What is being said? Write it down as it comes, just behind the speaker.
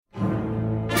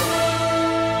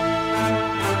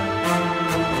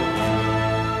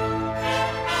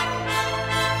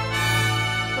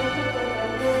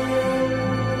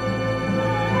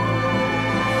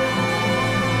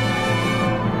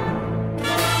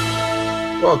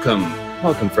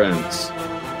Welcome friends.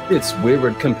 It's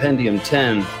Wayward Compendium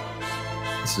 10.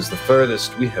 This is the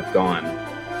furthest we have gone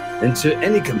into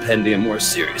any compendium or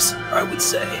series, I would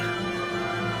say.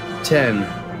 10.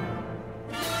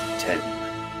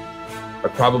 I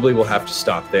probably will have to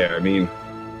stop there. I mean,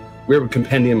 Wayward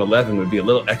Compendium 11 would be a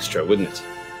little extra, wouldn't it?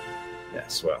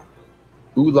 Yes, well.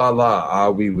 Ooh la la, ah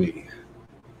wee wee.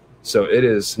 So it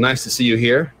is nice to see you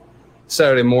here.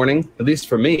 Saturday morning, at least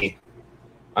for me.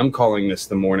 I'm calling this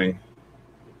the morning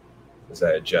as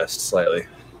I adjust slightly.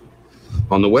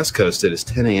 On the West Coast, it is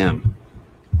 10 a.m.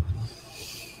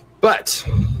 But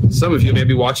some of you may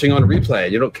be watching on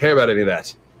replay. You don't care about any of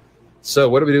that. So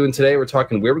what are we doing today? We're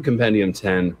talking Wayward Compendium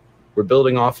 10. We're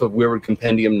building off of Wayward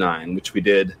Compendium 9, which we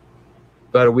did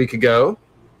about a week ago.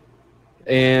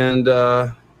 And,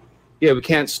 we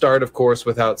can't start, of course,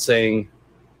 without saying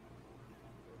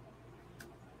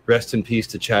rest in peace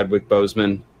to Chadwick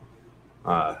Boseman.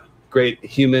 Great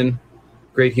human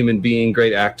being,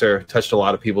 great actor, touched a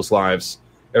lot of people's lives.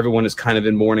 Everyone is kind of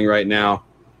in mourning right now.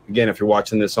 Again, if you're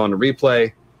watching this on a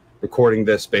replay, recording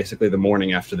this basically the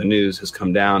morning after the news has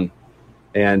come down.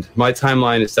 And my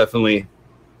timeline is definitely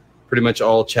pretty much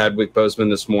all Chadwick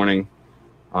Boseman this morning.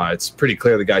 It's pretty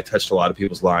clear the guy touched a lot of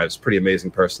people's lives. Pretty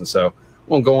amazing person. So I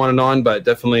won't go on and on, but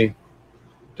definitely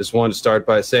just wanted to start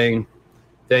by saying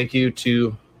thank you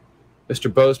to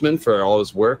Mr. Boseman for all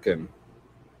his work, and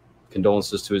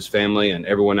condolences to his family and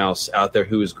everyone else out there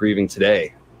who is grieving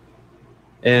today.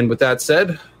 And with that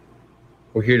said,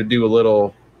 we're here to do a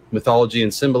little mythology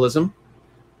and symbolism,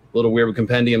 a little Wayward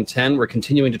Compendium 10. We're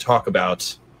continuing to talk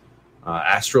about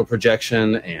astral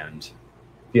projection and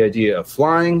the idea of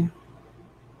flying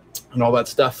and all that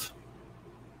stuff.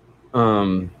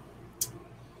 Winged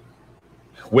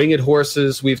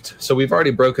horses. We've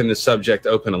already broken this subject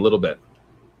open a little bit.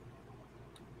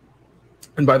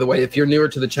 And by the way, if you're newer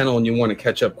to the channel and you want to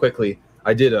catch up quickly,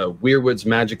 I did a Weirwood's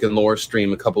Magic and Lore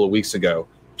stream a couple of weeks ago,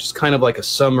 which is kind of like a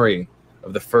summary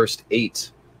of the first 8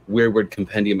 Weirwood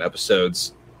Compendium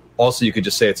episodes. Also, you could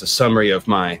just say it's a summary of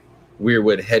my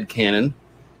Weirwood headcanon.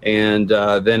 And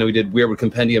then we did Weirwood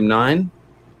Compendium 9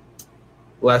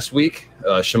 last week,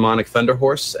 Shamanic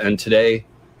Thunderhorse. And today,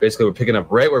 basically, we're picking up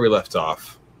right where we left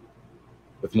off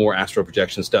with more astral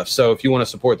projection stuff. So if you want to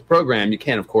support the program, you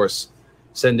can, of course,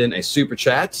 send in a super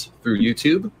chat through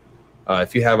YouTube.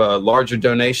 If you have a larger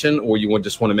donation or you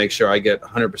just want to make sure I get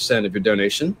 100% of your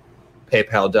donation,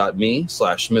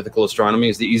 paypal.me/mythicalastronomy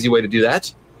is the easy way to do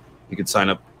that. You can sign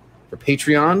up for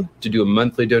Patreon to do a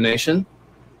monthly donation.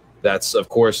 That's, of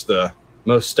course, the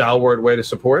most stalwart way to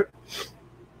support.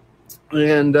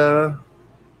 And,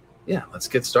 let's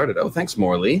get started. Oh, thanks,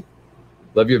 Morley.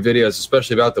 Love your videos,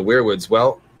 especially about the Weirwoods.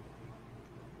 Well,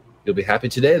 you'll be happy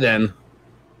today, then.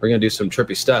 We're going to do some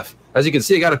trippy stuff. As you can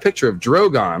see, I got a picture of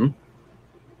Drogon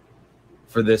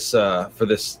for this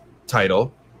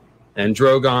title. And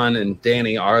Drogon and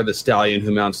Dany are the stallion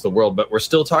who mounts the world. But we're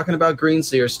still talking about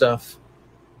Greenseer stuff.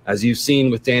 As you've seen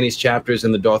with Dany's chapters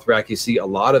in the Dothraki Sea, a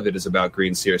lot of it is about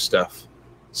Greenseer stuff.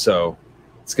 So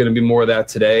it's going to be more of that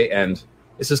today. And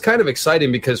this is kind of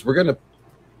exciting because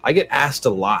I get asked a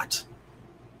lot,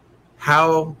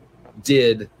 how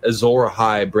did Azor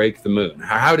Ahai break the moon?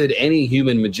 How did any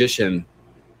human magician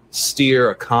steer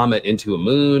a comet into a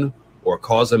moon or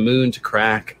cause a moon to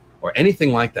crack or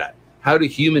anything like that? How do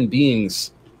human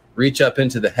beings reach up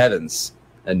into the heavens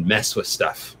and mess with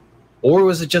stuff? Or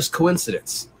was it just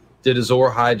coincidence? Did Azor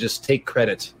Ahai just take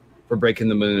credit for breaking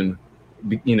the moon,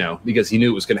 because he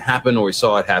knew it was going to happen or he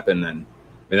saw it happen? And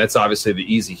that's obviously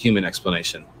the easy human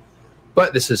explanation.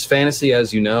 But this is fantasy,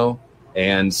 as you know.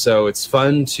 And so it's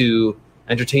fun to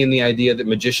entertain the idea that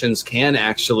magicians can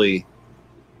actually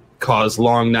cause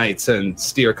long nights and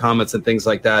steer comets and things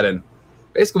like that. And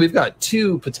basically, we've got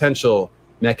 2 potential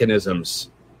mechanisms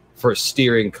for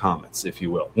steering comets, if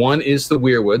you will. One is the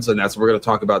Weirwoods, and that's what we're going to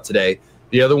talk about today.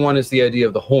 The other one is the idea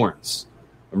of the horns.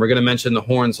 And we're going to mention the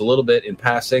horns a little bit in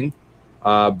passing,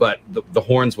 but the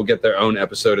horns will get their own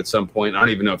episode at some point. I don't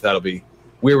even know if that'll be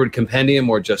Weirwood Compendium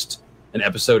or just an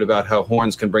episode about how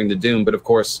horns can bring the doom. But of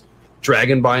course,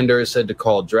 Dragonbinder is said to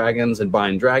call dragons and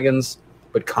bind dragons,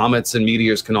 but comets and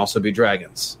meteors can also be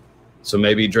dragons. So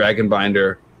maybe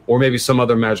Dragonbinder or maybe some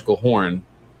other magical horn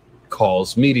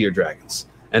calls meteor dragons.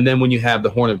 And then when you have the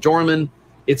Horn of Jormungand,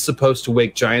 it's supposed to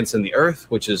wake giants in the earth,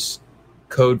 which is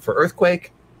code for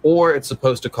earthquake, or it's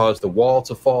supposed to cause the wall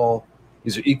to fall.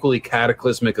 These are equally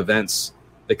cataclysmic events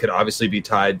that could obviously be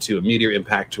tied to a meteor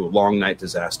impact, to a long night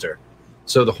disaster.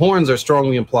 So the horns are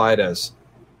strongly implied as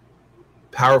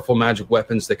powerful magic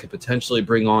weapons that could potentially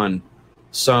bring on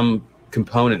some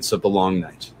components of the long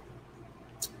night.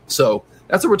 So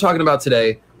That's what we're talking about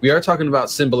today. We are talking about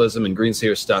symbolism and Green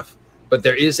Seer stuff, but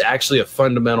there is actually a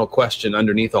fundamental question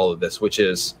underneath all of this, which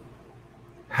is,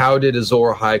 how did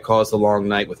Azor Ahai cause the long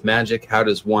night with magic? How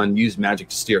does one use magic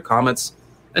to steer comets?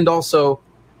 And also,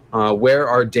 where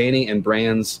are Dany and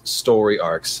Bran's story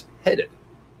arcs headed?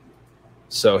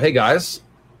 So, hey guys,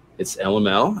 it's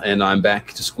LML, and I'm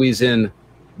back to squeeze in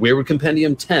Weirwood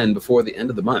Compendium 10 before the end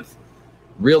of the month.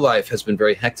 Real life has been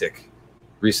very hectic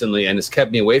recently and has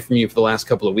kept me away from you for the last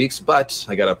couple of weeks, but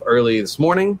I got up early this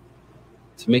morning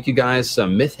to make you guys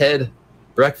some Mythhead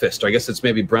breakfast, or I guess it's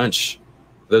maybe brunch.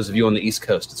 For those of you on the East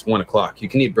Coast, it's 1 o'clock. You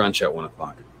can eat brunch at 1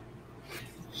 o'clock.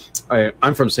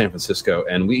 I'm from San Francisco,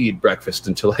 and we eat breakfast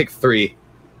until like 3,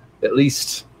 at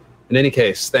least. In any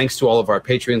case, thanks to all of our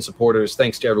Patreon supporters.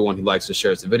 Thanks to everyone who likes and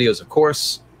shares the videos, of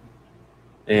course.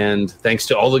 And thanks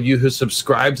to all of you who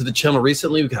subscribed to the channel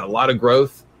recently. We've got a lot of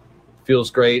growth. Feels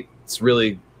great. It's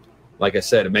really, like I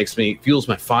said, it fuels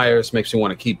my fires, makes me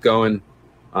want to keep going.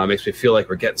 Makes me feel like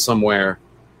we're getting somewhere.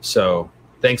 So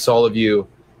thanks to all of you.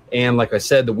 And like I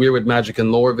said, the Weirwood Magic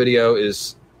and Lore video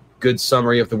is good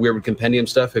summary of the Weirwood Compendium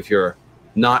stuff if you're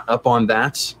not up on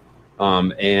that.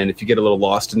 And if you get a little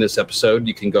lost in this episode,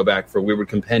 you can go back for Weirwood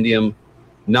Compendium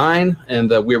 9 and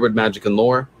the Weirwood Magic and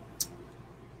Lore.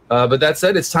 But that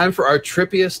said, it's time for our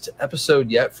trippiest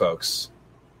episode yet, folks.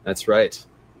 That's right.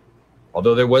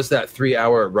 Although there was that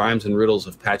 3-hour Rhymes and Riddles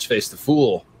of Patchface the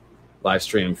Fool live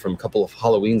stream from a couple of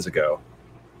Halloweens ago.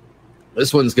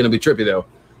 This one's going to be trippy, though.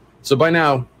 So by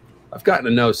now, I've gotten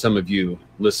to know some of you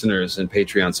listeners and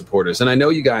Patreon supporters, and I know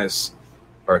you guys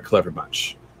are a clever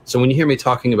bunch. So when you hear me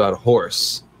talking about a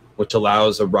horse, which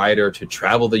allows a rider to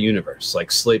travel the universe, like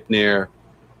Sleipnir,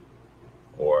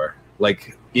 or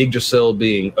like Yggdrasil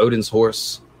being Odin's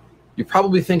horse, you're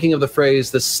probably thinking of the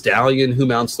phrase, the stallion who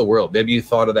mounts the world. Maybe you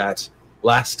thought of that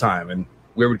last time in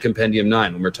Weirwood Compendium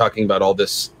 9 when we're talking about all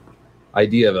this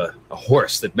idea of a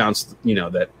horse that mounts,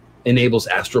 that enables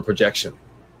astral projection.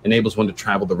 Enables one to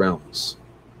travel the realms.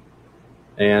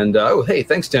 And, hey,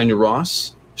 thanks, Daniel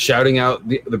Ross, shouting out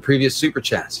the previous super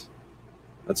chat.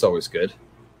 That's always good.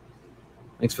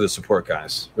 Thanks for the support,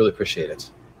 guys. Really appreciate it.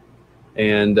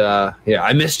 And,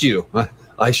 I missed you.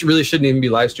 I really shouldn't even be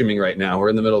live streaming right now. We're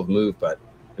in the middle of a move, but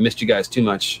I missed you guys too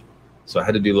much, so I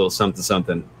had to do a little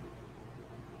something.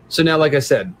 So now, like I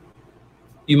said,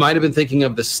 you might have been thinking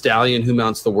of the stallion who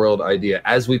mounts the world idea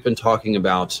as we've been talking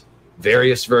about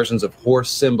various versions of horse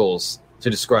symbols to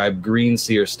describe Green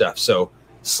Seer stuff. So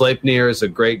Sleipnir is a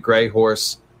great gray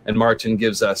horse, and Martin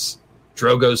gives us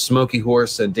Drogo's smoky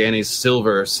horse and Dany's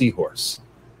silver seahorse.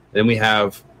 Then we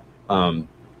have the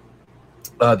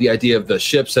idea of the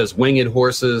ships as winged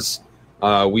horses.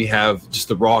 We have just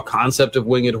the raw concept of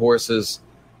winged horses.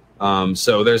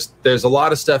 So there's a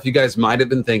lot of stuff you guys might have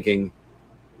been thinking.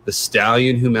 The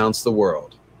stallion who mounts the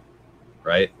world,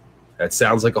 right? That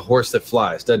sounds like a horse that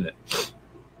flies, doesn't it?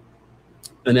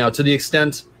 And now, to the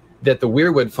extent that the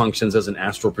Weirwood functions as an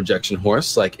astral projection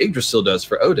horse, like Yggdrasil does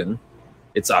for Odin,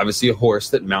 it's obviously a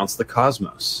horse that mounts the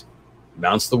cosmos,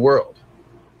 mounts the world.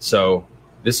 So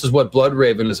this is what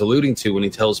Bloodraven is alluding to when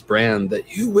he tells Bran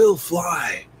that you will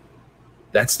fly.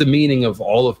 That's the meaning of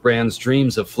all of Bran's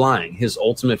dreams of flying. His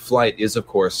ultimate flight is, of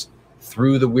course,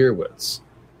 through the Weirwoods.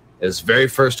 His very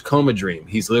first coma dream,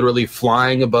 he's literally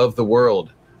flying above the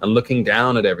world and looking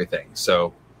down at everything.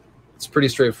 So it's pretty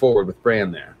straightforward with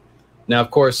Bran there. Now,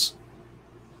 of course,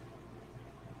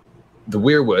 the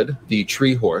Weirwood, the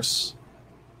tree horse,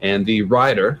 and the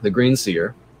rider, the Green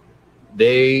Seer,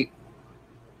 they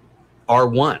are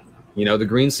one. The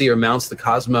Green Seer mounts the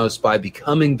cosmos by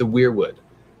becoming the Weirwood,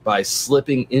 by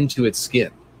slipping into its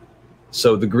skin.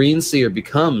 So the Green Seer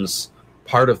becomes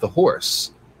part of the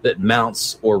horse that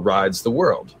mounts or rides the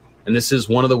world. And this is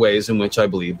one of the ways in which I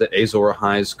believe that Azor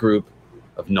Ahai's group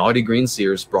of naughty Green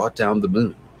Seers brought down the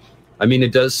moon. I mean,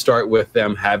 it does start with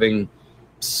them having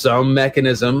some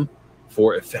mechanism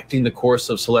for affecting the course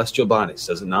of celestial bodies,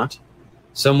 does it not?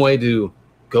 Some way to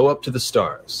go up to the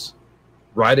stars.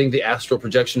 Riding the astral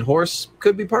projection horse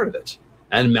could be part of it.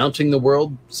 And mounting the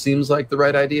world seems like the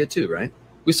right idea too, right?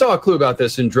 We saw a clue about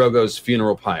this in Drogo's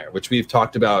funeral pyre, which we've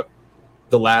talked about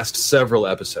the last several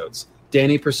episodes.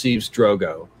 Dany perceives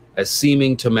Drogo as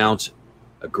seeming to mount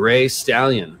a gray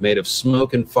stallion made of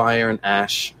smoke and fire and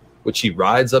ash, which he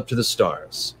rides up to the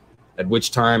stars, at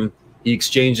which time he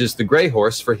exchanges the gray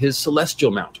horse for his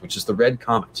celestial mount, which is the red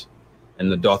comet.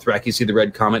 And the Dothraki see the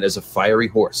red comet as a fiery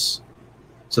horse.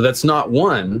 So that's not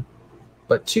one,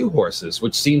 but two horses,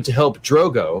 which seem to help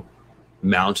Drogo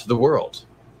mount the world.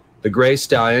 The gray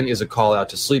stallion is a call out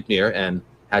to Sleipnir and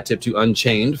Hatip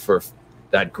Unchained for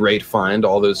that great find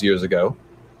all those years ago,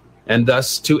 and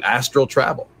thus to astral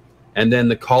travel. And then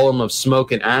the column of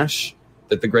smoke and ash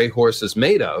that the gray horse is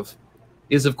made of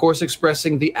is, of course,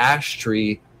 expressing the ash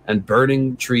tree and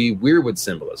burning tree weirwood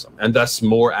symbolism, and thus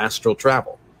more astral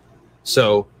travel.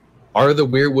 So are the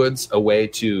weirwoods a way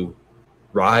to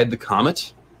ride the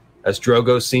comet, as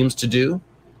Drogo seems to do?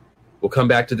 We'll come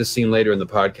back to this scene later in the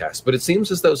podcast, but it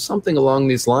seems as though something along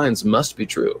these lines must be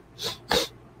true.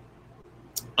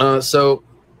 So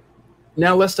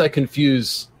now, lest I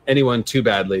confuse anyone too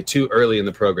badly too early in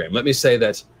the program, let me say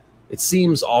that it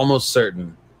seems almost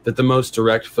certain that the most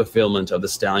direct fulfillment of the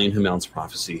stallion who mounts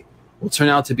prophecy will turn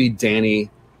out to be Dany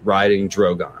riding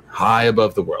Drogon high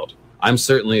above the world. I'm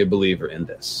certainly a believer in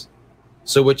this.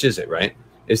 So which is it, right?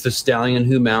 Is the stallion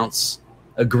who mounts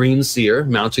a green seer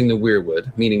mounting the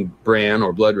weirwood, meaning Bran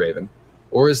or Bloodraven,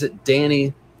 or is it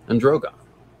Dany and Drogon?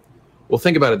 Well,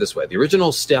 think about it this way. The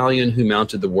original stallion who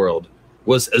mounted the world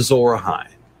was Azor Ahai,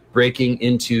 breaking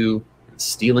into and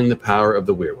stealing the power of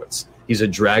the weirwoods. He's a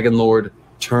dragon lord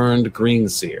turned green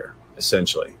seer,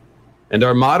 essentially. And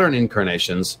our modern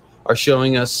incarnations are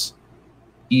showing us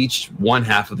each one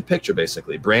half of the picture,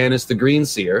 basically. Bran is the green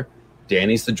seer,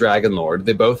 Dany's the dragon lord.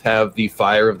 They both have the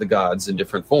fire of the gods in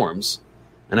different forms.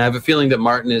 And I have a feeling that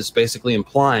Martin is basically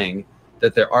implying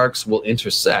that their arcs will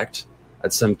intersect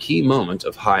at some key moment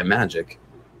of high magic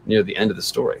near the end of the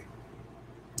story.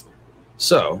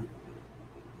 So,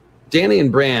 Dany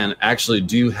and Bran actually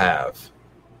do have,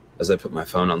 as I put my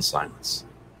phone on silence,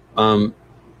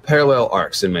 parallel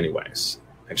arcs in many ways.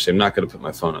 Actually, I'm not going to put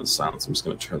my phone on silence. I'm just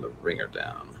going to turn the ringer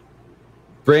down.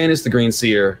 Bran is the green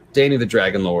seer, Dany the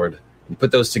dragon lord. You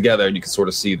put those together and you can sort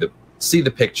of see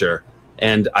the picture.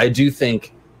 And I do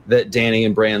think that Dany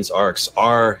and Bran's arcs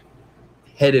are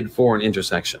headed for an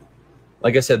intersection.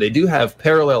 Like I said, they do have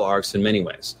parallel arcs in many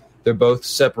ways. They're both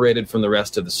separated from the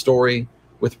rest of the story,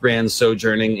 with Bran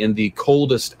sojourning in the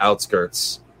coldest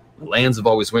outskirts, the lands of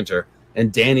always winter,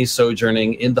 and Dany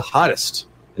sojourning in the hottest,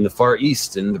 in the far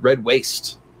east, in the Red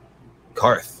Waste,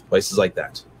 Karth, places like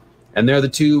that. And they're the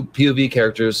two POV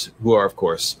characters who are, of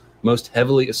course, most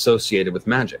heavily associated with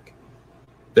magic.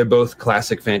 They're both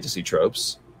classic fantasy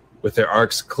tropes, with their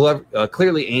arcs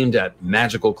clearly aimed at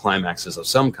magical climaxes of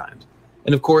some kind.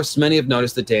 And of course, many have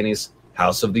noticed that Dany's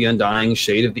House of the Undying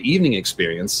Shade of the Evening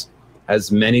experience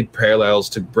has many parallels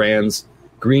to Bran's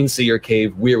Green Seer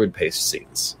Cave weirwood paste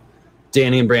scenes.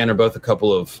 Dany and Bran are both a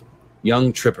couple of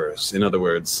young trippers, in other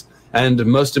words. And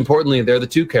most importantly, they're the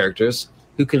two characters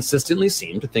who consistently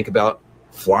seem to think about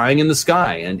flying in the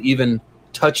sky and even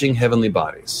touching heavenly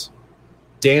bodies.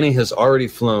 Dany has already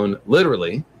flown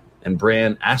literally and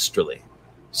Bran astrally.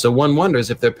 So one wonders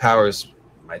if their powers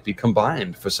might be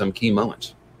combined for some key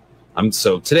moment.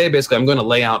 So today, basically, I'm going to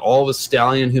lay out all the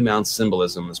stallion who mounts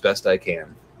symbolism as best I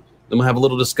can. Then we'll have a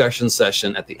little discussion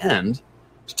session at the end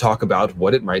to talk about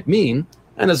what it might mean.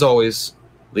 And as always,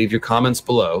 leave your comments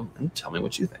below and tell me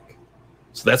what you think.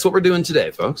 So that's what we're doing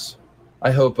today, folks.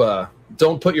 I hope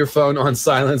don't put your phone on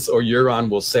silence or Euron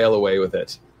will sail away with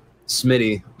it.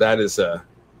 Smitty, that is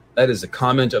a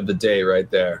comment of the day right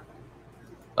there.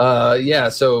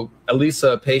 So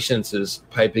Elisa Patience is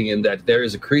piping in that there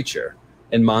is a creature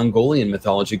in Mongolian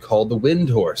mythology called the wind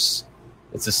horse.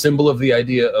 It's a symbol of the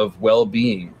idea of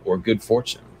well-being or good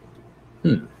fortune.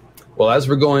 Well, as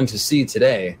we're going to see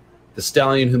today, the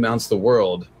stallion who mounts the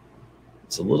world,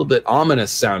 it's a little bit ominous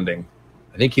sounding.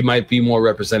 I think he might be more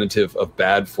representative of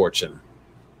bad fortune,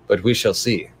 but we shall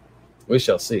see. We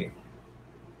shall see.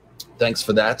 Thanks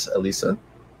for that, Elisa.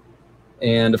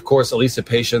 And of course, Elisa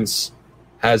Patience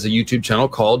has a YouTube channel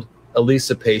called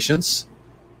Elisa Patience.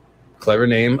 Clever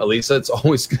name, Elisa. It's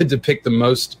always good to pick the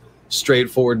most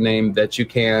straightforward name that you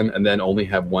can and then only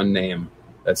have one name.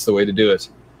 That's the way to do it.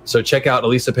 So check out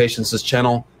Elisa Patience's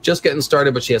channel. Just getting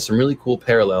started, but she has some really cool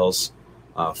parallels.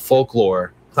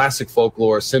 Folklore, classic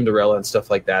folklore, Cinderella and stuff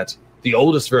like that. The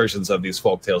oldest versions of these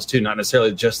folktales too, not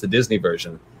necessarily just the Disney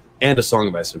version. And A Song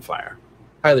of Ice and Fire.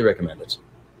 Highly recommend it.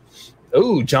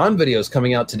 Oh, John video's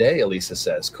coming out today, Elisa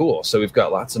says. Cool. So we've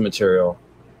got lots of material.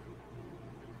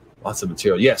 Lots of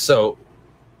material. Yeah, so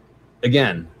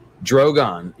again,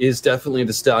 Drogon is definitely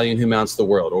the stallion who mounts the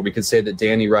world, or we could say that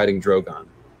Dany riding Drogon.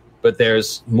 But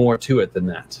there's more to it than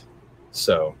that.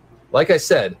 So, like I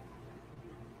said,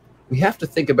 we have to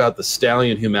think about the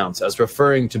stallion who mounts as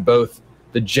referring to both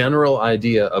the general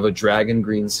idea of a dragon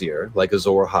green seer, like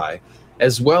Azor Ahai,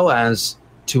 as well as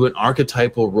to an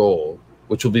archetypal role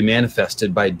which will be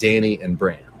manifested by Dany and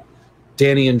Bran.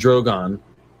 Dany and Drogon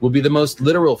will be the most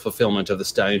literal fulfillment of the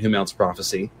stallion who mounts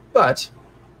prophecy, but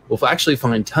we'll actually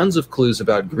find tons of clues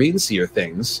about green seer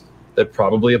things that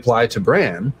probably apply to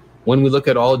Bran when we look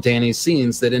at all Dany's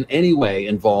scenes that in any way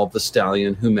involve the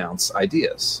stallion who mounts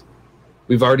ideas.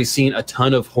 We've already seen a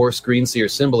ton of horse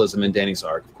greenseer symbolism in Dany's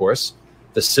arc, of course.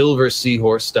 The silver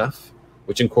seahorse stuff,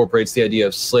 which incorporates the idea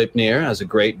of Sleipnir as a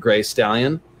great gray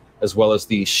stallion, as well as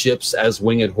the ships as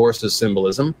winged horses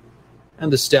symbolism. And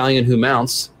the stallion who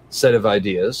mounts set of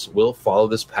ideas will follow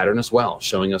this pattern as well,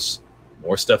 showing us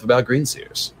more stuff about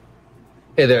greenseers.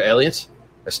 Hey there, Elliot.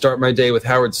 I start my day with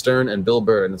Howard Stern and Bill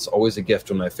Burr, and it's always a gift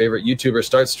when my favorite YouTuber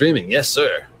starts streaming. Yes,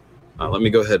 sir. Let me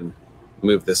go ahead and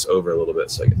move this over a little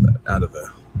bit so I get that out of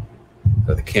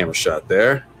the camera shot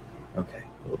there. Okay,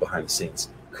 a little behind the scenes.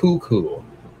 Cool.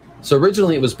 So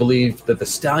originally it was believed that the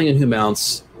stallion who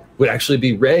mounts would actually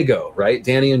be Rhaego, right?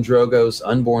 Dany and Drogo's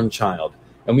unborn child.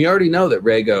 And we already know that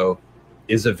Rhaego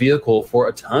is a vehicle for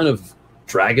a ton of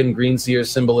dragon greenseer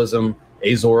symbolism,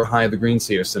 Azor Ahai the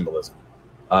greenseer symbolism.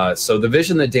 So the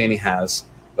vision that Dany has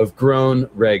of grown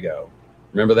Rhaego,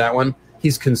 remember that one?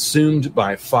 He's consumed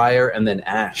by fire and then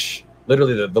ash.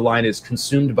 Literally, the line is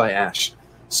consumed by ash.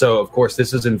 So, of course,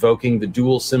 this is invoking the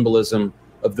dual symbolism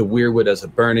of the weirwood as a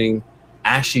burning,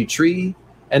 ashy tree,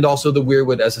 and also the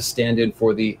weirwood as a stand-in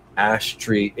for the ash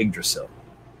tree Yggdrasil.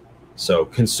 So,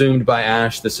 consumed by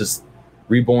ash, this is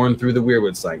reborn through the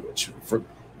weirwood's language.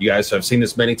 You guys have seen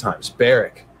this many times.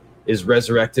 Beric is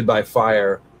resurrected by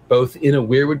fire, both in a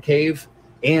weirwood cave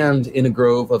and in a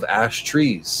grove of ash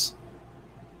trees.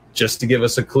 Just to give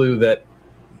us a clue that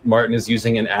Martin is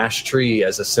using an ash tree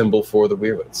as a symbol for the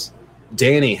weirwoods.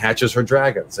 Dany hatches her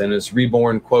dragons and is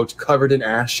reborn, quote, covered in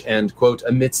ash and, quote,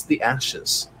 amidst the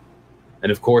ashes.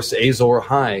 And of course, Azor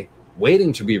Ahai,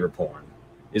 waiting to be reborn,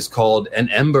 is called An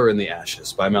Ember in the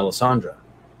Ashes by Melisandre.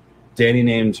 Dany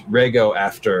named Rhaego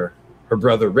after her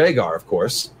brother Rhaegar, of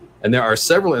course, and there are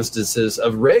several instances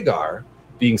of Rhaegar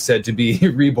being said to be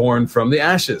reborn from the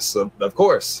ashes, of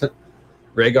course.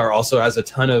 Rhaegar also has a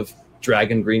ton of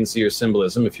dragon greenseer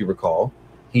symbolism, if you recall.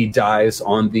 He dies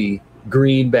on the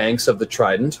green banks of the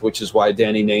Trident, which is why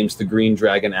Dany names the green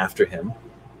dragon after him.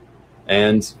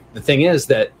 And the thing is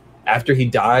that after he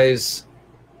dies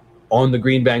on the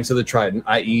green banks of the Trident,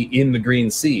 i.e. in the Green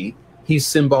Sea, he's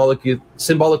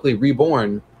symbolically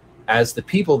reborn as the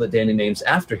people that Dany names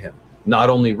after him. Not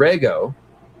only Rhaego,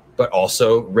 but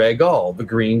also Rhaegal, the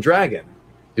green dragon,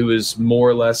 who is more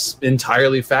or less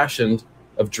entirely fashioned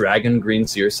of dragon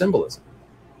greenseer symbolism.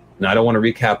 Now, I don't want to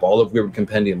recap all of Weirwood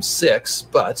Compendium 6,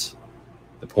 but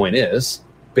the point is,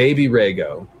 baby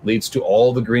Rhaego leads to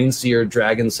all the greenseer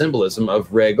dragon symbolism of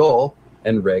Rhaegal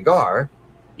and Rhaegar,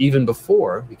 even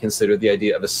before we consider the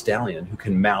idea of a stallion who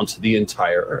can mount the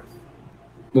entire earth.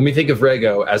 When we think of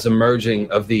Rhaego as a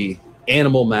merging of the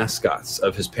animal mascots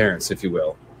of his parents, if you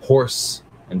will, horse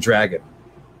and dragon,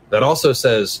 that also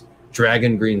says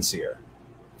dragon greenseer.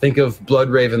 Think of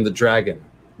Bloodraven the dragon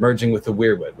merging with the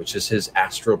weirwood, which is his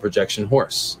astral projection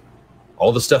horse.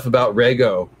 All the stuff about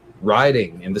Rhaego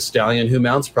riding in the stallion who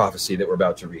mounts prophecy that we're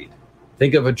about to read.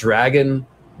 Think of a dragon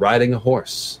riding a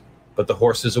horse, but the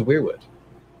horse is a weirwood.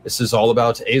 This is all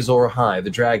about Azor Ahai,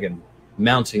 the dragon,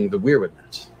 mounting the weirwood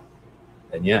net.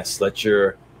 And yes, let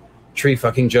your tree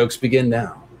fucking jokes begin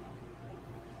now.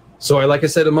 So like I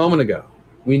said a moment ago,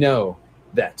 we now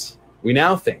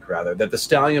think that the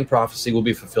stallion prophecy will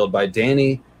be fulfilled by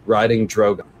Dany riding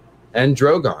Drogon. And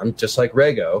Drogon, just like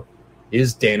Rhaego,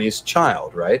 is Dany's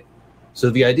child, right? So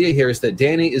the idea here is that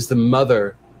Dany is the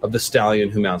mother of the stallion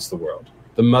who mounts the world,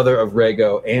 the mother of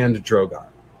Rhaego and Drogon.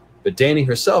 But Dany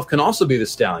herself can also be the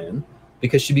stallion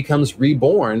because she becomes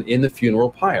reborn in the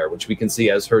funeral pyre, which we can see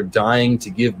as her dying to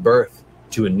give birth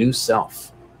to a new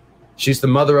self. She's the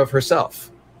mother of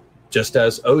herself, just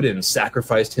as Odin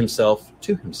sacrificed himself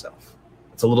to himself.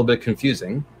 It's a little bit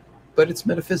confusing, but it's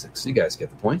metaphysics. You guys get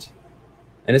the point.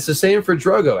 And it's the same for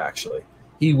Drogo, actually.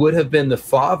 He would have been the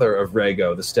father of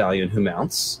Rhaego, the stallion who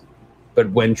mounts,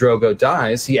 but when Drogo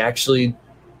dies, he actually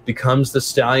becomes the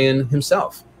stallion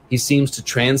himself. He seems to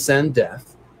transcend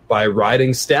death by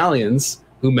riding stallions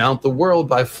who mount the world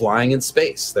by flying in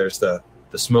space. There's the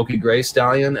smoky gray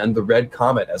stallion and the red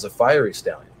comet as a fiery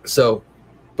stallion. So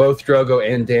both Drogo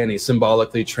and Dany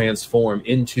symbolically transform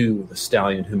into the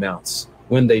stallion who mounts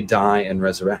when they die and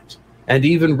resurrect. And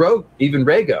even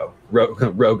Rhaego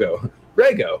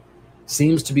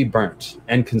seems to be burnt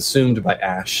and consumed by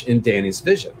ash in Dany's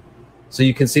vision. So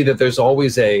you can see that there's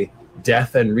always a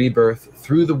death and rebirth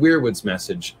through the Weirwood's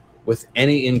message with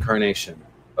any incarnation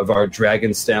of our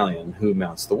dragon stallion who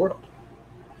mounts the world.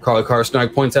 Carly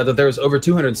Karsnark points out that there is over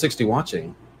 260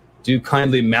 watching. Do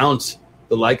kindly mount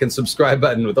the like and subscribe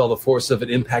button with all the force of an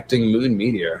impacting moon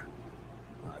meteor.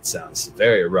 Oh, that sounds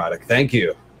very erotic. Thank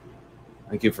you.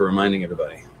 Thank you for reminding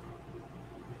everybody.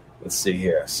 Let's see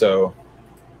here. So,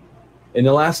 in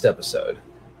the last episode,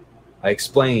 I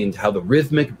explained how the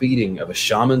rhythmic beating of a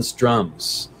shaman's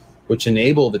drums, which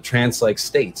enable the trance-like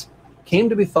state, came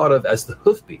to be thought of as the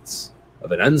hoofbeats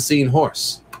of an unseen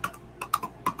horse,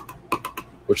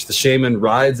 which the shaman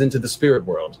rides into the spirit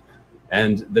world,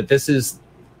 and that this is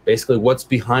basically what's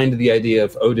behind the idea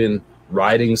of Odin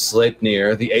riding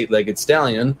Sleipnir, the eight-legged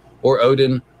stallion, or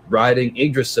Odin riding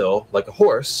Yggdrasil like a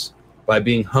horse by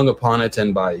being hung upon it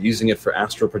and by using it for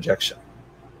astral projection.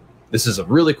 This is a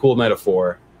really cool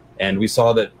metaphor, and we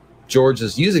saw that George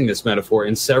is using this metaphor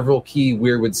in several key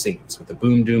Weirwood scenes with the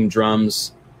boom doom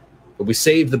drums, but we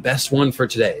saved the best one for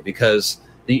today because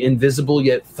the invisible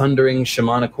yet thundering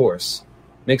shamanic horse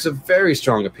makes a very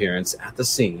strong appearance at the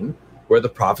scene where the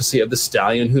prophecy of the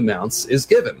stallion who mounts is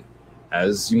given,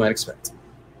 as you might expect.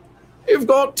 You've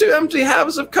got 2 empty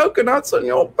halves of coconuts and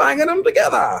you're banging them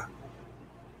together.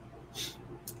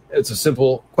 It's a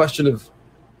simple question of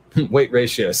weight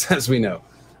ratios, as we know.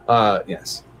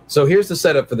 Yes. So here's the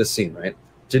setup for this scene, right?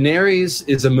 Daenerys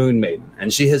is a moon maiden,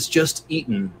 and she has just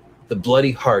eaten the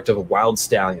bloody heart of a wild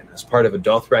stallion as part of a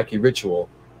Dothraki ritual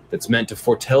that's meant to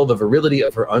foretell the virility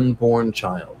of her unborn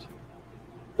child.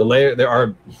 There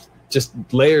are just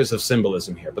layers of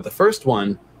symbolism here, but the first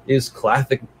one is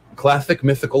classic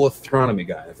mythical astronomy,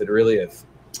 guys. It really is.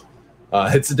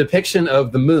 It's a depiction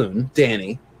of the moon,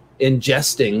 Dany,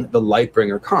 ingesting the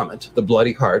Lightbringer comet, the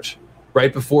Bloody Heart,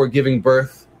 right before giving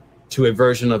birth to a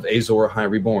version of Azor Ahai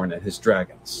Reborn and his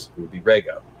dragons, who would be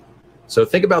Rhaego. So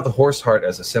think about the horse heart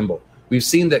as a symbol. We've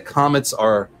seen that comets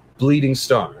are bleeding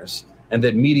stars, and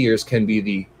that meteors can be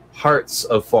the hearts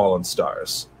of fallen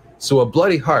stars. So a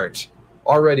bloody heart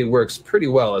already works pretty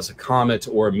well as a comet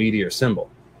or a meteor symbol.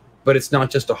 But it's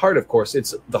not just a heart, of course,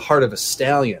 it's the heart of a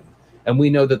stallion. And we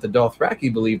know that the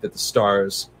Dothraki believe that the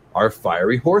stars are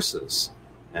fiery horses,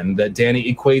 and that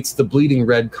Dany equates the bleeding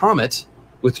red comet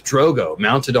with Drogo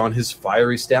mounted on his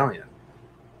fiery stallion.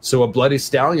 So a bloody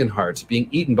stallion heart being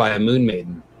eaten by a moon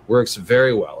maiden works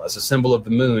very well as a symbol of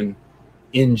the moon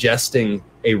ingesting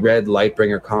a red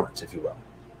Lightbringer comet, if you will.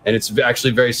 And it's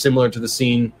actually very similar to the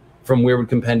scene from Weirwood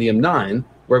Compendium 9,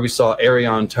 where we saw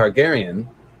Aerion Targaryen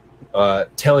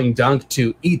telling Dunk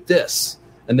to eat this,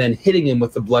 and then hitting him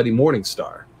with the bloody morning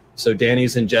star. So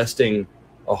Dany's ingesting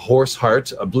a horse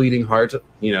heart, a bleeding heart,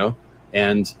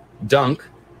 and Dunk,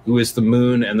 who is the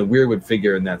moon and the Weirwood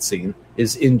figure in that scene,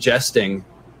 is ingesting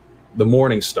the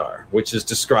morning star, which is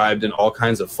described in all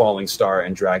kinds of falling star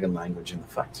and dragon language in the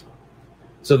fight.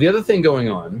 So the other thing going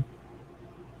on,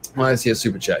 I see a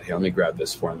super chat here. Let me grab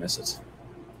this before I miss it.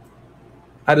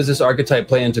 How does this archetype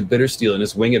play into Bittersteel and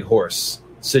his winged horse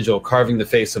sigil carving the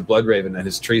face of Bloodraven and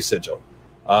his tree sigil?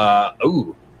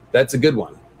 That's a good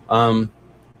one.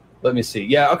 Let me see.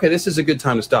 Yeah, okay, this is a good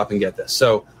time to stop and get this.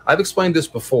 So I've explained this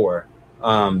before.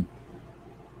 The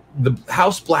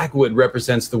House Blackwood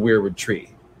represents the Weirwood tree.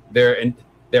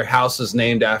 Their house is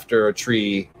named after a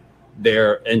tree.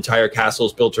 Their entire castle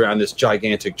is built around this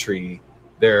gigantic tree.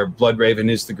 Their Bloodraven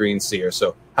is the Green Seer.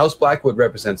 So House Blackwood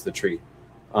represents the tree.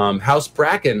 House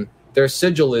Bracken, their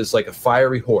sigil is like a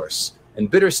fiery horse. And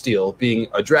Bittersteel, being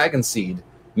a dragon seed,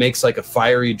 makes like a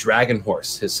fiery dragon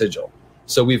horse, his sigil.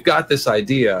 So we've got this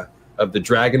idea of the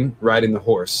dragon riding the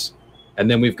horse.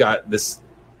 And then we've got this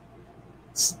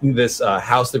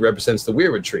house that represents the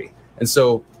Weirwood tree. And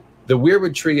so the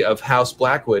Weirwood tree of House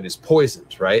Blackwood is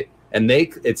poisoned, right? And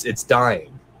it's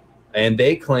dying. And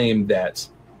they claim that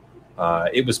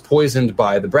it was poisoned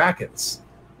by the Brackens.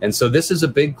 And so this is a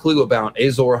big clue about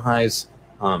Azor Ahai's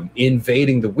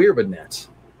invading the Weirwood net,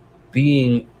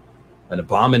 being an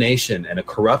abomination and a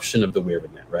corruption of the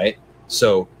Weirwood net, right?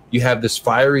 So you have this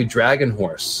fiery dragon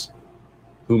horse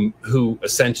who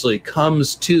essentially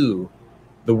comes to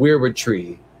the Weirwood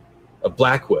tree of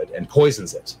Blackwood and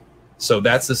poisons it. So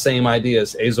that's the same idea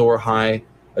as Azor Ahai,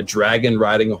 a dragon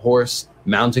riding a horse,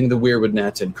 mounting the Weirwood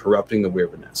net and corrupting the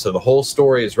Weirwood net. So the whole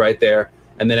story is right there.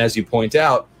 And then as you point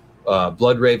out,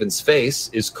 Bloodraven's face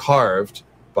is carved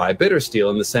by Bittersteel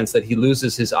in the sense that he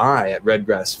loses his eye at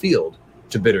Redgrass Field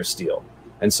to Bittersteel.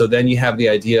 And so then you have the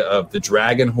idea of the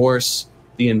dragon horse,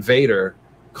 the invader,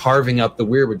 carving up the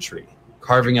Weirwood tree,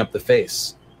 carving up the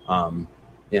face.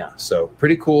 So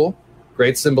pretty cool.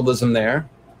 Great symbolism there.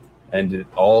 And it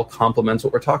all complements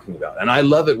what we're talking about. And I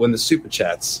love it when the super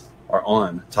chats are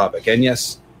on topic. And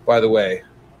yes, by the way,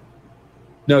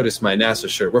 notice my NASA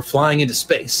shirt. We're flying into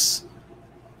space.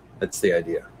 That's the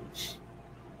idea.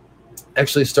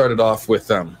 Actually started off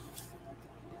with, in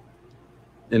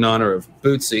honor of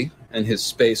Bootsy and his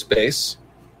space base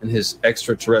and his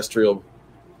extraterrestrial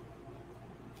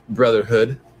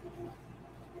brotherhood.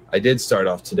 I did start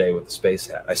off today with the space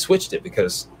hat. I switched it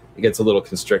because it gets a little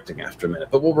constricting after a minute,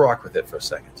 but we'll rock with it for a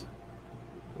second.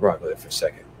 rock with it for a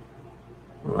second.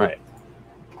 All right.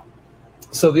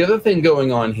 So the other thing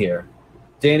going on here,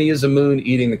 Dany is a moon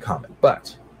eating the comet,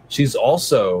 but she's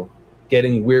also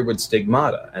getting weirwood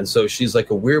stigmata. And so she's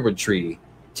like a weirwood tree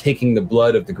taking the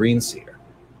blood of the green seer.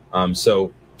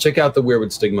 So check out the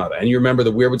weirwood stigmata. And you remember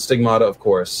the weirwood stigmata, of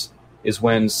course, is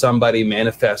when somebody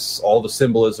manifests all the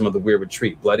symbolism of the weirwood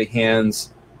tree. Bloody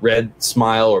hands, red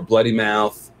smile or bloody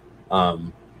mouth,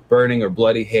 burning or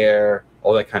bloody hair,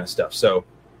 all that kind of stuff. So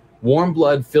warm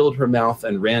blood filled her mouth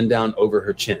and ran down over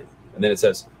her chin. And then it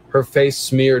says, her face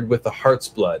smeared with the heart's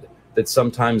blood that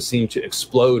sometimes seemed to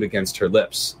explode against her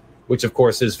lips, which of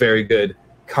course is very good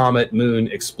comet moon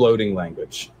exploding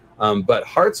language. But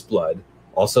heart's blood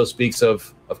also speaks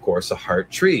of course, a heart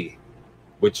tree,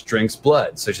 which drinks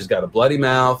blood. So she's got a bloody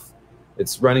mouth.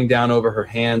 It's running down over her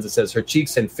hands. It says her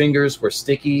cheeks and fingers were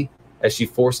sticky as she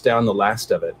forced down the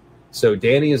last of it. So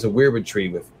Dany is a weirwood tree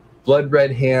with blood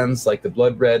red hands, like the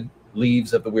blood red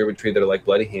leaves of the weirwood tree that are like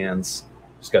bloody hands.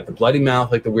 She's got the bloody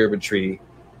mouth like the weirwood tree,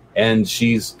 and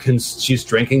she's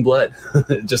drinking blood,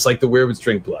 just like the weirwoods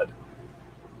drink blood.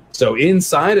 So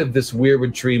inside of this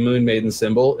weirwood tree moon maiden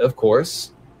symbol, of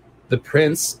course, the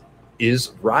prince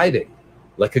is riding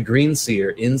like a green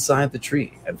seer inside the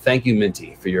tree. And thank you,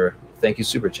 Minty, for your thank you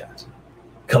super chat.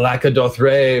 Kalaka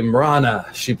Dothre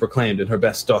Mrana, she proclaimed in her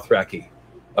best Dothraki.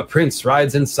 A prince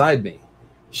rides inside me.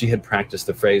 She had practiced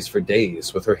the phrase for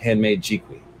days with her handmaid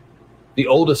Jiqui. The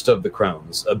oldest of the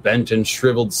crones, a bent and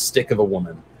shriveled stick of a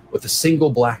woman with a single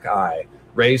black eye,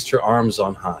 raised her arms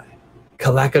on high.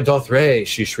 Kalaka Dothre,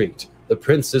 she shrieked. The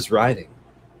prince is riding.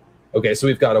 Okay, so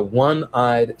we've got a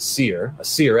one-eyed seer, a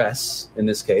seeress in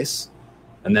this case,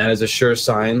 and that is a sure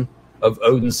sign of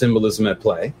Odin symbolism at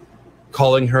play.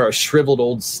 Calling her a shriveled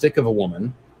old stick of a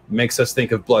woman makes us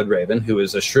think of Bloodraven, who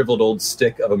is a shriveled old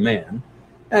stick of a man,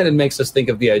 and it makes us think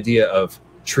of the idea of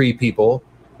tree people,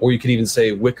 or you could even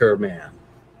say wicker man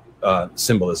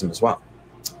symbolism as well.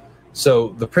 So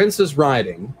the prince is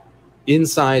riding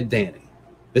inside Dany.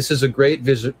 This is a great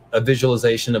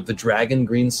visualization of the dragon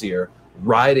Greenseer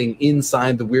riding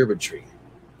inside the weirwood tree,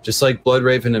 just like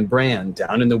Bloodraven and Bran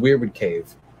down in the weirwood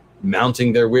cave,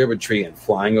 mounting their weirwood tree and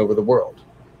flying over the world.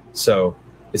 So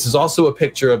this is also a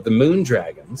picture of the moon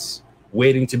dragons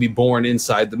waiting to be born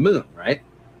inside the moon, right?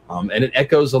 And it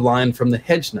echoes a line from the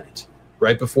Hedge Knight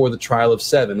right before the Trial of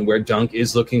Seven, where Dunk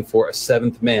is looking for a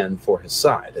seventh man for his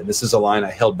side. And this is a line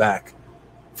I held back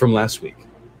from last week.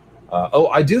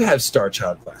 I do have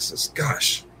Starchild glasses.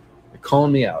 Gosh, they're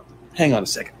calling me out. Hang on a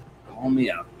second. Calling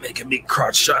me out. Making me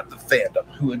crotch shot the fandom.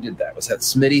 Who did that? Was that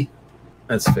Smitty?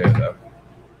 That's fair, though.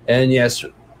 And yes,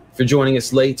 for joining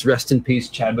us late, rest in peace,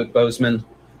 Chadwick Boseman.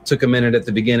 Took a minute at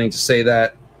the beginning to say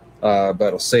that, but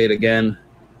I'll say it again.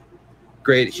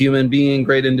 Great human being,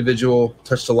 great individual,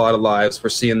 touched a lot of lives. We're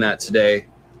seeing that today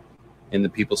in the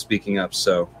people speaking up.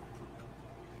 So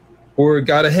we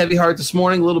got a heavy heart this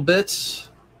morning, a little bit.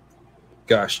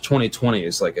 Gosh, 2020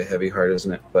 is like a heavy heart,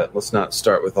 isn't it? But let's not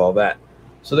start with all that.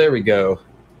 So there we go.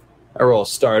 We're all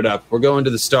started up. We're going to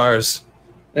the stars.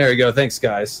 There we go. Thanks,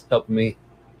 guys, helping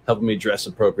me dress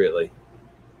appropriately.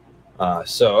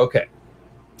 Okay.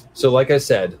 So like I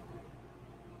said,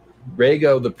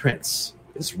 Rhaego the Prince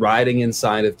is riding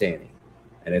inside of Dany.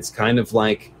 And it's kind of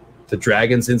like the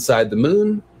dragons inside the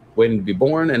moon, waiting to be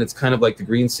born, and it's kind of like the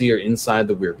Greenseer inside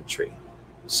the weirwood tree.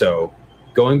 So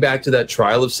going back to that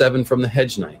Trial of Seven from the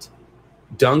Hedge Knight,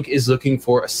 Dunk is looking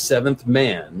for a seventh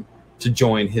man to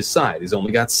join his side. He's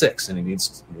only got 6, and he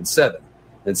needs 7.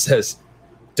 And it says,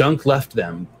 Dunk left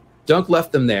them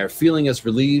there, feeling as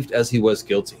relieved as he was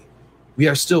guilty. We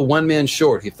are still one man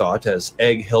short, he thought, as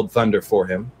Egg held thunder for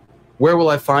him. Where will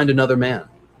I find another man?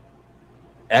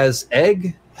 As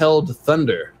Egg held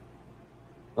thunder.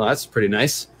 Well, that's pretty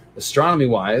nice.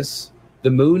 Astronomy-wise,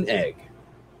 the moon Egg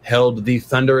held the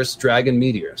thunderous dragon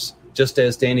meteors, just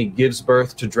as Dany gives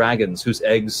birth to dragons whose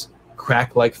eggs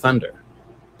crack like thunder.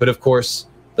 But of course,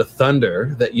 the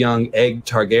thunder that young Egg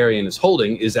Targaryen is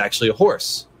holding is actually a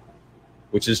horse,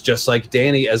 which is just like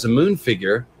Dany as a moon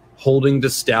figure holding the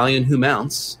stallion who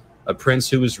mounts, a prince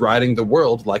who is riding the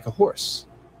world like a horse.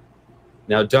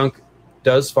 Now, Dunk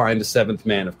does find a seventh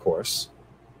man, of course,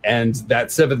 and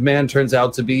that seventh man turns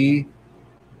out to be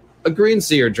a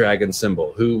Greenseer dragon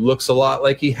symbol who looks a lot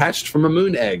like he hatched from a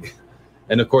moon egg.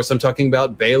 And of course, I'm talking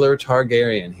about Baelor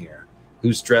Targaryen here,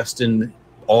 who's dressed in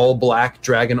all black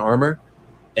dragon armor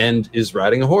and is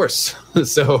riding a horse.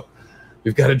 So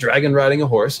we've got a dragon riding a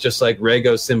horse, just like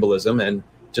Rhaego's symbolism, and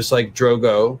just like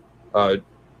Drogon,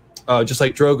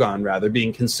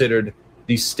 being considered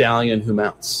the stallion who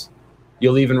mounts.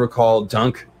 You'll even recall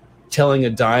Dunk telling a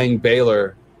dying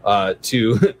Baelor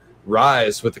to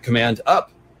rise with the command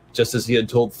up, just as he had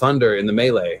told Thunder in the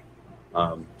melee.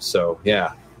 So,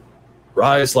 yeah.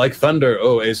 Rise like thunder,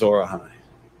 O Azor Ahai.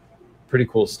 Pretty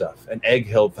cool stuff. And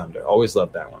egg-held thunder. Always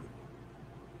loved that one.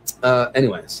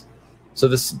 Anyways, so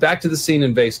this back to the scene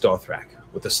in Vase Dothrak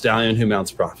with the stallion who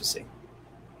mounts prophecy.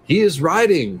 He is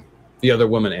riding, the other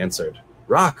woman answered.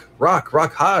 Rock, rock,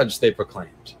 rock Hodge, they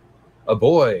proclaimed. A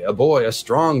boy, a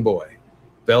strong boy.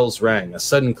 Bells rang, a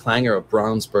sudden clangor of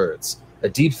bronze birds, a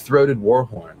deep-throated war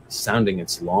horn sounding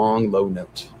its long, low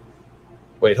note.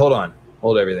 Wait, hold on.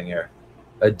 Hold everything here.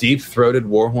 A deep-throated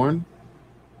war horn?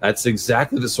 That's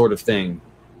exactly the sort of thing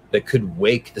that could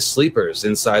wake the sleepers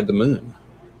inside the moon.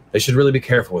 They should really be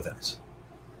careful with it.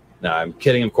 Now, I'm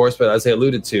kidding, of course, but as I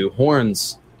alluded to,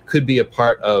 horns could be a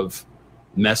part of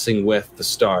messing with the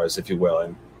stars, if you will,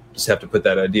 and just have to put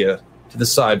that idea to the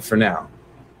side for now.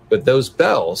 But those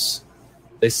bells,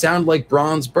 they sound like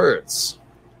bronze birds.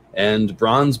 And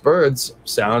bronze birds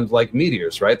sound like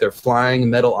meteors, right? They're flying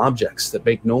metal objects that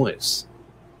make noise.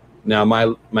 Now,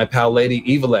 my pal Lady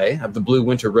Evile of the Blue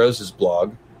Winter Roses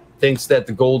blog thinks that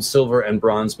the gold, silver, and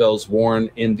bronze bells worn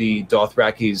in the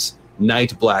Dothraki's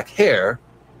night black hair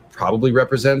probably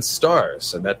represents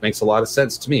stars. And that makes a lot of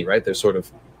sense to me, right? They're sort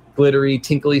of glittery,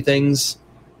 tinkly things.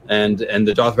 And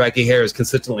the Dothraki hair is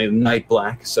consistently night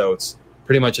black, so it's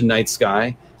pretty much a night sky.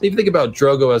 And if you think about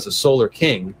Drogo as a solar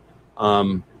king,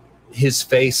 his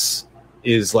face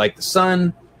is like the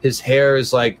sun, his hair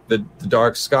is like the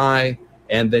dark sky,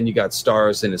 and then you got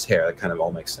stars in his hair. That kind of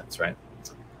all makes sense, right?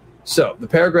 So the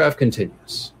paragraph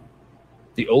continues.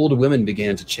 The old women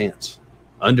began to chant.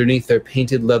 Underneath their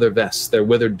painted leather vests, their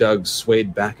withered dugs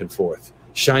swayed back and forth,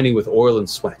 shiny with oil and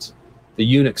sweat. The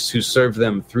eunuchs who served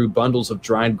them threw bundles of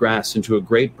dried grass into a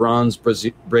great bronze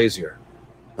brazier.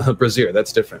 Brazier,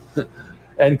 that's different.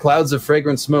 And clouds of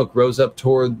fragrant smoke rose up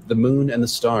toward the moon and the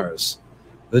stars.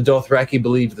 The Dothraki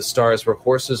believed the stars were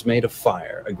horses made of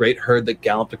fire, a great herd that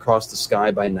galloped across the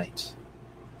sky by night.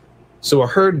 So a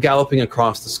herd galloping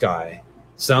across the sky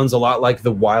sounds a lot like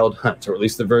the Wild Hunt, or at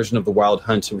least the version of the Wild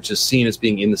Hunt, which is seen as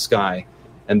being in the sky.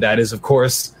 And that is, of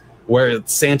course, where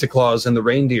Santa Claus and the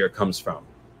reindeer comes from.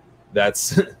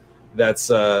 That's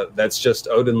just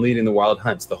Odin leading the Wild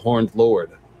Hunt, the Horned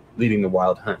Lord leading the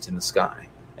Wild Hunt in the sky.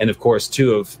 And of course,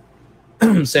 two of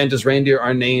Santa's reindeer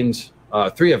are named,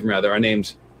 three of them rather, are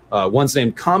named, one's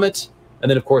named Comet, and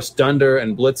then of course Dunder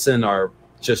and Blitzen are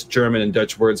just German and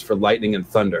Dutch words for lightning and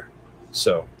thunder.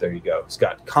 So there you go. He's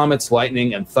got comets,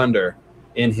 lightning, and thunder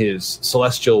in his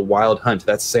celestial Wild Hunt.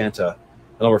 That's Santa.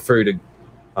 And I'll refer you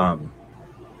to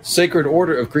Sacred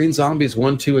Order of Green Zombies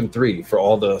 1, 2, and 3 for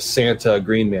all the Santa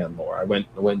Green Man lore. I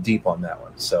went deep on that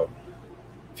one. So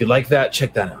if you like that,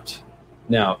 check that out.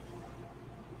 Now,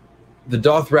 the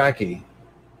Dothraki,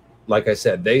 like I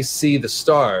said, they see the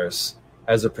stars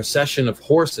as a procession of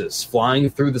horses flying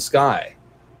through the sky.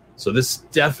 So this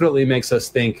definitely makes us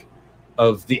think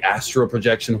of the astral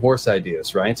projection horse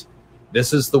ideas, right?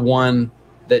 This is the one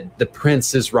that the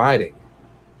prince is riding.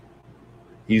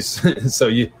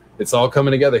 It's all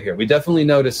coming together here. We definitely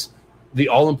notice the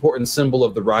all-important symbol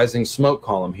of the rising smoke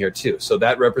column here too. So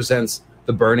that represents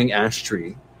the burning ash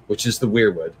tree, which is the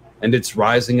weirwood, and it's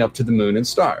rising up to the moon and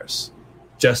stars.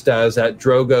 Just as at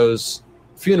Drogo's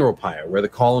funeral pyre, where the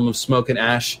column of smoke and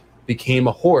ash became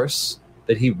a horse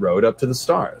that he rode up to the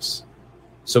stars.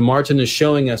 So Martin is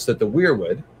showing us that the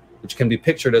weirwood, which can be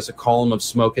pictured as a column of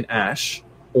smoke and ash,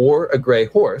 or a gray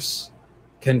horse,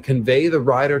 can convey the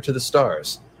rider to the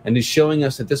stars. And he's showing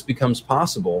us that this becomes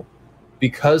possible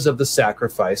because of the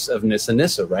sacrifice of Nissa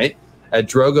Nissa, right? At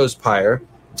Drogo's pyre,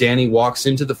 Dany walks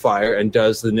into the fire and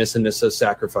does the Nissa Nissa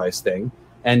sacrifice thing.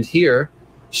 And here,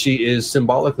 she is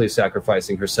symbolically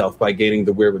sacrificing herself by gaining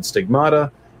the weirwood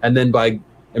stigmata, and then by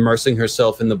immersing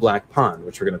herself in the Black Pond,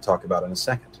 which we're going to talk about in a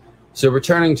second. So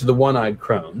returning to the one-eyed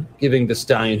crone, giving the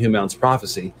stallion who mounts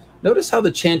prophecy, notice how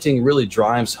the chanting really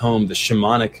drives home the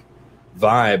shamanic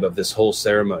vibe of this whole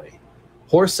ceremony.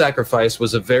 Horse sacrifice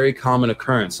was a very common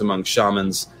occurrence among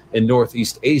shamans in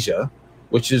Northeast Asia,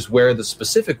 which is where the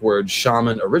specific word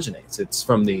shaman originates. It's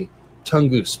from the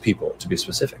Tungus people, to be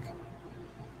specific.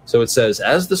 So it says,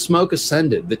 as the smoke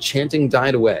ascended, the chanting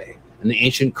died away, and the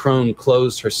ancient crone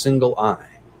closed her single eye,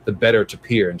 the better to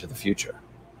peer into the future.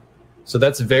 So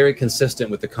that's very consistent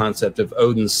with the concept of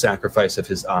Odin's sacrifice of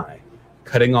his eye,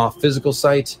 cutting off physical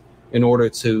sight in order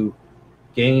to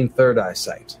gain third eye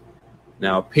sight.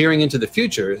 Now, peering into the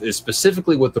future is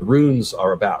specifically what the runes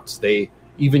are about. They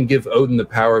even give Odin the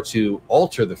power to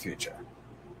alter the future.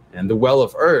 And the Well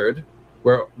of Erd,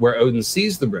 where Odin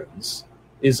sees the runes,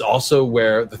 is also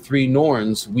where the three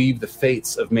Norns weave the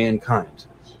fates of mankind.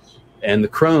 And the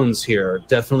crones here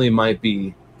definitely might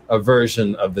be a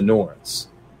version of the Norns.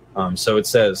 So it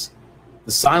says,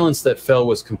 the silence that fell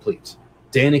was complete.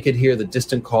 Dany could hear the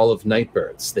distant call of night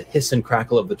birds, the hiss and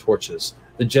crackle of the torches,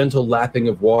 the gentle lapping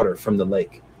of water from the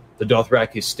lake. The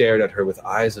Dothraki stared at her with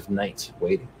eyes of night,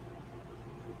 waiting.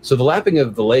 So the lapping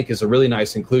of the lake is a really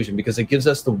nice inclusion because it gives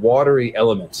us the watery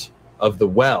element of the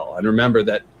well. And remember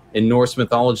that in Norse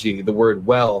mythology, the word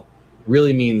well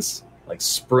really means like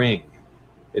spring.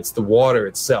 It's the water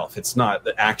itself. It's not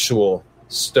the actual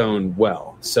stone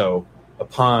well. So a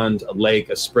pond, a lake,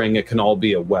 a spring, it can all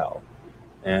be a well.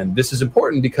 And this is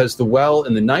important because the well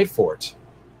in the Night Fort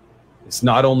is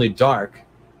not only dark.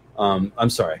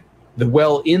 The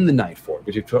well in the Night Fort,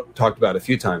 which we've talked about a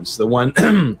few times, the one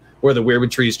where the weirwood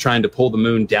tree is trying to pull the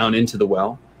moon down into the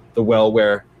well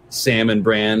where Sam and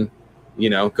Bran,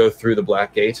 go through the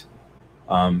Black Gate.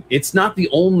 It's not the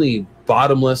only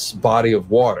bottomless body of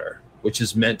water, which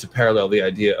is meant to parallel the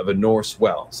idea of a Norse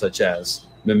well, such as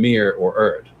Mimir or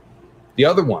Erd. The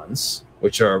other ones,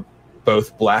 which are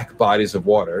both black bodies of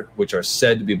water, which are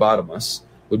said to be bottomless,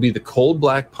 would be the cold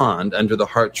black pond under the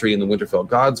heart tree in the Winterfell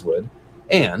Godswood,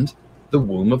 and the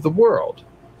womb of the world,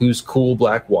 whose cool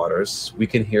black waters we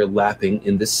can hear lapping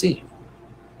in this scene.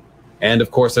 And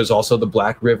of course, there's also the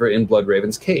Black River in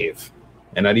Bloodraven's Cave.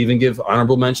 And I'd even give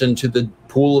honorable mention to the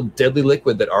pool of deadly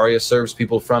liquid that Arya serves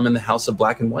people from in the House of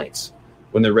Black and White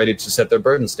when they're ready to set their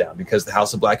burdens down, because the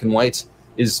House of Black and White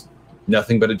is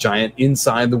nothing but a giant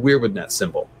inside the weirwood net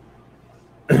symbol.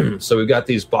 So we've got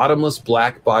these bottomless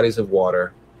black bodies of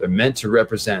water. They're meant to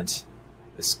represent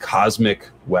this cosmic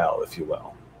well, if you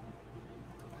will.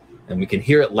 And we can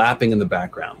hear it lapping in the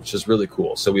background, which is really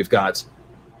cool. So we've got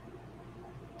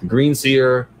the green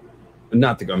seer,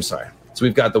 So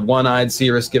we've got the one-eyed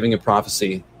seeress giving a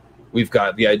prophecy. We've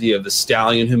got the idea of the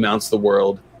stallion who mounts the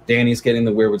world. Dany's getting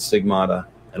the weirwood stigmata,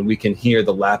 and we can hear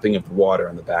the lapping of the water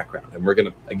in the background.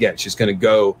 And she's going to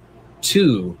go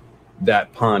to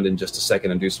that pond in just a second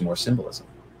and do some more symbolism.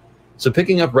 So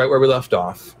picking up right where we left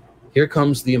off, here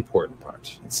comes the important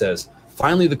part. It says,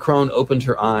 finally the crone opened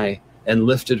her eye and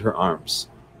lifted her arms.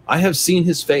 I have seen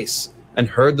his face and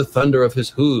heard the thunder of his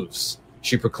hooves,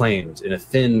 she proclaimed in a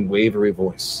thin, wavery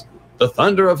voice. The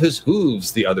thunder of his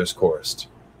hooves, the others chorused.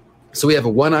 So we have a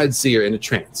one-eyed seer in a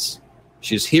trance.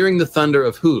 She's hearing the thunder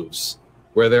of hooves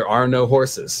where there are no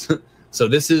horses. So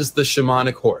this is the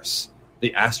shamanic horse,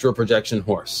 the astral projection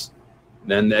horse.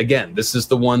 And again, this is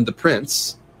the one the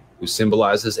prince, who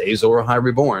symbolizes Azor Ahai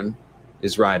Reborn,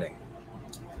 is riding.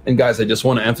 And guys, I just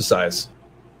want to emphasize,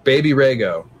 Baby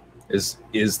Rhaego is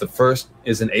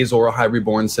an Azor Ahai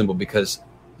Reborn symbol because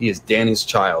he is Dany's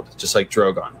child, just like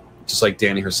Drogon, just like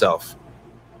Dany herself.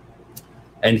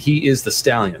 And he is the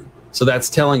stallion. So that's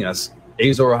telling us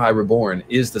Azor Ahai Reborn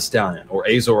is the stallion, or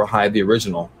Azor Ahai the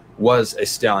original was a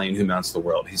stallion who mounts the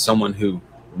world. He's someone who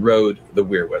rode the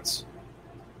weirwoods.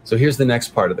 So here's the next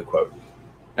part of the quote.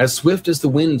 As swift as the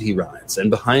wind he rides, and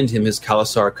behind him his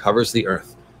Khalasar covers the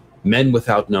earth. Men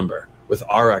without number, with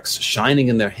arcs shining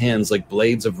in their hands like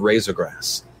blades of razor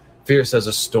grass. Fierce as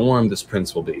a storm this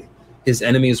prince will be. His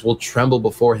enemies will tremble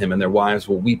before him, and their wives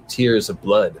will weep tears of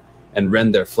blood and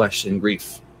rend their flesh in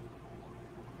grief.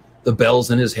 The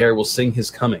bells in his hair will sing his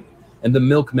coming, and the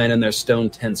milkmen in their stone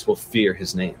tents will fear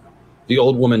his name. The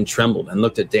old woman trembled and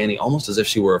looked at Dany almost as if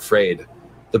she were afraid.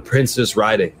 The prince is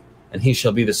riding, and he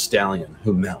shall be the stallion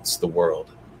who mounts the world.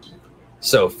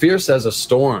 So fierce as a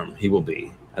storm he will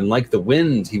be, and like the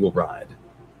wind he will ride.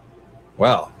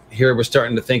 Well, here we're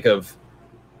starting to think of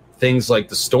things like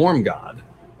the Storm God,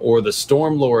 or the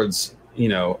Storm Lords, the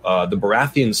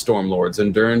Baratheon Storm Lords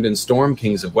and Durrandon Storm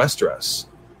Kings of Westeros,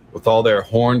 with all their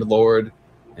Horned Lord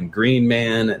and Green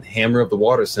Man and Hammer of the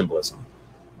Water symbolism.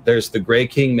 There's the Grey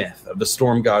King myth of the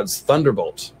Storm God's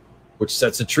Thunderbolt, which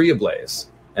sets a tree ablaze.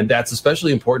 And that's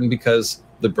especially important because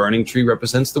the burning tree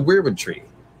represents the weirwood tree,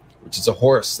 which is a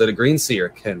horse that a green seer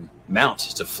can mount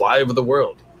to fly over the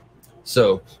world.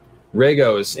 So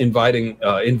Rhaego is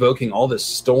invoking all this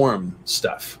storm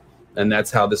stuff. And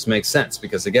that's how this makes sense,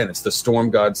 because again, it's the Storm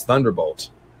God's Thunderbolt,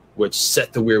 which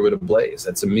set the weirwood ablaze.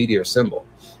 That's a meteor symbol.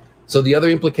 So the other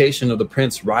implication of the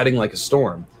prince riding like a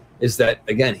storm is that,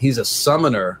 again, he's a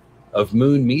summoner of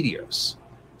moon meteors.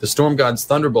 The Storm God's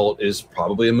Thunderbolt is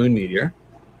probably a moon meteor,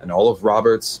 and all of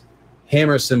Robert's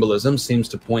hammer symbolism seems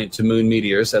to point to moon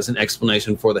meteors as an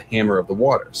explanation for the Hammer of the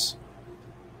Waters.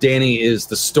 Dany is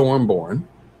the Stormborn,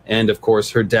 and of course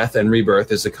her death and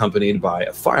rebirth is accompanied by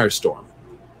a firestorm,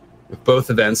 with both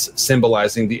events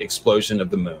symbolizing the explosion of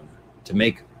the moon to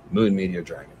make moon meteor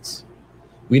dragons.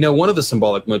 We know one of the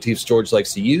symbolic motifs George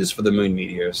likes to use for the moon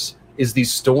meteors is the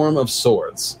Storm of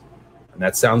Swords. And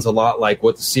that sounds a lot like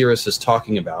what the seeress is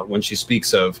talking about when she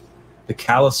speaks of the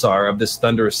Khalasar of this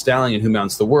thunderous stallion who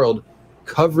mounts the world,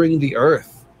 covering the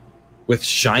earth with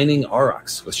shining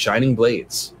aurochs, with shining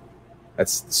blades.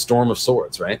 That's the storm of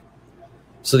swords, right?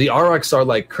 So the aurochs are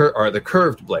are the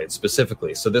curved blades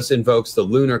specifically. So this invokes the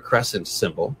lunar crescent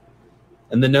symbol.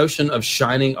 And the notion of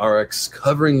shining aurochs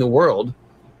covering the world,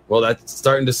 well, that's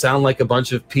starting to sound like a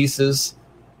bunch of pieces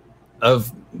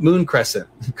of moon crescent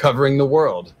covering the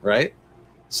world, right?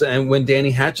 So, and when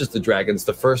Dany hatches the dragons,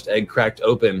 the first egg cracked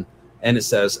open, and it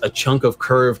says, a chunk of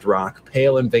curved rock,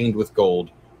 pale and veined with gold,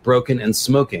 broken and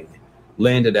smoking,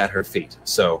 landed at her feet.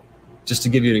 So just to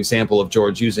give you an example of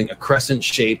George using a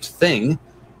crescent-shaped thing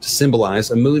to symbolize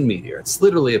a moon meteor. It's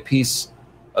literally a piece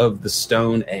of the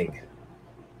stone egg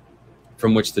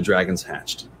from which the dragons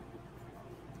hatched.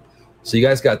 So you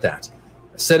guys got that.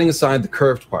 Setting aside the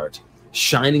curved part,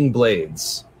 shining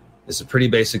blades is a pretty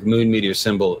basic moon meteor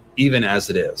symbol, even as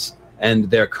it is. And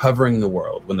they're covering the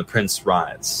world when the prince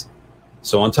rides.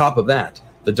 So on top of that,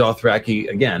 the Dothraki,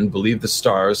 again, believe the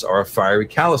stars are a fiery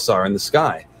Khalasar in the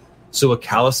sky. So a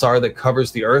Khalasar that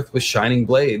covers the earth with shining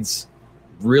blades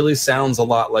really sounds a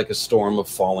lot like a storm of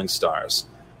falling stars,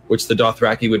 which the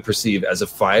Dothraki would perceive as a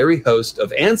fiery host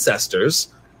of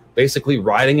ancestors, basically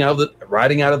riding out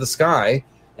of the sky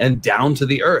and down to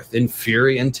the earth in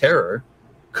fury and terror,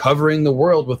 covering the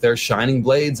world with their shining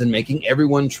blades and making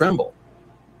everyone tremble.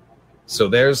 So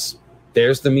there's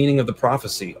the meaning of the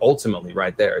prophecy, ultimately,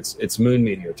 right there. It's moon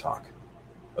meteor talk,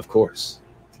 of course.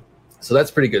 So that's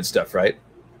pretty good stuff, right?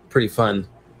 Pretty fun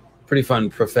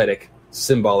prophetic,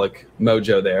 symbolic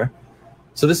mojo there.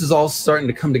 So this is all starting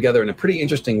to come together in a pretty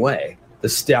interesting way. The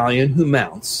stallion who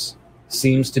mounts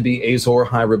seems to be Azor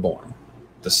Ahai Reborn.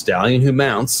 The stallion who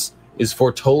mounts is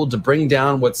foretold to bring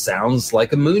down what sounds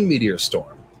like a moon meteor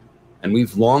storm. And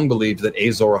we've long believed that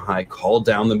Azor Ahai called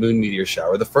down the moon meteor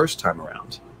shower the first time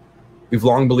around. We've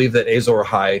long believed that Azor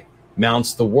Ahai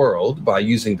mounts the world by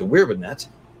using the Weirwood Net,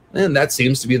 and that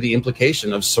seems to be the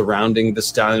implication of surrounding the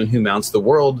stallion who mounts the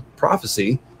world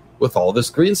prophecy with all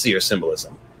this Greenseer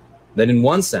symbolism. That in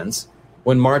one sense,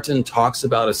 when Martin talks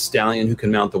about a stallion who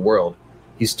can mount the world,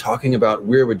 he's talking about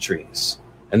weirwood trees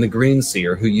and the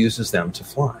Greenseer who uses them to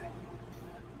fly.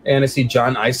 And I see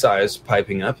John Ice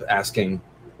piping up, asking,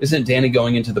 isn't Dany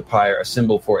going into the pyre a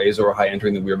symbol for Azor Ahai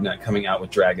entering the Weirwood Net, coming out with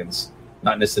dragons,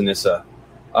 not Nissa Nissa?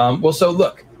 Well, so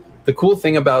look, the cool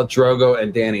thing about Drogo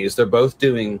and Dany is they're both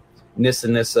doing Nissa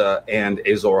Nissa and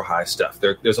Azor Ahai stuff.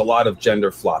 There's a lot of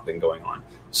gender flopping going on.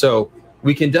 So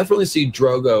we can definitely see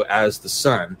Drogo as the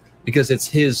sun because it's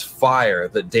his fire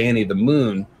that Dany, the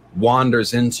moon,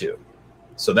 wanders into.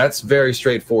 So that's very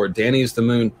straightforward. Dany is the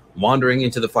moon wandering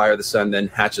into the fire of the sun, then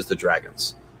hatches the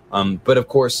dragons. But of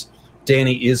course,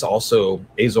 Dany is also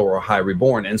Azor Ahai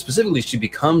Reborn, and specifically she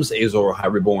becomes Azor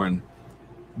Ahai Reborn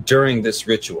during this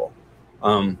ritual.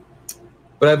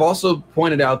 But I've also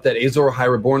pointed out that Azor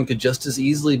Ahai Reborn could just as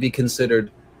easily be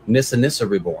considered Nissa Nissa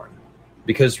Reborn,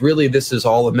 because really this is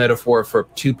all a metaphor for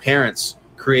two parents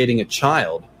creating a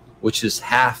child, which is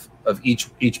half of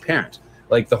each parent.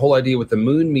 Like the whole idea with the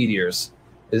moon meteors,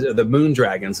 the moon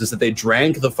dragons, is that they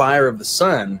drank the fire of the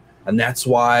sun, and that's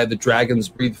why the dragons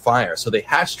breathe fire. So they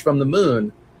hatched from the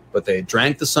moon, but they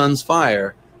drank the sun's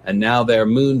fire, and now they're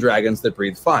moon dragons that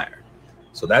breathe fire.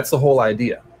 So that's the whole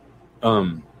idea.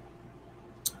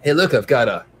 Hey, look, I've got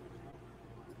a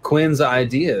Quinn's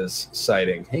Ideas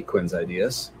sighting. Hey, Quinn's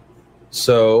Ideas.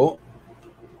 So,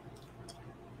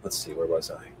 let's see, where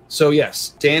was I? So,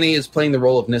 yes, Dany is playing the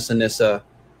role of Nissa Nissa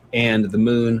and the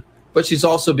moon, but she's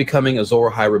also becoming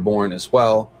Azor Ahai Reborn as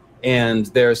well. And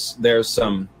there's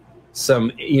some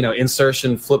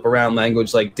insertion, flip around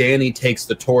language, like Dany takes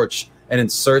the torch and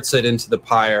inserts it into the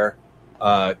pyre,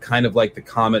 kind of like the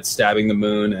comet stabbing the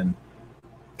moon, and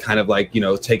kind of like,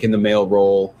 taking the male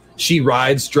role. She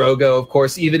rides Drogo, of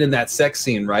course, even in that sex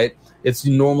scene, right? It's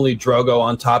normally Drogo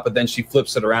on top, but then she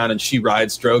flips it around and she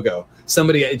rides Drogo.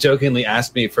 Somebody jokingly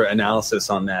asked me for analysis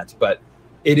on that, but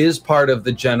it is part of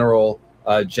the general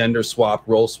gender swap,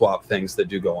 role swap things that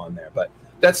do go on there. But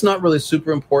that's not really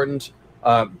super important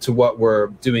to what we're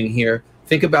doing here.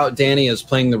 Think about Dany as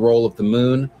playing the role of the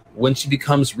moon. When she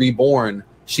becomes reborn,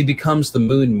 she becomes the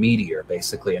moon meteor,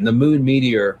 basically. And the moon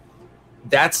meteor,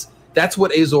 that's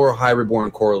what Azor Ahai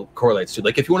Reborn correlates to.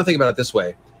 Like, if you want to think about it this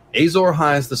way, Azor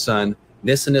Ahai is the sun,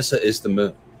 Nissa Nissa is the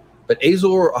moon. But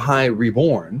Azor Ahai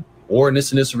Reborn, or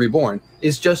Nissa Nissa Reborn,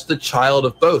 is just the child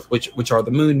of both, which are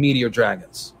the moon meteor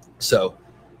dragons. So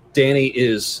Dany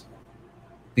is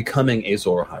becoming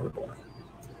Azor Ahai Reborn.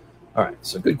 All right,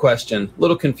 so good question. A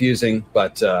little confusing,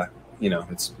 but,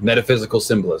 it's metaphysical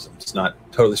symbolism. It's not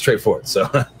totally straightforward. So,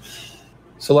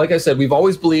 like I said, we've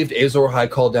always believed Azor Ahai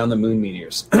called down the moon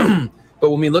meteors. But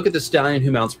when we look at the stallion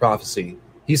who mounts prophecy,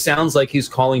 he sounds like he's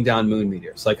calling down moon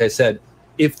meteors. Like I said,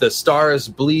 if the stars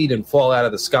bleed and fall out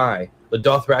of the sky, the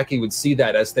Dothraki would see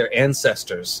that as their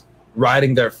ancestors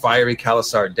riding their fiery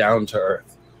Khalasar down to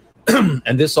earth.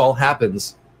 And this all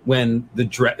happens when the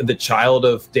child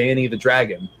of Dany the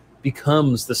dragon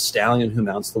becomes the stallion who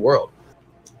mounts the world.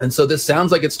 And so this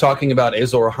sounds like it's talking about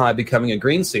Azor Ahai becoming a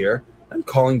green seer and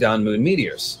calling down moon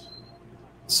meteors.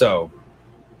 So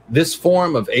this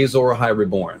form of Azor Ahai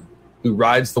Reborn, who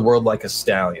rides the world like a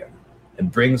stallion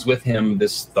and brings with him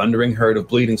this thundering herd of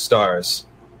bleeding stars,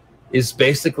 is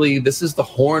basically, this is the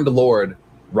horned lord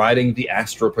riding the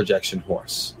astral projection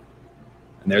horse.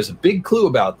 And there's a big clue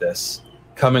about this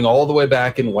coming all the way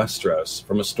back in Westeros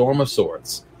from A Storm of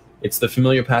Swords. It's the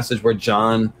familiar passage where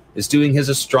Jon is doing his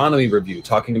astronomy review,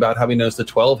 talking about how he knows the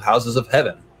 12 houses of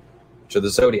heaven, which are the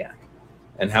zodiac,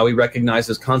 and how he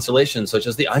recognizes constellations such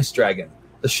as the Ice Dragon,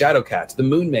 the Shadow Cat, the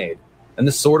Moon Maid, and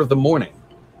the Sword of the Morning,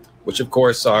 which of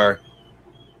course are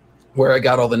where I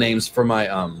got all the names for my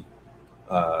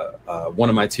one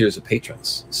of my tiers of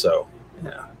patrons. So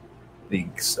yeah, the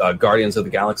Guardians of the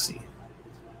Galaxy.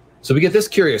 So we get this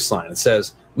curious line. It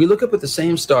says, "We look up at the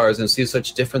same stars and see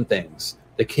such different things.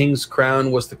 The king's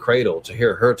crown was the cradle, to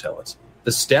hear her tell it.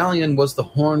 The stallion was the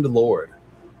horned lord.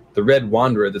 The red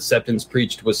wanderer that Septons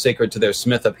preached was sacred to their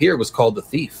smith up here was called the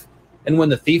thief. And when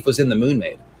the thief was in the Moon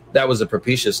Maid, that was a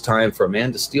propitious time for a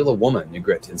man to steal a woman,"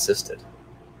 Ygritte insisted.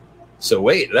 So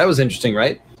wait, that was interesting,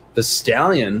 right? The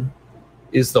stallion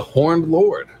is the horned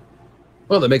lord.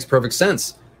 Well, that makes perfect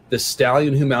sense. The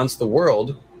stallion who mounts the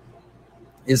world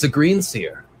is a green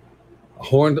seer,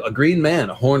 a green man,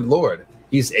 a horned lord.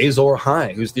 He's Azor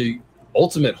Ahai, who's the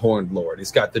ultimate horned lord.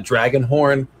 He's got the dragon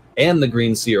horn and the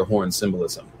green seer horn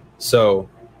symbolism. So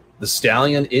the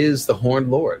stallion is the horned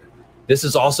lord. This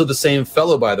is also the same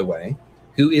fellow, by the way,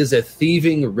 who is a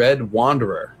thieving red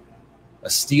wanderer, a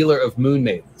stealer of moon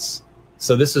maidens.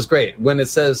 So this is great. When it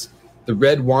says the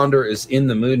red wanderer is in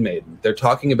the Moon Maiden, they're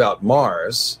talking about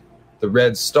Mars, the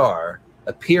red star,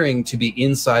 appearing to be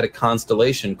inside a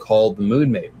constellation called the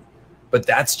Moon Maiden. But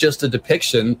that's just a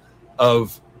depiction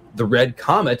of the red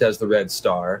comet as the red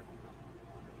star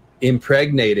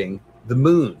impregnating the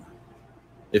moon,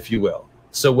 if you will.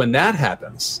 So when that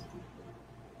happens,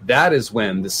 that is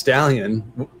when the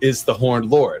stallion is the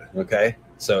horned lord, okay?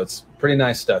 So it's pretty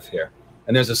nice stuff here.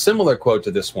 And there's a similar quote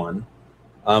to this one,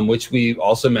 which we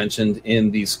also mentioned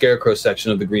in the Scarecrow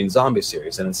section of the Green Zombie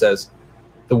series. And it says,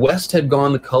 "The west had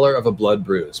gone the color of a blood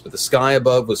bruise, but the sky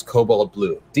above was cobalt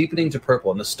blue, deepening to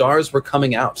purple, and the stars were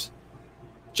coming out.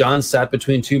 Jon sat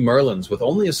between two merlins with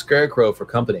only a scarecrow for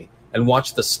company and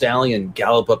watched the stallion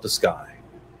gallop up the sky.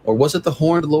 Or was it the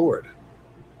horned lord?"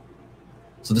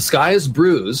 So the sky is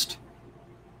bruised,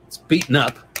 it's beaten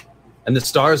up, and the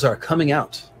stars are coming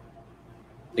out.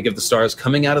 Think of the stars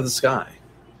coming out of the sky.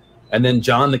 And then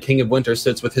Jon, the King of Winter,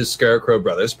 sits with his Scarecrow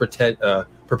brothers,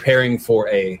 preparing for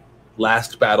a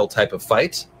last battle type of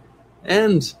fight.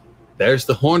 And there's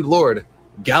the Horned Lord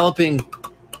galloping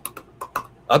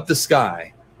up the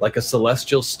sky like a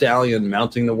celestial stallion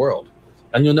mounting the world.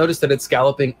 And you'll notice that it's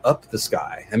galloping up the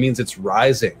sky. That means it's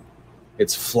rising.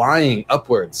 It's flying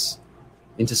upwards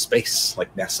into space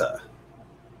like NASA.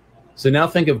 So now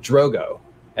think of Drogo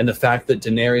and the fact that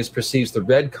Daenerys perceives the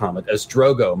red comet as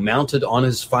Drogo mounted on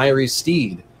his fiery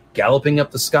steed, galloping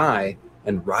up the sky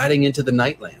and riding into the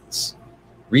Nightlands.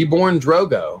 Reborn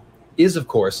Drogo is, of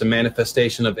course, a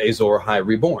manifestation of Azor Ahai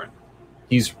Reborn.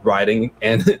 He's riding,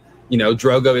 and,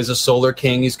 Drogo is a solar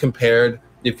king. He's compared,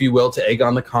 if you will, to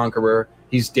Aegon the Conqueror.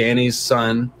 He's Dany's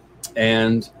son,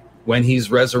 and when he's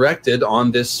resurrected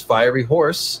on this fiery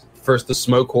horse, first the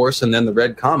smoke horse and then the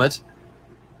red comet,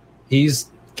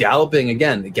 he's galloping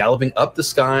up the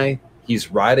sky.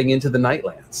 He's riding into the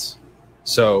Nightlands.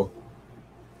 So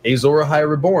Azor Ahai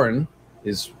Reborn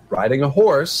is riding a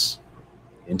horse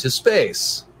into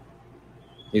space.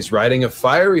 He's riding a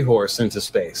fiery horse into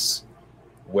space,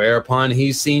 whereupon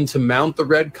he's seen to mount the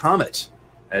red comet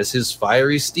as his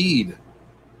fiery steed.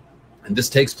 And this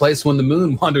takes place when the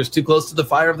moon wanders too close to the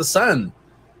fire of the sun,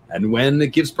 and when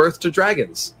it gives birth to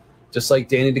dragons. Just like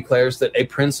Dany declares that a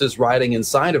prince is riding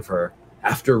inside of her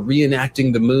after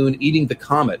reenacting the moon eating the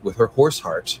comet with her horse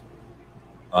heart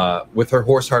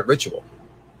ritual.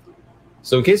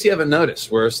 So in case you haven't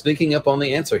noticed, we're sneaking up on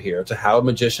the answer here to how a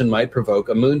magician might provoke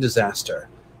a moon disaster.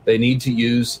 They need to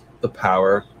use the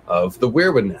power of the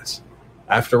Weirwood Net.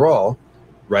 After all,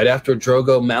 right after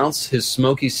Drogo mounts his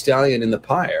smoky stallion in the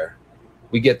pyre,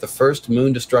 we get the first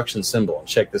moon destruction symbol. And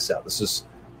check this out.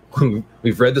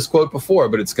 We've read this quote before,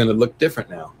 but it's going to look different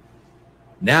now.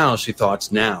 Now, she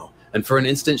thought, and for an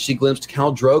instant she glimpsed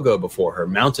Khal Drogo before her,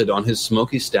 mounted on his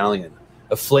smoky stallion,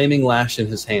 a flaming lash in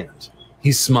his hand.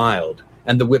 He smiled,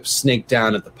 and the whip snaked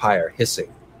down at the pyre,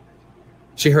 hissing.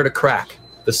 She heard a crack,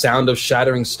 the sound of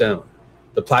shattering stone.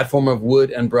 The platform of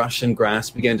wood and brush and grass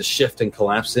began to shift and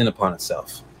collapse in upon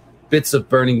itself. Bits of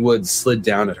burning wood slid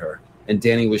down at her, and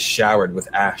Dany was showered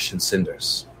with ash and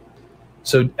cinders.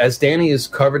 So as Dany is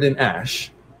covered in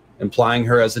ash, implying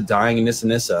her as a dying Nissa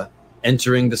Nissa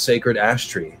entering the sacred ash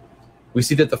tree, we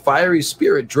see that the fiery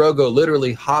spirit Drogo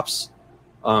literally hops.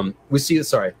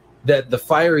 That the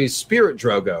fiery spirit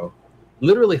Drogo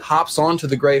literally hops onto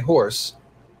the gray horse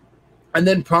and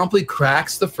then promptly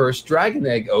cracks the first dragon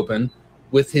egg open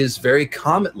with his very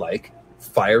comet-like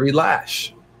fiery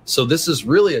lash. So this is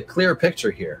really a clear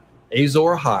picture here.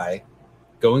 Azor Ahai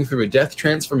going through a death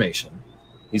transformation.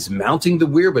 He's mounting the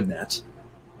Weirwood net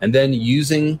and then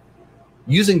using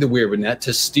the Weirwood net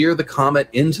to steer the comet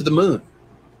into the moon.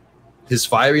 His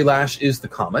fiery lash is the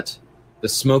comet. The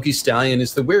smoky stallion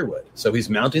is the Weirwood. So he's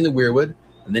mounting the Weirwood,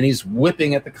 and then he's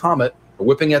whipping at the comet, or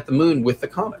whipping at the moon with the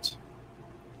comet.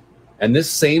 And this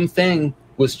same thing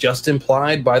was just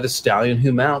implied by the stallion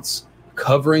who mounts,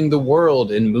 covering the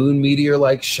world in moon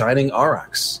meteor-like shining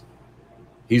aurochs.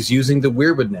 He's using the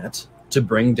Weirwood net to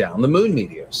bring down the moon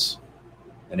meteors.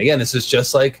 And again, this is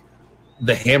just like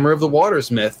the Hammer of the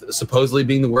Waters myth, supposedly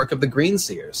being the work of the Green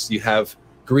Seers. You have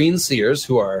Green Seers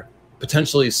who are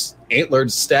potentially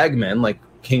antlered stagmen like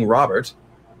King Robert,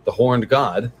 the horned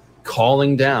god,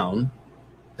 calling down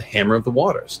the Hammer of the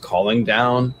Waters, calling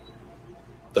down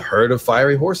the herd of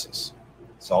fiery horses.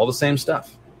 It's all the same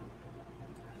stuff.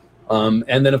 And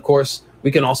then, of course,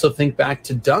 we can also think back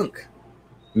to Dunk,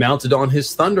 mounted on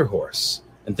his thunder horse,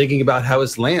 and thinking about how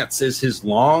his lance is his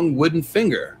long wooden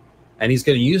finger, and he's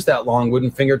going to use that long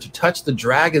wooden finger to touch the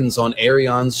dragons on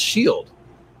Aerion's shield,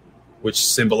 which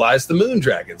symbolize the moon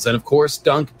dragons. And of course,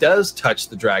 Dunk does touch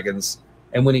the dragons,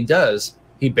 and when he does,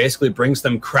 he basically brings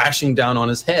them crashing down on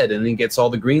his head, and he gets all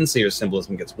the Green Seer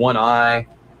symbolism, gets one eye,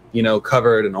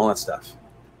 covered and all that stuff.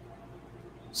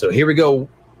 So here we go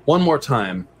one more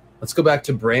time. Let's go back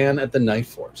to Bran at the Night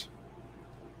Fort.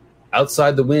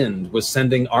 Outside, the wind was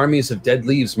sending armies of dead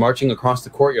leaves marching across the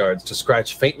courtyards to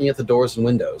scratch faintly at the doors and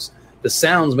windows. The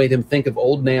sounds made him think of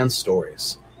old Nan's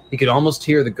stories. He could almost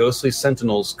hear the ghostly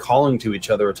sentinels calling to each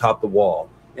other atop the wall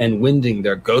and winding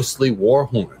their ghostly war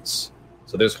horns.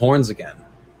 So there's horns again.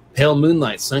 Pale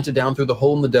moonlight slanted down through the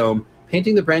hole in the dome,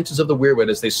 painting the branches of the weirwood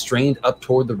as they strained up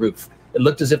toward the roof. It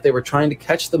looked as if they were trying to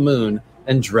catch the moon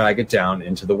and drag it down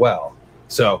into the well.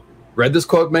 So, read this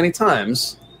quote many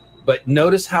times, but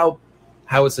notice how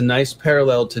it's a nice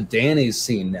parallel to Dany's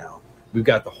scene now. We've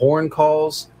got the horn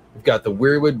calls, we've got the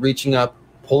weirwood reaching up,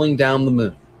 pulling down the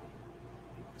moon.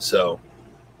 So,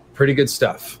 pretty good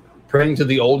stuff. Praying to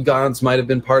the old gods might have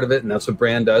been part of it, and that's what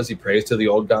Bran does. He prays to the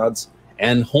old gods,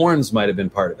 and horns might have been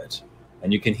part of it.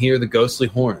 And you can hear the ghostly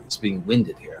horns being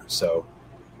winded here. So,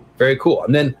 very cool.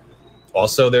 And then,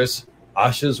 also, there's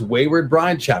Asha's Wayward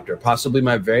Bride chapter, possibly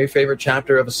my very favorite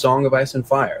chapter of A Song of Ice and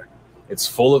Fire. It's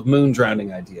full of moon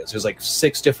drowning ideas. There's like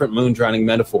 6 different moon drowning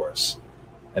metaphors.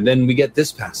 And then we get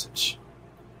this passage.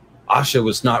 Asha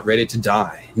was not ready to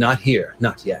die. Not here,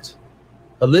 not yet.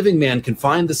 A living man can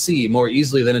find the sea more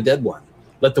easily than a dead one.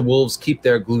 Let the wolves keep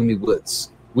their gloomy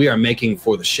woods. We are making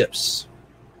for the ships.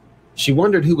 She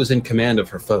wondered who was in command of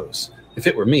her foes. If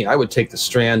it were me, I would take the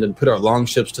strand and put our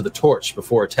longships to the torch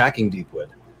before attacking Deepwood.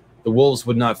 The wolves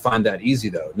would not find that easy,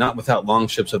 though, not without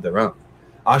longships of their own.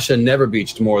 Asha never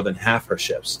beached more than half her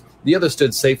ships. The others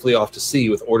stood safely off to sea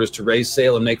with orders to raise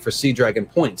sail and make for Sea Dragon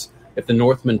Point if the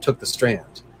Northmen took the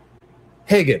strand.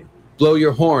 Hagen, blow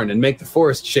your horn and make the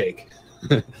forest shake.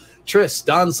 Triss,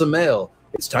 don some mail.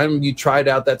 It's time you tried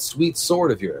out that sweet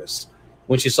sword of yours.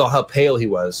 When she saw how pale he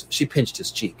was, she pinched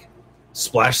his cheek.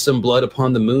 Splash some blood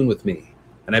upon the moon with me,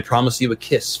 and I promise you a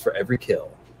kiss for every kill.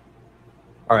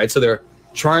 All right, so they're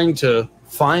trying to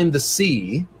find the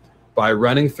sea by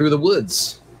running through the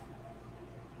woods.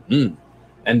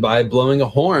 And by blowing a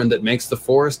horn that makes the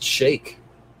forest shake.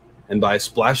 And by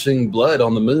splashing blood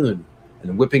on the moon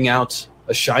and whipping out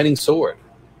a shining sword.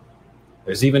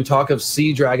 There's even talk of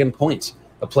Sea Dragon Point,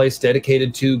 a place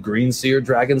dedicated to Green Seer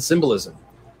dragon symbolism.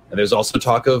 And there's also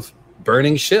talk of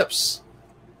burning ships,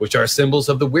 which are symbols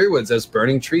of the weirwoods as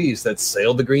burning trees that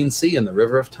sail the Green Sea in the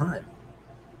River of Time.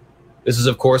 This is,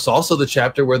 of course, also the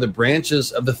chapter where the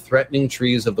branches of the threatening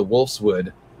trees of the Wolf's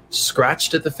Wood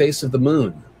scratched at the face of the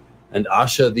moon, and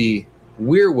Asha, the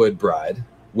Wayward Bride,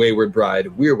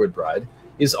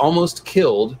 is almost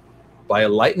killed by a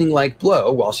lightning-like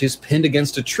blow while she's pinned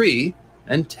against a tree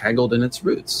and tangled in its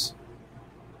roots.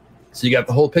 So you got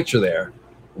the whole picture there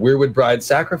Weirwood Bride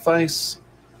sacrifice,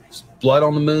 blood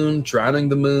on the moon, drowning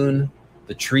the moon,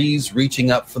 the trees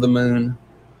reaching up for the moon.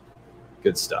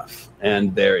 Good stuff.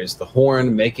 And there is the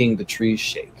horn making the trees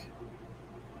shake.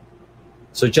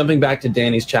 So jumping back to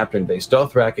Dany's chapter in Base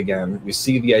Dothrak again, we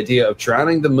see the idea of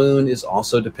drowning the moon is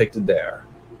also depicted there.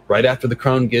 Right after the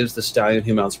crone gives the stallion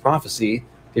who mounts prophecy,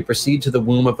 they proceed to the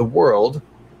womb of the world,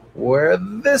 where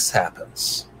this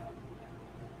happens.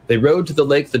 They rode to the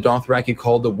lake the Dothraki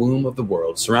called the womb of the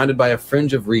world, surrounded by a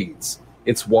fringe of reeds,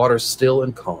 its water still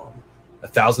and calm.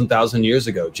 1,000 years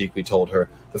ago, Jeekly told her,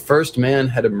 the first man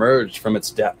had emerged from its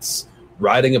depths,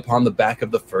 riding upon the back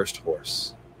of the first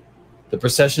horse. The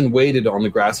procession waited on the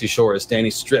grassy shore as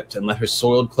Dany stripped and let her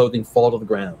soiled clothing fall to the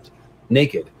ground.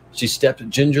 Naked, she stepped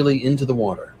gingerly into the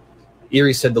water.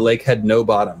 Eerie said the lake had no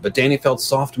bottom, but Dany felt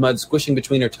soft mud squishing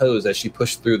between her toes as she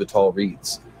pushed through the tall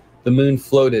reeds. The moon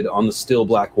floated on the still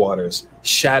black waters,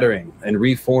 shattering and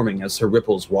reforming as her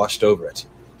ripples washed over it.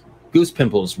 Goose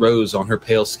pimples rose on her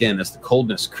pale skin as the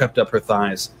coldness crept up her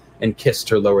thighs and kissed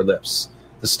her lower lips.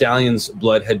 The stallion's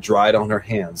blood had dried on her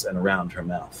hands and around her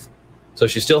mouth. So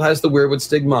she still has the Weirwood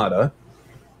stigmata.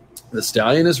 The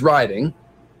stallion is riding,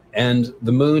 and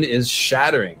the moon is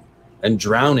shattering and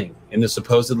drowning in the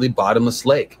supposedly bottomless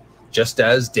lake, just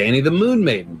as Dany the Moon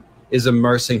Maiden is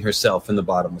immersing herself in the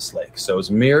bottomless lake. So as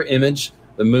a mirror image,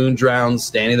 the moon drowns,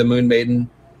 Dany the Moon Maiden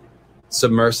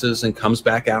submerses and comes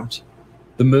back out.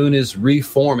 The moon is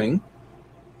reforming.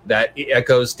 That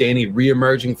echoes Dany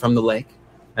reemerging from the lake.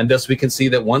 And thus we can see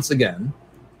that once again,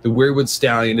 the Weirwood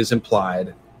stallion is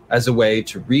implied as a way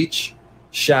to reach,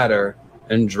 shatter,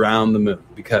 and drown the moon.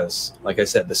 Because, like I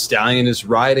said, the stallion is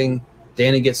riding,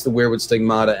 Dany gets the Weirwood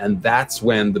stigmata, and that's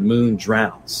when the moon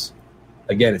drowns.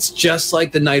 Again, it's just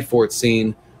like the Nightfort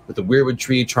scene with the Weirwood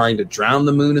tree trying to drown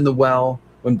the moon in the well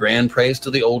when Bran prays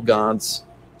to the old gods.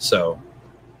 So,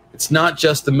 it's not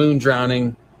just the moon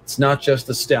drowning, it's not just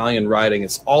the stallion riding,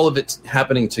 it's all of it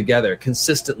happening together,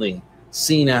 consistently,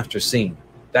 scene after scene.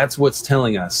 That's what's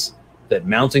telling us that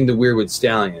mounting the Weirwood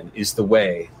stallion is the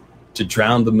way to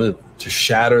drown the moon, to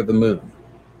shatter the moon,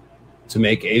 to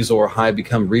make Azor Ahai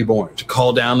become reborn, to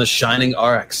call down the shining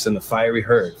Arx and the fiery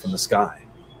herd from the sky.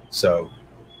 So,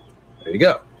 there you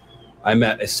go. I'm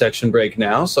at a section break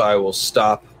now, so I will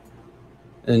stop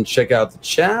and check out the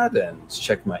chat and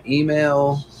check my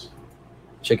email,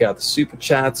 check out the super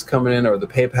chats coming in, or the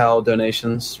PayPal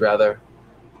donations, rather.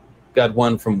 Got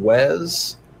one from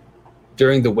Wes.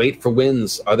 During the wait for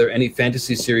wins, are there any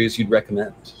fantasy series you'd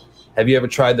recommend? Have you ever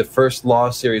tried the First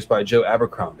Law series by Joe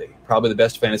Abercrombie? Probably the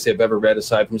best fantasy I've ever read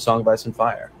aside from Song of Ice and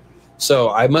Fire. So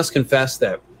I must confess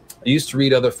that I used to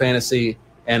read other fantasy,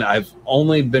 and I've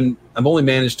only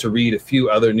managed to read a few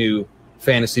other new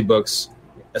fantasy books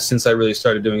since I really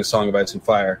started doing A Song of Ice and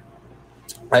Fire.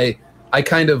 I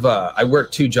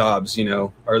work two jobs,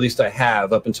 or at least I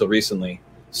have up until recently.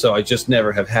 So I just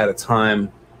never have had a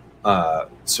time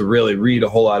to really read a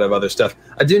whole lot of other stuff.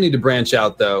 I do need to branch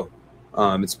out, though.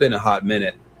 It's been a hot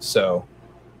minute. So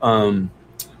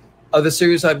other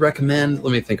series I'd recommend,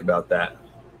 let me think about that.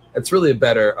 It's really a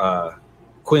better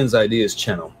Quinn's Ideas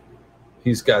channel.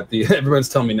 He's got the, everyone's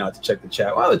telling me not to check the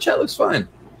chat. Wow, the chat looks fine.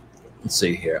 Let's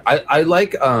see here. I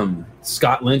like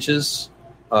Scott Lynch's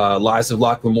Lies of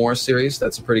Locke Lamore series.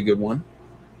 That's a pretty good one.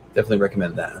 Definitely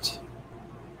recommend that.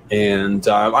 And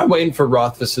I'm waiting for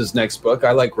Rothfuss's next book.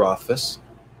 I like Rothfuss.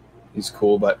 He's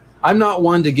cool, but I'm not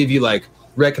one to give you like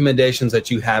recommendations that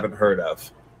you haven't heard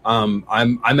of.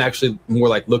 I'm actually more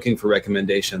like looking for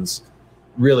recommendations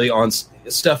really on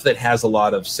stuff that has a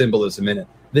lot of symbolism in it.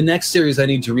 The next series I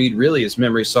need to read really is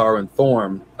Memory, Sorrow, and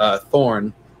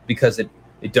Thorn, because it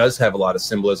does have a lot of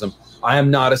symbolism. I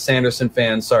am not a Sanderson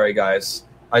fan. Sorry, guys.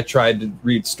 I tried to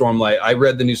read Stormlight. I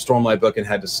read the new Stormlight book and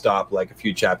had to stop like a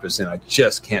few chapters in. I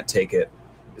just can't take it.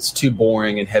 It's too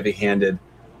boring and heavy-handed.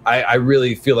 I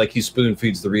really feel like he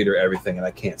spoon-feeds the reader everything, and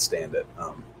I can't stand it.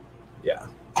 Yeah.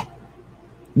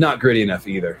 Not gritty enough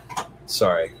either.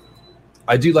 Sorry.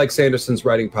 I do like Sanderson's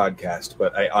writing podcast,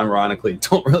 but I ironically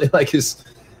don't really like his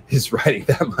writing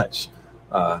that much.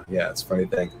 Yeah, it's a funny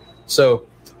thing. So,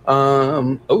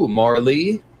 Mara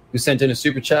Lee, who sent in a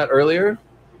super chat earlier,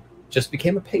 just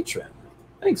became a patron.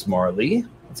 Thanks, Mara Lee.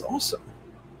 That's awesome.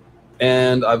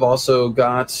 And I've also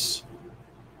got,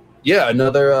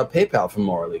 another PayPal from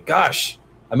Mara Lee. Gosh,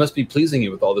 I must be pleasing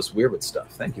you with all this Weirwood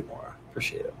stuff. Thank you, Mara.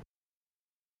 Appreciate it.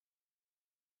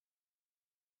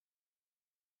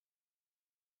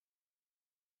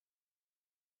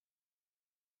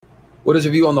 What is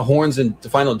your view on the horns in the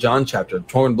final Jon chapter?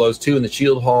 Tormund blows 2 in the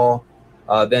shield hall.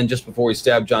 Then just before he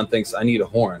stabbed, Jon thinks, I need a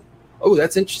horn. Oh,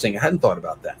 that's interesting. I hadn't thought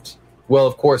about that. Well,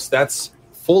 of course, that's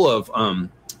full of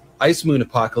Ice Moon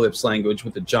Apocalypse language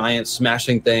with the giant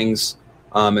smashing things,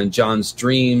 and Jon's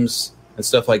dreams and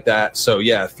stuff like that. So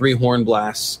yeah, 3 horn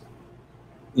blasts,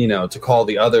 to call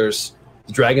the others.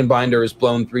 The Dragon Binder is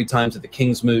blown 3 times at the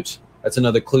King's Moot. That's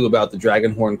another clue about the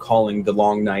dragon horn calling the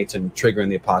long night and triggering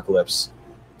the apocalypse.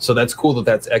 So that's cool that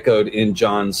that's echoed in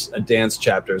Jon's dance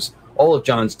chapters. All of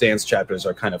Jon's dance chapters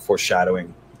are kind of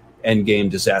foreshadowing endgame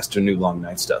disaster, new long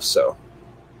night stuff. So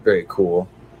very cool.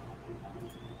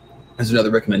 There's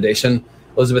another recommendation.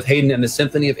 Elizabeth Hayden and the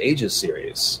Symphony of Ages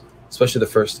series, especially the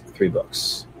first 3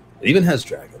 books. It even has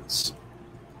dragons.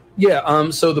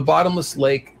 Yeah, so the Bottomless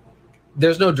Lake,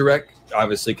 there's no direct,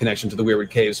 obviously, connection to the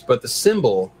Weirwood Caves, but the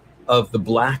symbol of the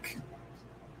black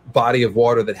body of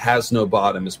water that has no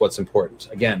bottom is what's important.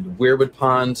 Again, the Weirwood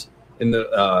Pond in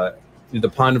the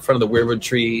pond in front of the Weirwood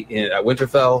tree at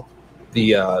Winterfell,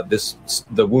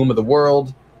 the Womb of the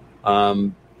World,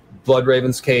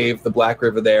 Bloodraven's Cave, the Black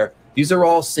River there. These are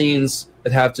all scenes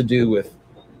that have to do with,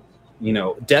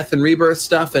 death and rebirth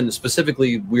stuff, and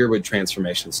specifically Weirwood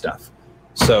transformation stuff.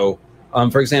 So,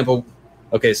 for example,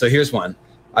 okay, so here's one.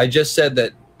 I just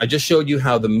showed you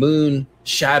how the moon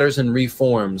shatters and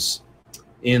reforms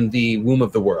in the Womb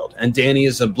of the World. And Dany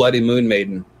is a bloody moon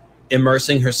maiden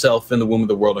immersing herself in the Womb of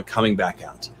the World and coming back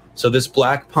out. So this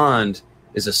black pond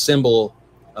is a symbol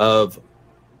of,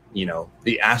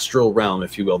 the astral realm,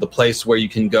 if you will, the place where you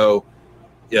can go.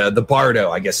 The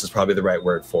Bardo, I guess, is probably the right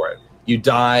word for it. You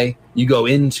die, you go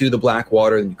into the black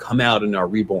water, and you come out and are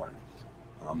reborn.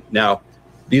 Now,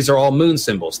 these are all moon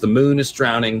symbols. The moon is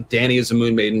drowning. Dany is a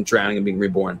moon maiden drowning and being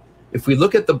reborn. If we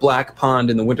look at the black pond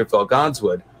in the Winterfell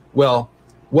Godswood, well,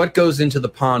 what goes into the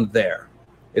pond there?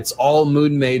 It's all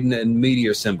moon maiden and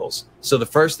meteor symbols. So the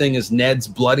first thing is Ned's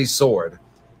bloody sword,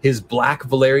 his black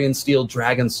Valyrian steel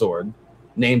dragon sword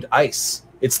named Ice.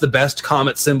 It's the best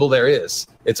comet symbol there is.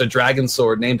 It's a dragon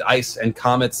sword named Ice, and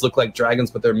comets look like dragons,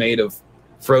 but they're made of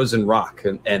frozen rock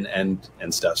and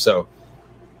stuff. So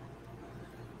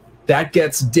that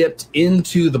gets dipped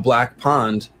into the black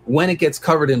pond when it gets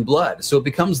covered in blood. So it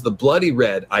becomes the bloody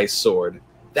red ice sword.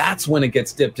 That's when it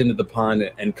gets dipped into the pond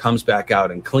and comes back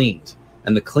out and cleaned.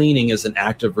 And the cleaning is an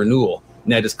act of renewal.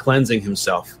 Ned is cleansing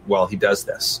himself while he does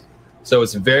this. So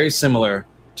it's very similar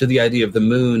to the idea of the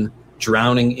moon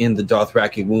drowning in the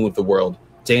Dothraki Womb of the World,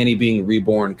 Dany being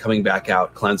reborn, coming back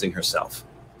out, cleansing herself.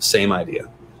 Same idea.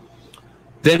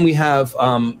 Then we have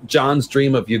Jon's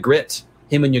dream of Ygritte.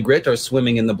 Him and Ygritte are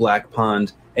swimming in the black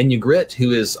pond, and Ygritte,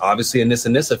 who is obviously a Nissa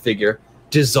Nissa figure,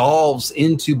 dissolves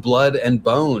into blood and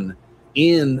bone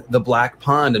in the black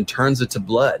pond and turns it to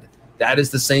blood. That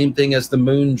is the same thing as the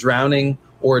moon drowning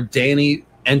or Dany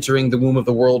entering the Womb of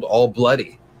the World all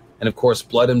bloody. And of course,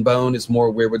 blood and bone is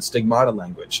more Weirwood stigmata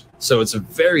language. So it's a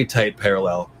very tight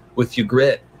parallel with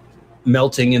Ygritte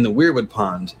melting in the Weirwood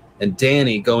pond and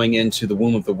Dany going into the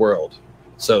Womb of the World.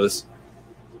 So it's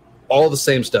all the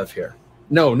same stuff here.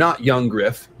 No, not young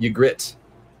Griff, Ygritte.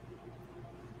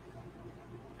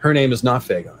 Her name is not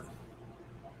Fagon.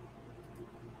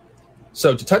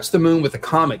 So to touch the moon with a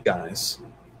comet, guys.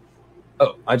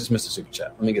 Oh, I just missed a super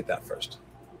chat. Let me get that first.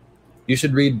 You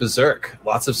should read Berserk.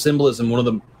 Lots of symbolism. One of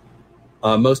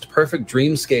the most perfect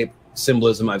dreamscape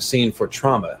symbolism I've seen for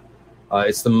trauma.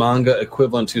 It's the manga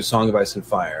equivalent to Song of Ice and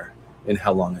Fire in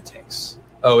How Long It Takes.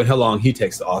 Oh, and How Long He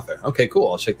Takes, the author. Okay,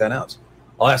 cool. I'll check that out.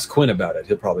 I'll ask Quinn about it.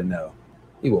 He'll probably know.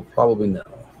 He will probably know.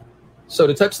 So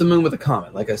to touch the moon with a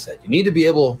comet, like I said, you need to be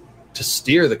able to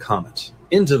steer the comet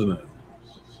into the moon.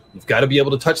 You've got to be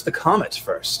able to touch the comet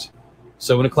first.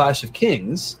 So in A Clash of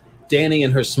Kings, Dany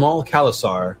and her small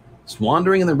Khalasar is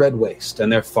wandering in the Red Waste,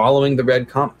 and they're following the red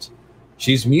comet.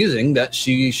 She's musing that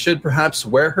she should perhaps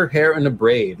wear her hair in a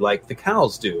braid like the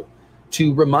cows do,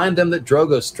 to remind them that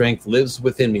Drogo's strength lives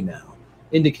within me now,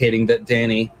 indicating that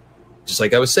Dany, just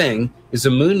like I was saying, is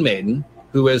a moon maiden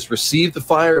who has received the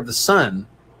fire of the sun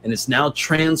and is now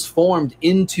transformed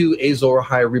into Azor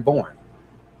Ahai Reborn.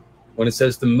 When it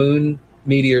says the moon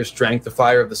meteors drank the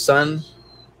fire of the sun,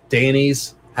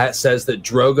 Dany's says that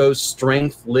Drogo's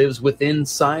strength lives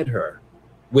inside her.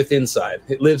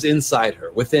 It lives inside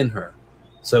her, within her.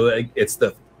 So it's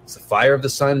the fire of the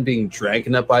sun being drank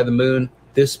up by the moon.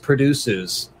 This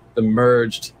produces the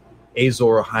merged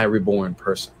Azor Ahai Reborn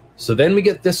person. So then we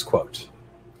get this quote.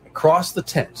 Across the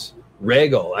tent,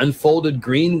 Rhaegal unfolded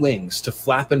green wings to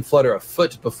flap and flutter a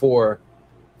foot before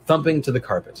thumping to the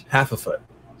carpet. Half a foot.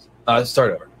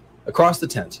 Start over. Across the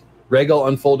tent, Rhaegal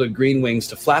unfolded green wings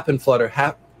to flap and flutter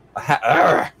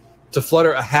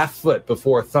flutter a half foot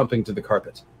before thumping to the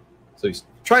carpet. So he's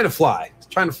trying to fly.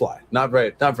 Not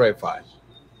very far.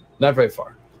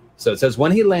 So it says,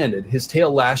 when he landed, his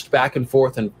tail lashed back and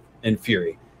forth in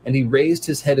fury, and he raised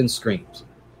his head and screamed.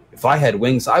 If If I had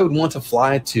wings, I would want to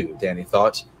fly too, Dany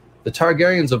thought. The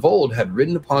Targaryens of old had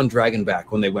ridden upon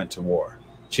dragonback when they went to war.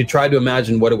 She tried to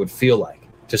imagine what it would feel like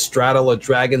to straddle a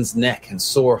dragon's neck and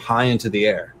soar high into the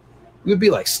air. It would be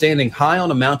like standing high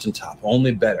on a mountaintop,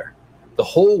 only better. The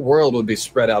whole world would be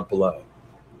spread out below.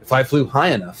 If I flew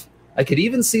high enough, I could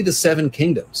even see the Seven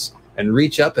Kingdoms and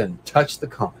reach up and touch the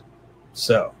comet.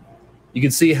 So, you can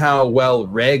see how well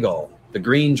Rhaegal, the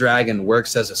green dragon,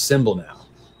 works as a symbol now.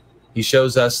 He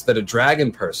shows us that a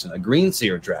dragon person, a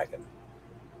greenseer dragon,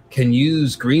 can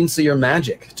use greenseer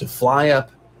magic to fly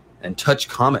up and touch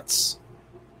comets.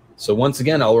 So once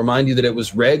again, I'll remind you that it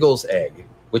was Rhaegal's egg,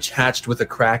 which hatched with a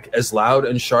crack as loud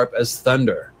and sharp as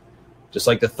thunder. Just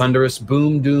like the thunderous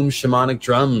boom-doom shamanic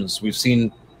drums we've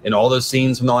seen in all those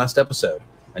scenes from the last episode.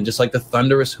 And just like the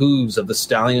thunderous hooves of the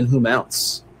stallion who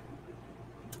mounts.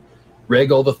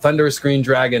 Rhaegal, the thunderous green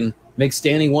dragon, makes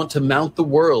Dany want to mount the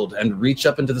world and reach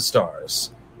up into the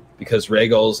stars. Because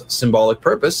Rhaegal's symbolic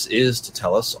purpose is to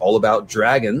tell us all about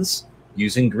dragons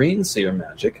using greenseer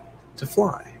magic to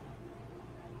fly.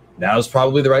 Now is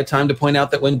probably the right time to point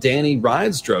out that when Dany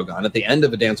rides Drogon at the end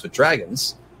of A Dance with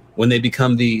Dragons, when they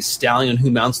become the stallion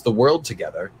who mounts the world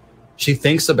together, she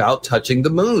thinks about touching the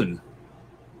moon.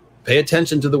 Pay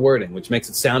attention to the wording, which makes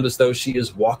it sound as though she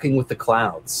is walking with the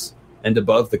clouds and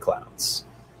above the clouds.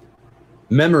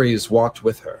 Memories walked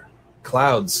with her,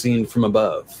 clouds seen from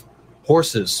above,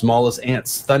 horses small as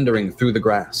ants thundering through the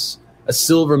grass, a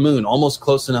silver moon almost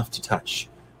close enough to touch,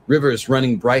 rivers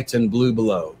running bright and blue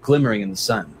below, glimmering in the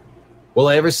sun. Will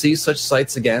I ever see such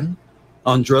sights again?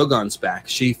 On Drogon's back,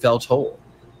 she felt whole.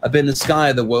 Up in the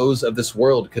sky, the woes of this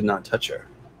world could not touch her.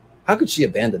 How could she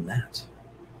abandon that?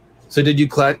 So did you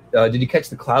catch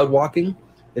the cloud walking?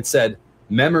 It said,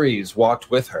 memories walked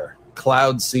with her,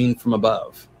 clouds seen from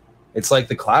above. It's like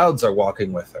the clouds are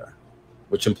walking with her,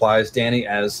 which implies Dany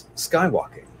as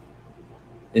skywalking.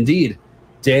 Indeed,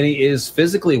 Dany is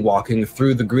physically walking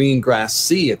through the green grass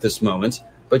sea at this moment,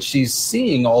 but she's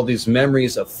seeing all these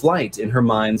memories of flight in her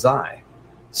mind's eye.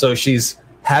 So she's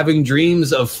having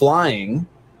dreams of flying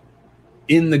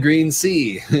in the green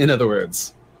sea, in other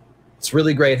words. It's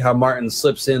really great how Martin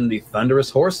slips in the thunderous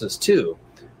horses, too,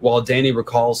 while Dany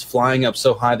recalls flying up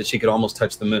so high that she could almost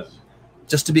touch the moon,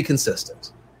 just to be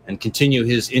consistent, and continue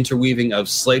his interweaving of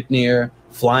Sleipnir,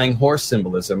 flying horse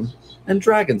symbolism, and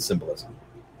dragon symbolism.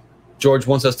 George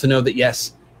wants us to know that,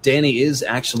 yes, Dany is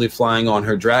actually flying on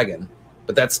her dragon,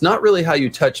 but that's not really how you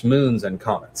touch moons and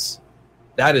comets.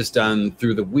 That is done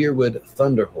through the Weirwood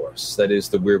Thunder Horse, that is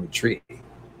the Weirwood tree.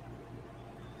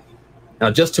 Now,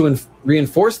 just to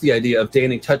reinforce the idea of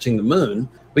Dany touching the moon,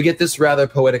 we get this rather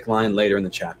poetic line later in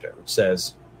the chapter, which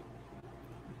says,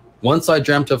 "Once I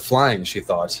dreamt of flying," she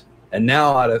thought, "and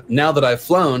now that I've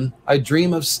flown, I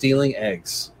dream of stealing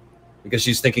eggs," because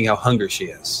she's thinking how hungry she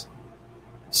is.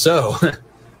 So,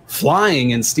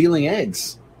 flying and stealing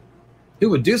eggs. Who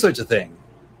would do such a thing?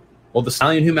 Well, the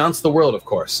stallion who mounts the world, of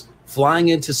course, flying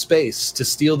into space to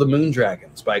steal the moon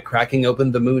dragons by cracking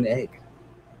open the moon egg.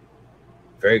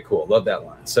 Very cool. Love that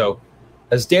line. So,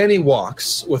 as Dany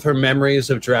walks with her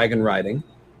memories of dragon riding,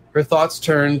 her thoughts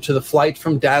turn to the flight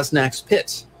from Daznak's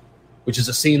pit, which is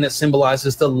a scene that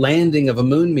symbolizes the landing of a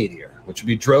moon meteor, which would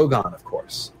be Drogon, of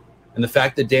course. And the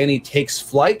fact that Dany takes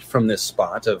flight from this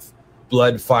spot of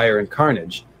blood, fire, and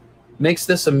carnage makes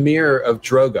this a mirror of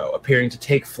Drogo appearing to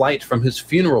take flight from his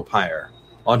funeral pyre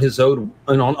on his own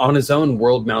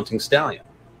world-mounting stallion.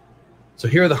 So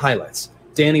here are the highlights.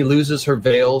 Dany loses her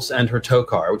veils and her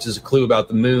tokar, which is a clue about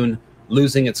the moon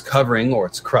losing its covering or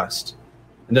its crust.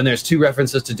 And then there's two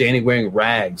references to Dany wearing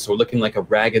rags or looking like a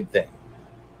ragged thing.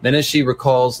 Then as she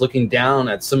recalls looking down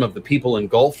at some of the people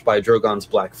engulfed by Drogon's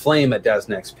black flame at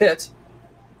Daznak's pit,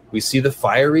 we see the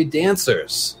fiery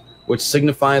dancers, which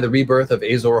signify the rebirth of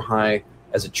Azor Ahai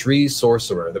as a tree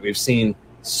sorcerer that we've seen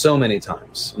so many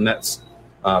times. And that's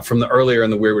from the earlier in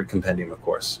the Weirwood Compendium, of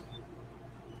course.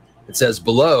 It says,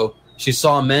 below, she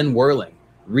saw men whirling,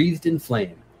 wreathed in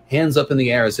flame, hands up in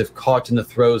the air as if caught in the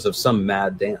throes of some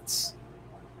mad dance.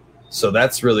 So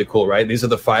that's really cool, right? These are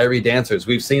the fiery dancers.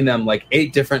 We've seen them like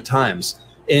 8 different times.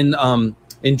 In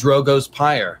Drogo's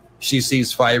pyre, she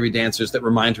sees fiery dancers that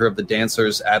remind her of the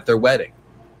dancers at their wedding.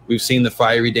 We've seen the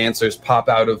fiery dancers pop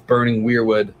out of burning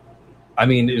Weirwood. I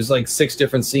mean, it was like 6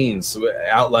 different scenes.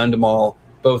 Outlined them all,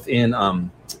 both in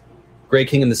Grey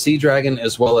King and the Sea Dragon,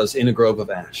 as well as in A Grove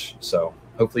of Ash. So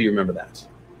hopefully you remember that.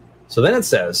 So then it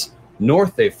says,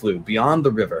 north they flew, beyond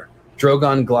the river,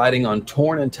 Drogon gliding on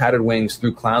torn and tattered wings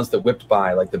through clouds that whipped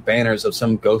by like the banners of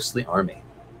some ghostly army.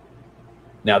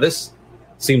 Now this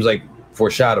seems like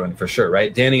foreshadowing for sure,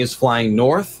 right? Dany is flying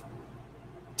north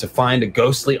to find a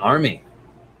ghostly army.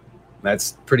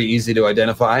 That's pretty easy to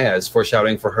identify as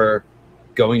foreshadowing for her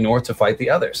going north to fight the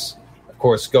others. Of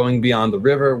course, going beyond the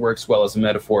river works well as a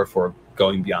metaphor for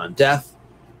going beyond death,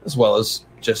 as well as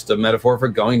just a metaphor for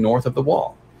going north of the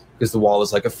wall, because the wall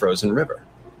is like a frozen river.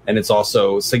 And it's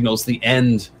also signals the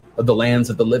end of the lands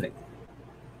of the living.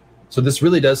 So this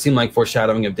really does seem like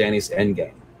foreshadowing of Dany's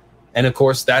endgame. And of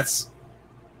course, that's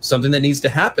something that needs to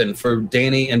happen for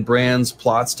Dany and Bran's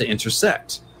plots to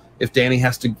intersect. If Dany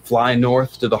has to fly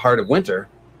north to the heart of winter,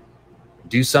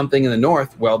 do something in the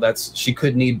north, well, she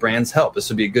could need Bran's help. This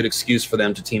would be a good excuse for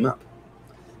them to team up.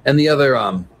 And the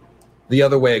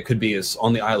other way it could be is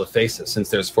on the Isle of Faces, since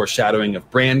there's foreshadowing of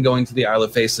Bran going to the Isle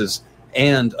of Faces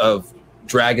and of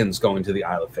dragons going to the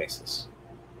Isle of Faces.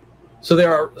 So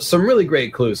there are some really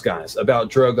great clues, guys,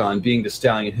 about Drogon being the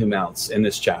stallion who mounts in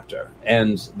this chapter,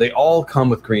 and they all come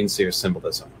with Green Seer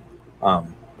symbolism.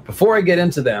 Before I get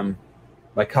into them,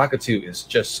 my cockatoo is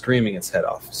just screaming its head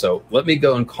off, so let me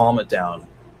go and calm it down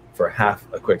for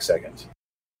a quick second.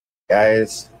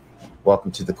 Guys,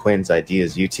 welcome to the Quinn's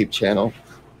Ideas YouTube channel.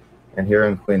 And here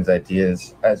on Quinn's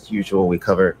Ideas, as usual, we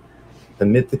cover the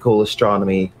mythical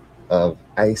astronomy of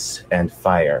ice and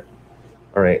fire.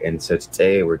 All right, and so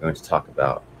today we're going to talk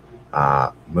about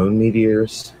moon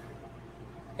meteors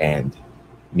and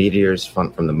meteors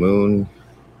from the moon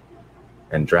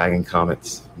and dragon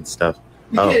comets and stuff.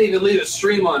 You can't even leave a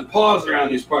stream on pause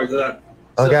around these parts of that.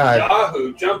 Oh, God.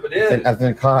 Yahoo jumping in. I've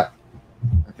been caught.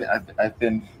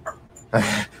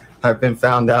 I've been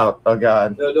found out. Oh,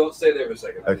 God. No, don't stay there for a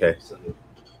second. Okay.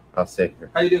 I'll stay here.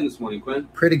 How you doing this morning, Quinn?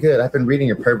 Pretty good. I've been reading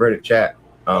your perverted chat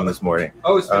this morning.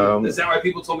 Oh, is that why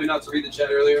people told me not to read the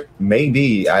chat earlier?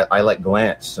 Maybe. I like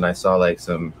glanced and I saw like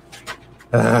some...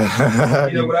 What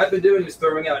I've been doing is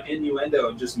throwing out innuendo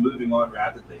and just moving on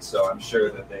rapidly, so I'm sure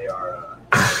that they are...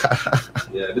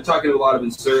 I've been talking a lot of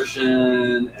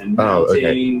insertion and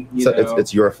mounting, so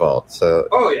it's your fault. So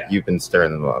yeah. You've been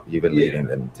stirring them up. You've been leading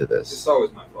them to this. It's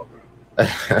always my fault, bro.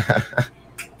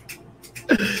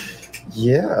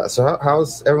 Yeah. So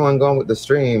how's everyone going with the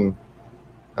stream?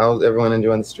 How's everyone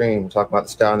enjoying the stream? Talking about the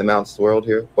style and the mounts of the world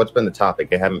here. What's been the topic?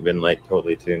 I haven't been like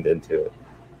totally tuned into it.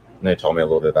 And they told me a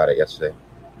little bit about it yesterday.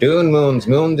 Dune moons,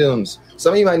 moon dunes.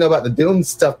 Some of you might know about the Dune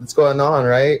stuff that's going on,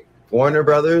 right? Warner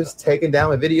Brothers taking down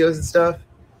my videos and stuff.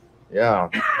 Yeah,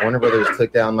 Warner Brothers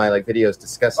took down my videos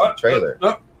discussing the trailer.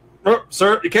 No,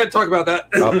 sir, you can't talk about that.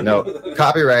 Oh no,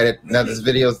 copyrighted. Now this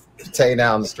video's taken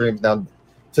down the stream. Now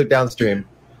took down the stream.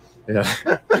 Yeah.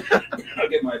 I'll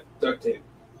get my duct tape.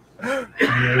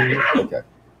 Okay.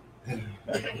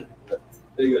 There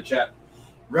you go, chat.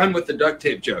 Run with the duct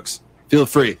tape jokes. Feel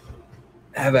free.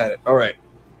 Have at it. All right.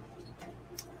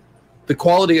 The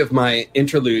quality of my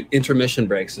intermission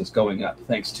breaks is going up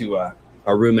thanks to our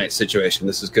roommate situation.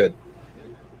 This is good.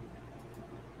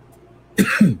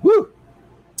 Woo!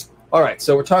 All right,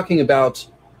 so we're talking about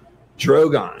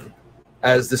Drogon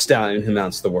as the stallion who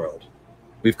mounts the world.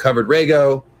 We've covered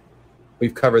Rhaego,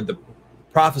 we've covered the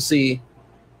prophecy,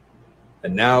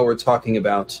 and now we're talking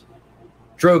about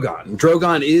Drogon.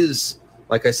 Drogon is,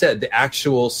 like I said, the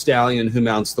actual stallion who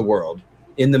mounts the world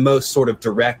in the most sort of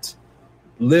direct,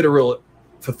 literal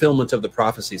fulfillment of the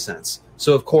prophecy sense.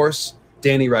 So, of course,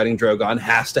 Dany riding Drogon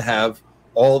has to have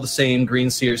all the same Green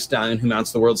Seer stallion who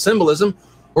mounts the world symbolism,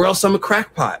 or else I'm a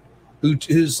crackpot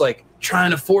who's like trying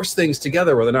to force things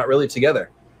together where they're not really together.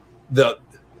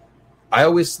 I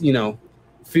always,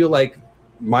 feel like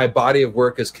my body of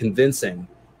work is convincing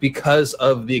because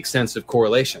of the extensive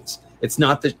correlations. It's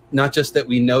not just that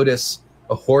we notice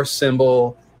a horse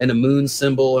symbol and a moon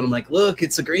symbol, and I'm like, look,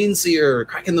 it's a Green Seer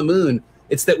cracking the moon.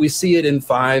 It's that we see it in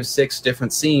 5-6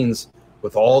 different scenes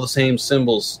with all the same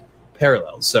symbols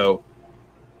parallel. So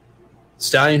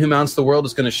Stallion Who Mounts the World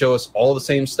is going to show us all the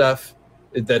same stuff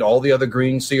that all the other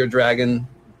Green Seer Dragon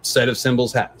set of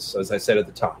symbols has, as I said at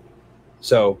the top.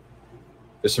 So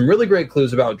there's some really great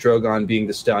clues about Drogon being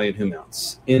the Stallion Who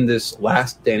Mounts in this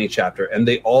last Dany chapter, and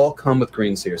they all come with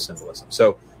Green Seer symbolism.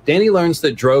 So Dany learns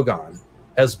that Drogon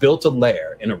has built a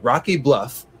lair in a rocky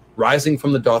bluff rising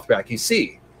from the Dothraki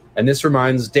Sea. And this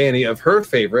reminds Dany of her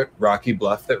favorite rocky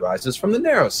bluff that rises from the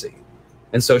Narrow Sea.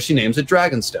 And so she names it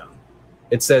Dragonstone.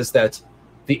 It says that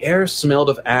the air smelled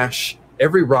of ash,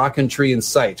 every rock and tree in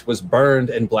sight was burned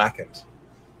and blackened.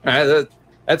 All right,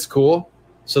 that's cool.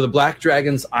 So the Black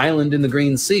Dragon's island in the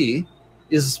Green Sea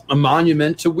is a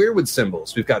monument to weirwood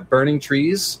symbols. We've got burning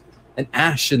trees and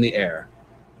ash in the air.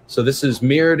 So this is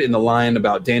mirrored in the line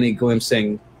about Dany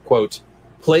glimpsing, quote,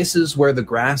 places where the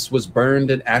grass was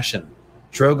burned and ashen.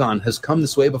 Drogon has come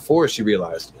this way before, she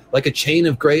realized. Like a chain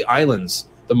of gray islands,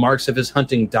 the marks of his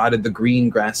hunting dotted the green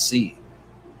grass sea.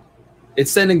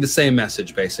 it's sending the same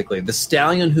message, basically. The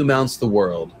stallion who mounts the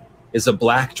world is a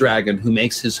black dragon who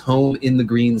makes his home in the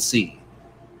Green Sea,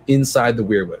 inside the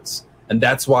Weirwoods. And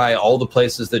that's why all the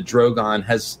places that Drogon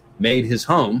has made his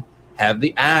home have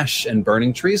the ash and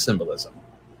burning tree symbolism.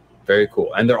 Very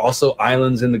cool. And they're also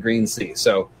islands in the Green Sea.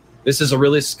 So this is a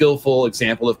really skillful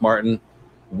example of Martin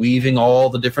weaving all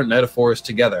the different metaphors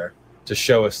together to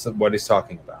show us what he's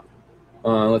talking about.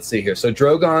 Let's see here. So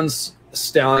Drogon's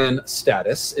stallion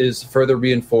status is further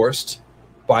reinforced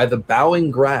by the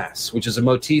bowing grass, which is a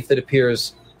motif that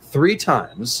appears 3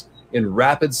 times in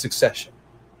rapid succession.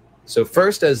 So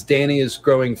first, as Dany is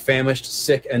growing famished,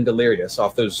 sick, and delirious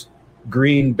off those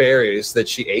green berries that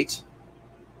she ate,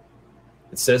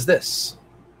 it says this: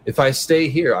 "If I stay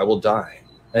here, I will die.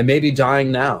 I may be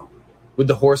dying now. Would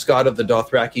the horse god of the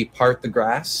Dothraki part the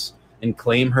grass and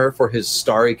claim her for his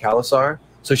starry Khalasar,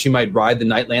 so she might ride the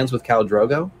Nightlands with Khal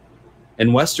Drogo? In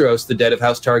Westeros, the dead of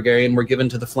House Targaryen were given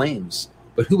to the flames,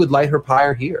 but who would light her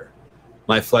pyre here?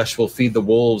 My flesh will feed the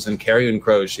wolves and carrion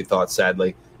crows," she thought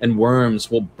sadly, "and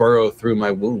worms will burrow through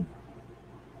my womb."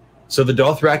 So the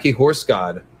Dothraki horse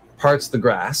god parts the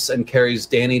grass and carries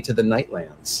Dany to the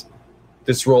Nightlands.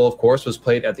 This role, of course, was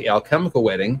played at the alchemical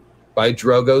wedding by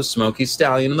Drogo's smoky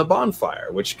stallion in the bonfire,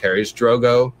 which carries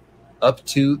Drogo up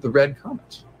to the Red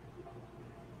Comet.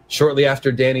 Shortly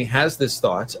after Dany has this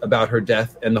thought about her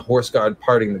death and the horse god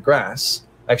parting the grass,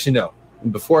 actually no,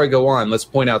 before I go on, let's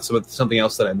point out something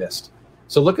else that I missed.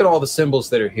 So look at all the symbols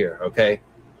that are here, okay?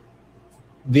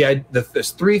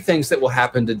 There's 3 things that will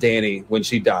happen to Dany when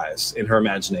she dies in her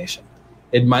imagination.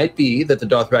 It might be that the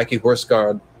Dothraki horse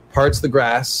god parts the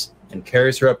grass and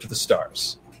carries her up to the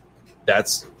stars.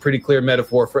 That's a pretty clear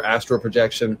metaphor for astral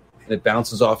projection, and it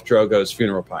bounces off Drogo's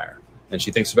funeral pyre. And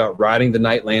she thinks about riding the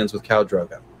Nightlands with Khal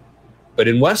Drogo. But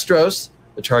in Westeros,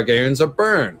 the Targaryens are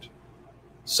burned.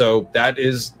 So that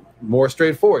is more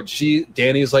straightforward.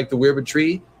 Dany is like the Weirwood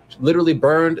tree, literally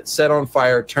burned, set on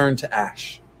fire, turned to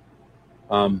ash.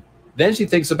 Then she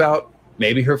thinks about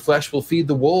maybe her flesh will feed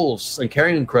the wolves and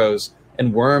carrion crows,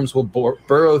 and worms will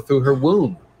burrow through her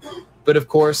womb. But of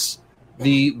course,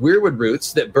 the Weirwood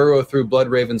roots that burrow through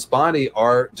Bloodraven's body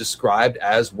are described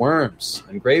as worms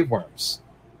and grave worms.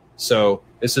 So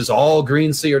this is all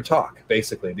Green Seer talk,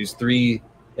 basically. These 3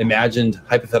 imagined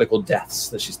hypothetical deaths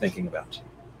that she's thinking about.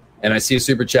 And I see a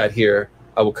super chat here.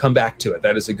 I will come back to it.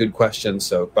 That is a good question,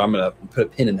 so I'm going to put a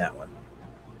pin in that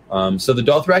one. So the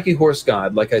Dothraki horse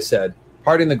god, like I said,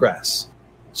 parting the grass.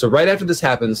 So right after this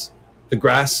happens, the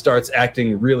grass starts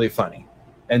acting really funny.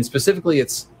 And specifically,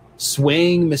 it's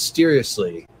swaying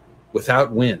mysteriously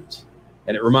without wind.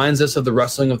 And it reminds us of the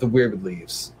rustling of the Weirwood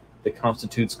leaves that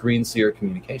constitutes Green Seer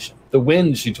communication. The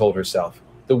wind, she told herself.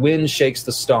 The wind shakes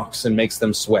the stalks and makes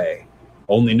them sway.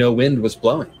 Only no wind was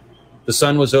blowing. The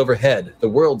sun was overhead, the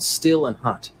world still and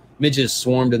hot. Midges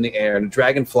swarmed in the air, and a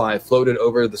dragonfly floated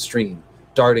over the stream,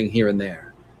 darting here and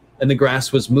there. And the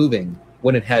grass was moving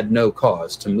when it had no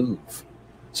cause to move.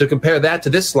 So compare that to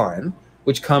this line,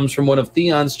 which comes from one of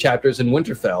Theon's chapters in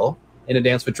Winterfell in A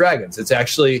Dance with Dragons. It's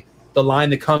actually the line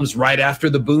that comes right after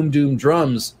the boom doom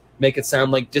drums make it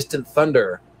sound like distant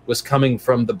thunder was coming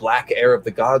from the black air of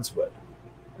the Godswood.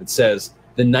 It says,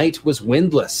 "The night was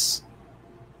windless,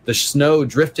 the snow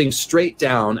drifting straight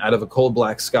down out of a coal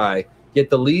black sky,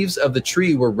 yet the leaves of the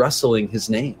tree were rustling his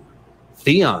name.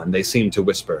 Theon, they seemed to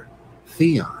whisper.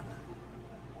 Theon."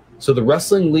 So the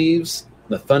rustling leaves,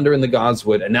 the thunder in the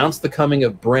Godswood announced the coming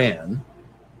of Bran,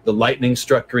 the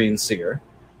lightning-struck Green Seer,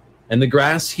 and the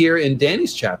grass here in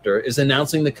Dany's chapter is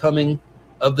announcing the coming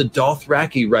of the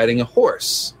Dothraki riding a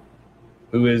horse,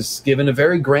 who is given a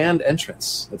very grand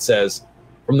entrance. It says,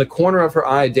 "From the corner of her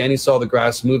eye, Dany saw the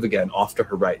grass move again off to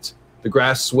her right. The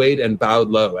grass swayed and bowed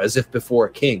low, as if before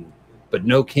a king, but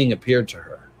no king appeared to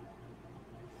her."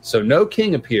 So no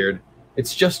king appeared,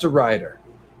 it's just a rider.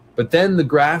 But then the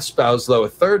grass bows low a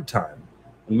 3rd time,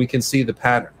 and we can see the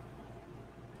pattern.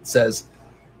 It says,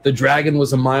 "The dragon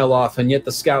was a mile off, and yet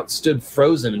the scout stood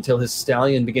frozen until his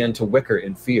stallion began to whicker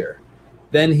in fear.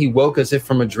 Then he woke as if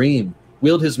from a dream,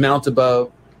 wheeled his mount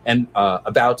about, and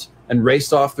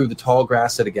raced off through the tall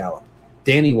grass at a gallop.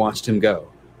 Dany watched him go.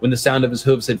 When the sound of his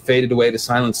hooves had faded away to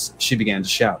silence, she began to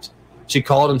shout. She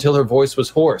called until her voice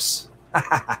was hoarse.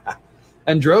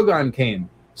 And Drogon came,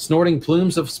 snorting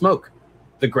plumes of smoke.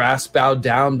 The grass bowed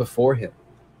down before him.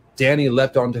 Dany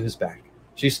leapt onto his back.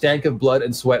 She stank of blood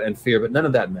and sweat and fear, but none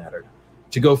of that mattered.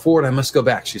 To go forward, I must go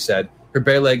back, she said. Her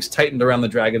bare legs tightened around the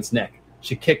dragon's neck.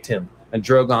 She kicked him, and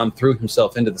Drogon threw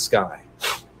himself into the sky.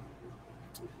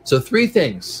 So 3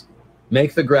 things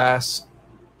make the grass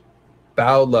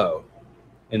bow low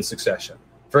in succession.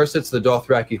 First, it's the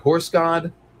Dothraki horse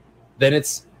god. Then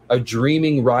it's a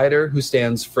dreaming rider who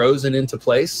stands frozen into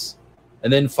place.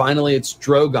 And then finally, it's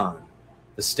Drogon,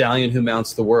 the stallion who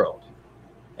mounts the world.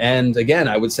 And again,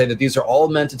 I would say that these are all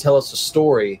meant to tell us a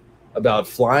story about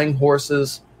flying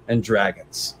horses and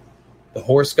dragons. The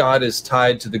horse god is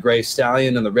tied to the gray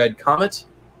stallion and the red comet.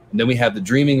 And then we have the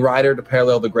dreaming rider to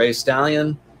parallel the gray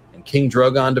stallion and King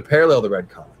Drogon to parallel the red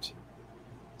comet.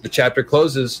 The chapter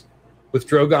closes with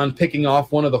Drogon picking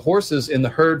off one of the horses in the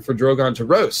herd for Drogon to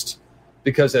roast.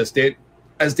 Because as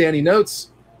Dany notes,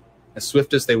 as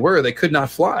swift as they were, they could not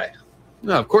fly.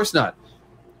 No, of course not.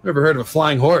 Never heard of a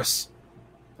flying horse.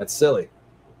 That's silly.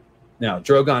 Now,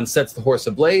 Drogon sets the horse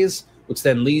ablaze, which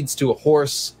then leads to a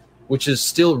horse which is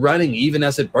still running even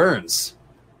as it burns.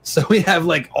 So we have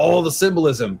like all the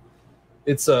symbolism.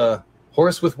 It's a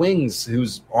horse with wings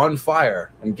who's on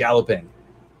fire and galloping.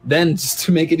 Then, just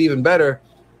to make it even better,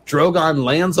 Drogon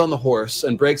lands on the horse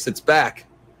and breaks its back.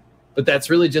 But that's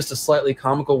really just a slightly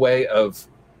comical way of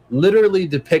literally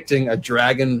depicting a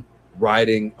dragon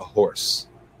riding a horse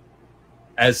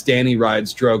as Dany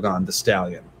rides Drogon the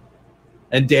stallion.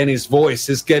 And Dany's voice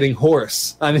is getting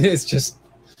hoarse. I mean, it's just,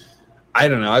 I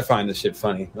don't know. I find this shit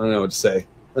funny. I don't know what to say.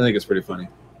 I think it's pretty funny.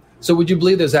 So would you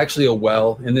believe there's actually a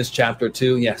well in this chapter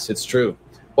too? Yes, it's true.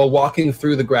 While walking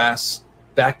through the grass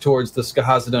back towards the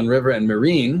Skahazadon River and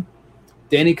Meereen,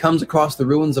 Dany comes across the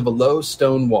ruins of a low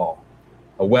stone wall,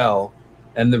 a well,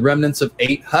 and the remnants of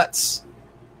 8 huts.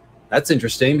 That's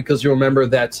interesting because you'll remember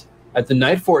that at the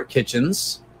Nightfort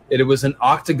kitchens, it was an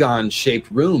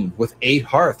octagon-shaped room with 8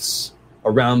 hearths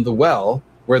around the well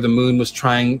where the moon was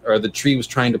trying, or the tree was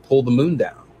trying to pull the moon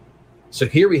down. So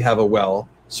here we have a well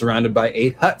surrounded by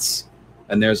 8 huts,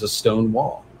 and there's a stone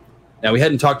wall. Now, we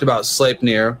hadn't talked about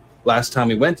Sleipnir last time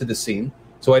we went to the scene,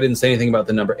 so I didn't say anything about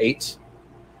the number 8.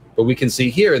 But we can see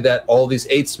here that all these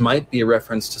 8s might be a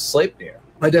reference to Sleipnir.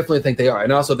 I definitely think they are.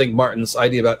 And I also think Martin's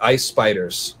idea about ice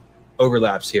spiders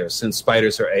overlaps here, since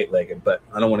spiders are 8-legged, but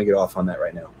I don't want to get off on that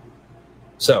right now.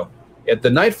 So, at the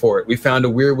Nightfort, we found a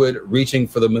weirwood reaching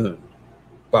for the moon.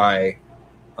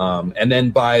 And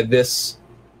then by this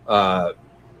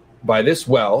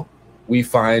well, we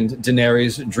find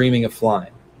Daenerys dreaming of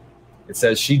flying. It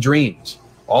says, she dreamed.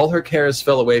 All her cares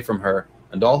fell away from her,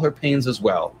 and all her pains as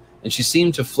well, and she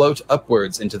seemed to float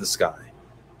upwards into the sky.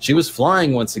 She was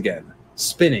flying once again,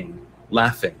 spinning,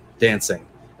 laughing, dancing,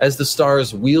 as the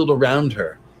stars wheeled around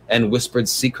her and whispered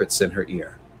secrets in her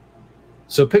ear.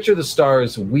 So picture the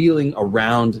stars wheeling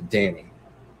around Dany.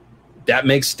 That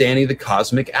makes Dany the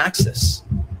cosmic axis.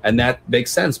 And that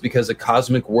makes sense because a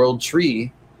cosmic world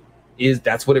tree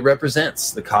that's what it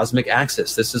represents, the cosmic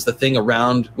axis. This is the thing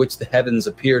around which the heavens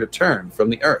appear to turn from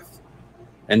the earth.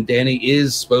 And Dany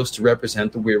is supposed to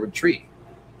represent the weirwood tree.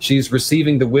 She's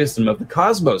receiving the wisdom of the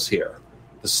cosmos here,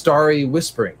 the starry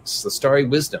whisperings, the starry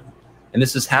wisdom. And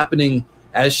this is happening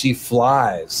as she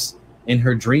flies in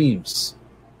her dreams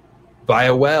by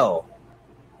a well.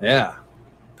 Yeah,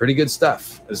 pretty good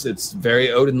stuff. It's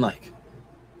very Odin-like.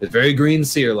 It's very Green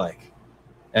Seer-like.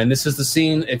 And this is the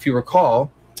scene, if you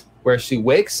recall, where she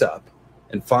wakes up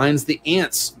and finds the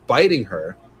ants biting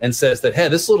her and says that, hey,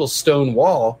 this little stone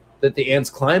wall that the ants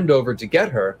climbed over to get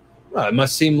her, well, it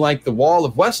must seem like the wall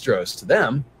of Westeros to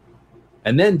them.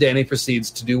 And then Dany proceeds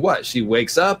to do what? She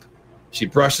wakes up, she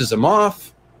brushes them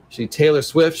off, she Taylor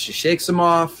Swift, she shakes them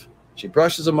off, she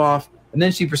brushes them off, and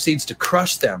then she proceeds to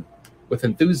crush them with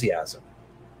enthusiasm.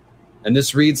 And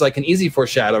this reads like an easy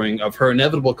foreshadowing of her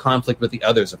inevitable conflict with the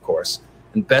others, of course.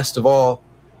 And best of all,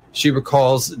 she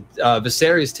recalls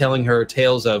Viserys telling her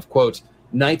tales of, quote,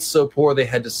 nights so poor they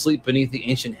had to sleep beneath the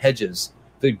ancient hedges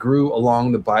that grew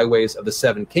along the byways of the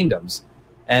 7 kingdoms.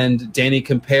 And Dany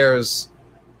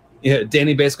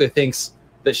Dany basically thinks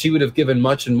that she would have given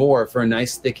much and more for a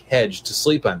nice thick hedge to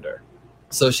sleep under.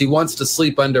 So she wants to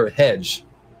sleep under a hedge,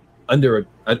 under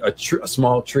a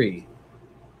small tree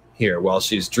here while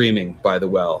she's dreaming by the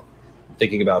well,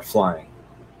 thinking about flying.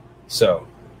 So,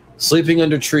 sleeping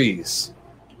under trees,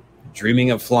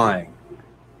 dreaming of flying.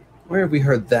 Where have we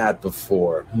heard that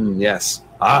before? Yes.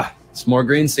 It's more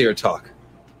Green Seer talk.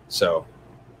 So,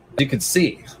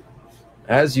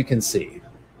 as you can see,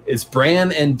 it's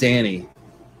Bran and Dany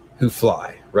who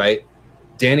fly, right?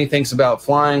 Dany thinks about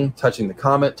flying, touching the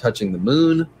comet, touching the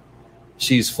moon.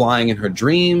 She's flying in her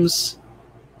dreams.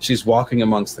 She's walking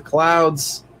amongst the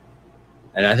clouds.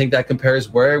 And I think that compares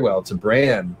very well to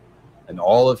Bran and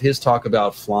all of his talk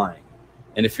about flying.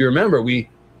 And if you remember, we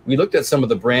looked at some of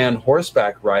the Bran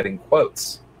horseback riding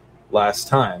quotes last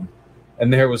time.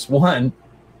 And there was one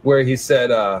where he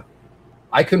said,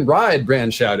 I can ride,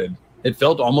 Bran shouted. It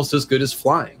felt almost as good as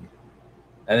flying.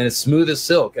 And it's smooth as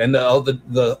silk. And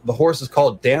the horse is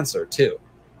called Dancer, too.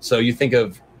 So you think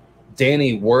of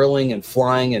Danny whirling and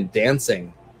flying and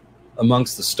dancing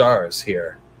amongst the stars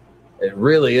here. It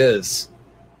really is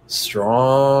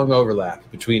strong overlap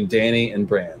between Danny and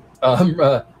Bran.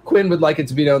 Quinn would like it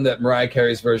to be known that Mariah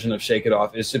Carey's version of Shake It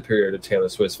Off is superior to Taylor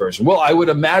Swift's version. Well, I would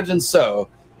imagine so.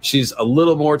 She's a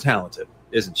little more talented,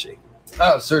 isn't she?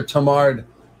 Sir Tamard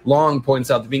Long points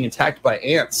out that being attacked by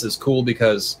ants is cool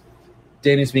because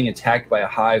Danny's being attacked by a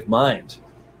hive mind.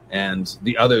 And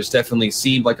the others definitely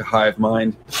seem like a hive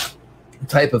mind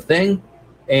type of thing.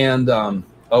 And,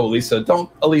 Elisa,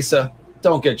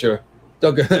 don't get your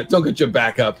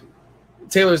back up.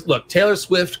 Taylor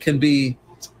Swift can be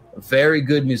a very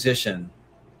good musician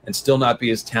and still not be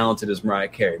as talented as Mariah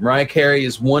Carey. Mariah Carey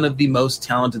is one of the most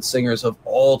talented singers of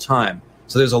all time.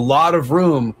 So there's a lot of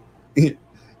room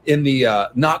in the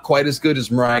not quite as good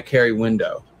as Mariah Carey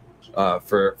window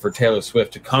for Taylor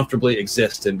Swift to comfortably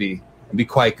exist and be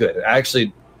quite good. I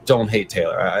actually don't hate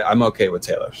Taylor. I'm okay with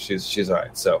Taylor. She's all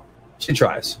right. So she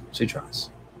tries.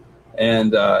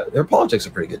 And her politics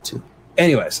are pretty good too.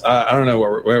 Anyways, I don't know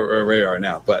where we are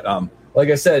now, but like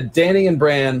I said, Danny and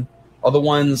Bran are the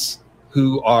ones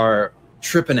who are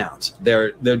tripping out.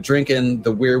 They're drinking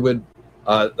the weirwood,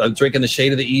 drinking the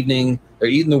shade of the evening. They're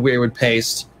eating the weirwood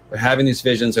paste. They're having these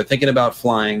visions. They're thinking about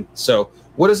flying. So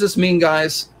what does this mean,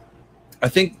 guys? I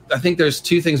think there's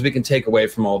two things we can take away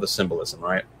from all the symbolism,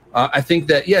 right? I think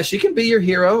that, yeah, she can be your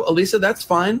hero. Elisa, that's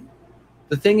fine.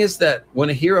 The thing is that when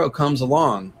a hero comes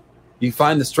along, you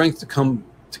find the strength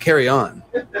to carry on.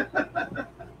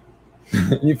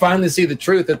 You finally see the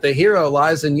truth that the hero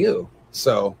lies in you.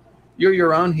 So you're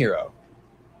your own hero,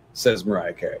 says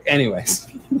Mariah Carey. Anyways,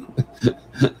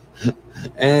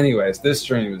 this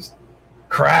stream is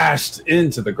crashed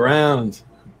into the ground.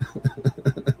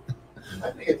 I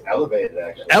think it's elevated,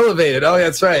 actually. Elevated. Oh,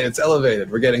 that's right. It's elevated.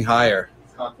 We're getting higher.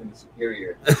 This content is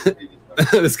superior to the previous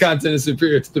content. This content is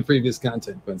superior to the previous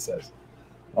content, Quinn says.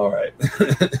 All right.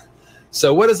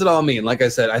 So what does it all mean? Like I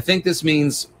said, I think this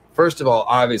means, first of all,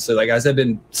 obviously, like as I've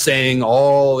been saying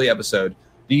all the episode,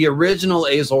 the original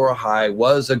Azor Ahai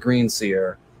was a green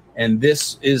seer, and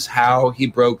this is how he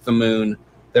broke the moon.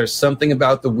 There's something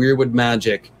about the weirwood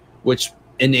magic which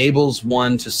enables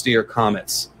one to steer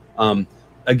comets.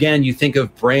 Again, you think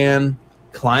of Bran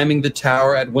climbing the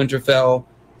tower at Winterfell,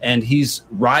 and he's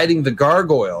riding the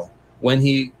gargoyle when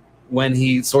he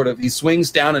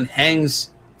swings down and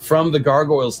hangs from the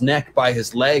gargoyle's neck by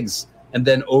his legs and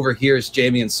then overhears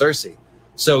Jaime and Cersei.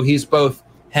 So he's both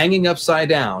hanging upside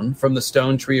down from the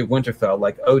stone tree of Winterfell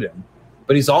like Odin,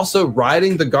 but he's also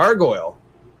riding the gargoyle,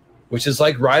 which is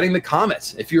like riding the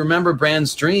comet. If you remember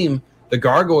Bran's dream, the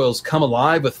gargoyles come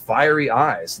alive with fiery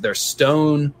eyes. They're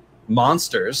stone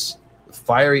monsters with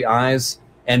fiery eyes,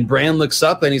 and Bran looks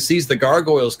up and he sees the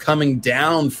gargoyles coming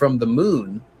down from the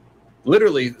moon,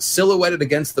 literally silhouetted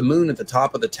against the moon at the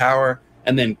top of the tower,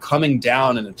 and then coming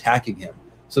down and attacking him.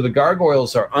 So the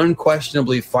gargoyles are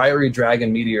unquestionably fiery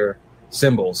dragon meteor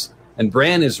symbols, and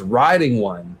Bran is riding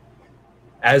one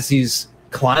as he's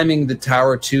climbing the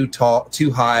tower too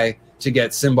high to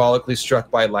get symbolically struck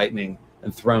by lightning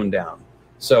and thrown down.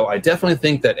 So I definitely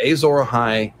think that Azor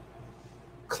Ahai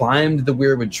climbed the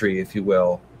weirwood tree, if you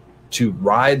will, to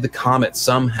ride the comet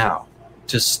somehow,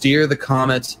 to steer the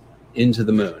comet into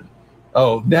the moon.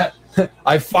 Oh, that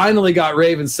I finally got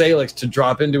Raven Salix to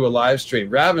drop into a live stream.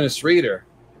 Ravenous Reader,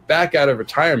 back out of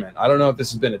retirement. I don't know if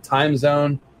this has been a time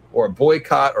zone or a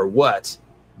boycott or what,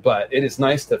 but it is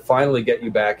nice to finally get you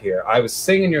back here. I was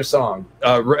singing your song.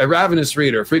 Ravenous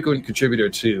Reader, frequent contributor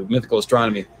to Mythical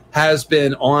Astronomy, has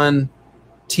been on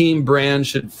Team Bran,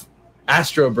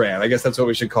 Astro Bran, I guess that's what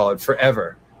we should call it,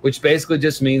 forever, which basically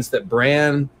just means that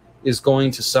Bran is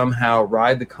going to somehow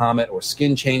ride the comet or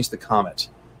skin change the comet.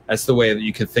 That's the way that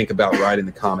you could think about riding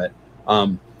the comet.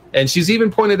 And she's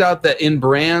even pointed out that in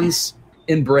Bran's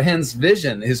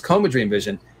vision, his coma dream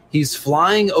vision, he's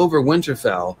flying over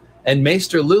Winterfell, and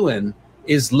Maester Luwin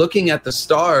is looking at the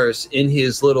stars in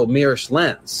his little mirrorish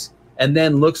lens, and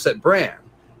then looks at Bran.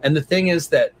 And the thing is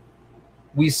that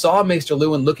we saw Maester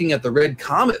Luwin looking at the red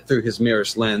comet through his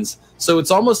mirrorish lens, so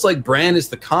it's almost like Bran is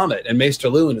the comet, and Maester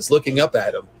Luwin is looking up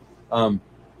at him.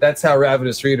 That's how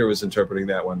Ravenous Reader was interpreting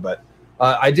that one, but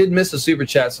I did miss a super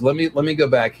chat, so let me go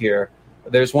back here.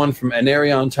 There's one from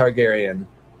Anarion Targaryen.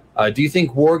 Do you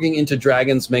think warging into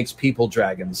dragons makes people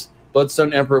dragons?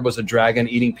 Bloodstone Emperor was a dragon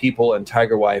eating people, and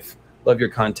Tiger Wife. Love your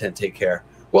content. Take care.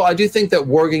 Well, I do think that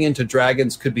warging into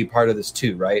dragons could be part of this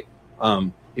too, right?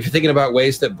 If you're thinking about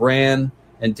ways that Bran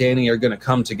and Dany are going to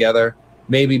come together,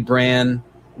 maybe Bran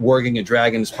warging a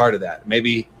dragon is part of that.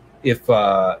 Maybe if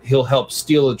he'll help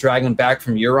steal a dragon back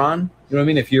from Euron. You know what I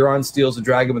mean? If Euron steals a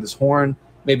dragon with his horn,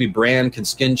 maybe Bran can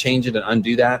skin change it and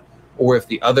undo that. or if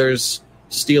the others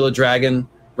steal a dragon,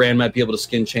 Bran might be able to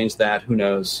skin change that. Who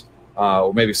knows?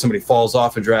 Or maybe somebody falls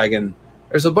off a dragon.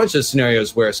 There's a bunch of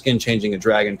scenarios where skin changing a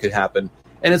dragon could happen.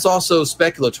 And it's also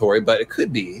speculatory, but it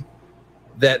could be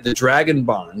that the Dragon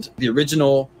Bond, the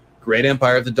original Great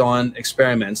Empire of the Dawn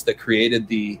experiments that created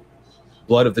the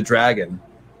blood of the dragon,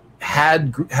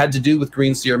 had to do with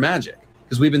Green Seer magic.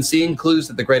 Because we've been seeing clues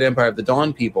that the Great Empire of the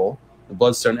Dawn people, the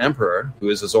Bloodstone Emperor, who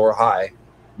is Azor Ahai,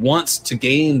 wants to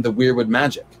gain the Weirwood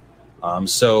magic.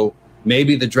 So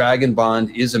maybe the Dragon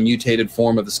Bond is a mutated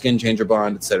form of the Skin Changer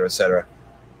Bond, et cetera, et cetera.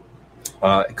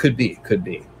 It could be.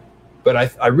 But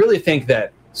I really think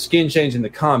that skin changing the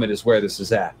comet is where this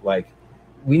is at. Like,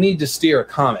 we need to steer a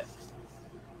comet.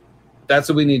 That's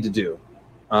what we need to do.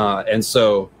 And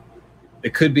so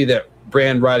it could be that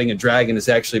Bran riding a dragon is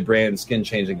actually Bran skin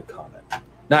changing a comet.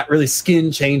 Not really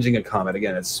skin changing a comet.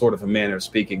 Again, it's sort of a manner of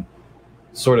speaking,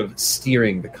 sort of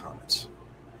steering the comet,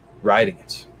 riding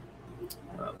it.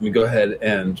 Let me go ahead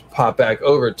and pop back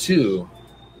over to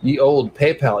the old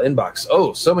PayPal inbox.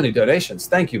 Oh, so many donations.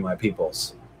 Thank you, my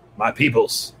peoples. My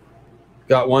peoples.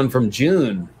 Got one from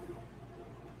June.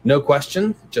 No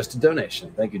question, just a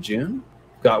donation. Thank you, June.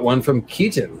 Got one from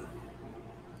Keaton.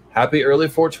 Happy early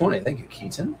 420. Thank you,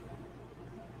 Keaton.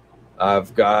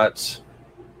 I've got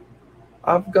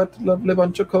a lovely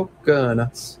bunch of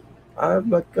coconuts. I've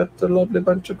got a lovely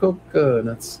bunch of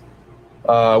coconuts.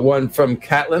 One from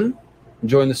Catlin.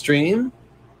 Enjoying the stream.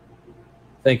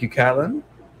 Thank you, Catlin.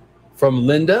 From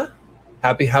Linda.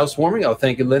 Happy housewarming. Oh,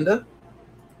 thank you, Linda.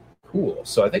 Cool.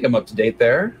 So I think I'm up to date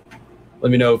there.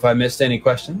 Let me know if I missed any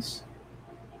questions.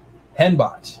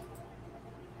 Henbot.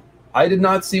 I did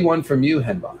not see one from you,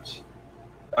 Henbot.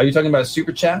 Are you talking about a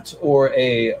super chat or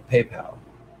a PayPal?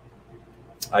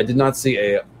 I did not see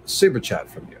a super chat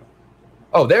from you.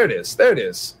 Oh, there it is. There it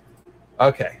is.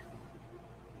 Okay.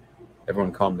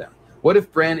 Everyone calm down. What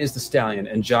if Bran is the stallion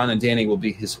and Jon and Dany will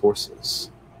be his horses?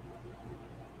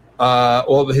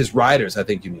 Or his riders, I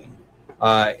think you mean.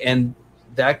 And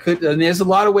that could, and there's a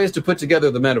lot of ways to put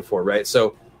together the metaphor, right?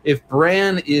 So if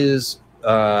Bran is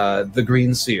the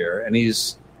Green Seer and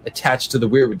he's attached to the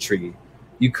Weirwood tree,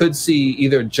 you could see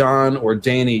either Jon or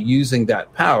Dany using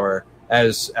that power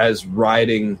as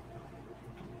riding.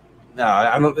 No,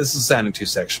 I don't. This is sounding too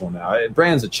sexual now.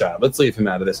 Bran's a child. Let's leave him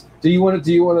out of this. Do you want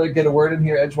to get a word in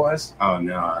here, edgewise? Oh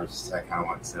no, I kind of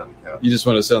want to sit on the couch. You just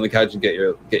want to sit on the couch and get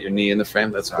your knee in the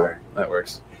frame. That's cool. That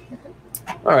works.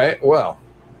 All right. Well,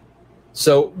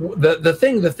 so the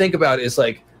thing to think about is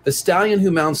like the stallion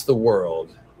who mounts the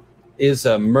world is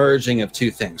a merging of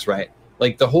two things, right?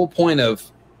 Like the whole point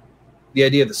of the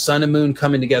idea of the sun and moon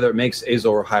coming together makes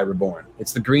Azor Ahai reborn.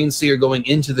 It's the Green Seer going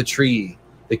into the tree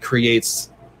that creates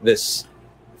this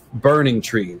burning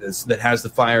tree that has the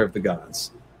fire of the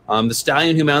gods. The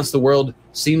stallion who mounts the world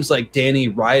seems like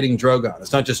Dany riding Drogon.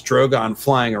 It's not just Drogon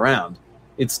flying around.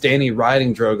 It's Dany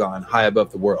riding Drogon high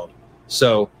above the world.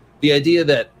 So the idea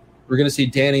that we're going to see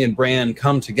Dany and Bran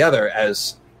come together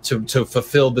as to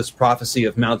fulfill this prophecy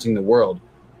of mounting the world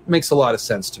makes a lot of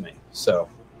sense to me. So,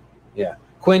 yeah.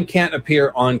 Quinn can't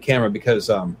appear on camera because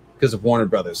of Warner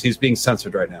Brothers. He's being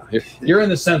censored right now. You're in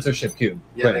the censorship cube.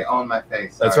 Yeah, Quinn. They own my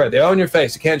face. That's right. They own your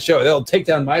face. You can't show it. They'll take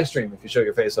down my stream if you show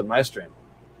your face on my stream.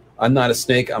 I'm not a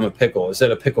snake. I'm a pickle. Is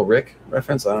that a Pickle Rick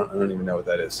reference? I don't even know what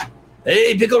that is.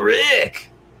 Hey, Pickle Rick!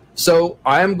 So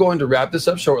I am going to wrap this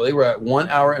up shortly. We're at 1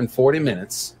 hour and 40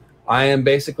 minutes.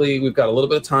 We've got a little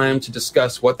bit of time to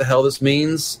discuss what the hell this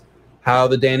means, how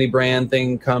the Dany Bran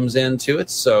thing comes into it.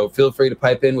 So feel free to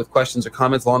pipe in with questions or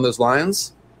comments along those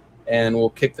lines, and we'll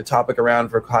kick the topic around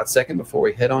for a hot second before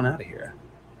we head on out of here.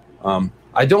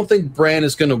 I don't think Bran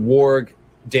is going to warg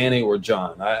Dany or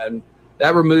Jon.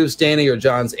 That removes Dany or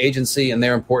Jon's agency, and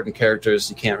they're important characters.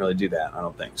 You can't really do that, I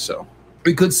don't think. So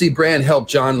we could see Bran help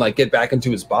Jon get back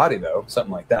into his body, though,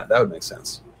 something like that. That would make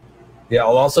sense. Yeah,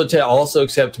 I'll also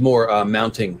accept more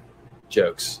mounting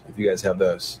jokes if you guys have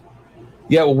those.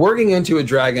 Yeah, well, working into a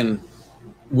dragon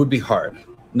would be hard.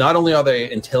 Not only are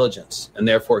they intelligent and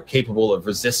therefore capable of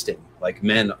resisting, like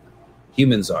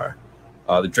humans are,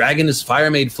 the dragon is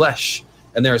fire-made flesh.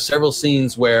 And there are several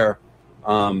scenes where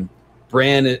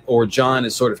Bran or Jon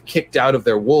is sort of kicked out of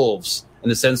their wolves, and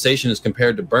the sensation is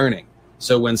compared to burning.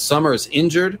 So when Summer is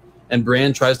injured and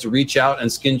Bran tries to reach out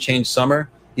and skin change Summer,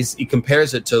 he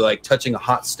compares it to touching a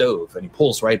hot stove, and he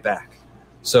pulls right back.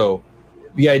 So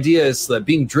the idea is that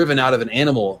being driven out of an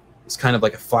animal is kind of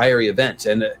like a fiery event.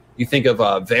 And you think of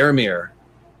Varamir,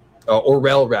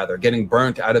 Orell rather, getting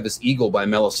burnt out of his eagle by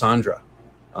Melisandre.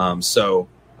 So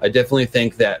I definitely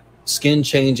think that skin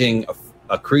changing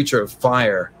a creature of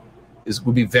fire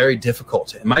would be very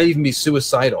difficult. It might even be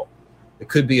suicidal. It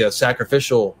could be a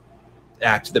sacrificial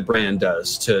act that Bran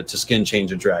does to skin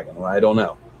change a dragon. Well, I don't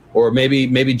know. Or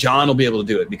maybe Jon will be able to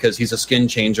do it because he's a skin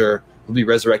changer who'll be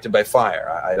resurrected by fire.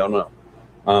 I don't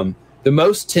know. The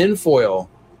most tinfoil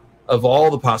of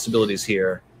all the possibilities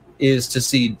here is to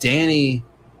see Dany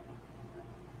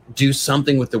do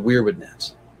something with the Weirwood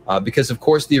net. Because, of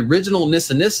course, the original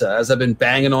Nissa Nissa, as I've been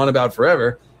banging on about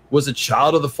forever, was a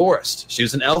child of the forest. She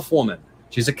was an elf woman.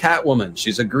 She's a cat woman.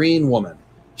 She's a green woman.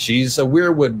 She's a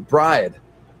Weirwood bride.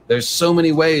 There's so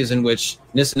many ways in which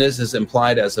Nissa Nissa is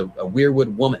implied as a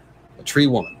Weirwood woman, a tree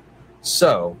woman.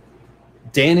 So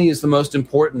Dany is the most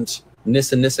important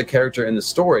Nissa Nissa character in the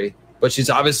story, but she's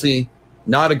obviously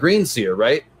not a green seer,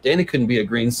 right? Dany couldn't be a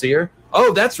green seer.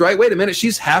 Oh, that's right. Wait a minute.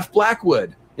 She's half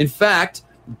Blackwood. In fact,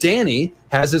 Dany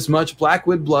has as much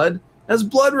Blackwood blood as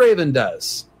Bloodraven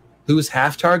does, who's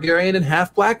half Targaryen and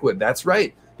half Blackwood. That's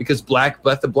right, because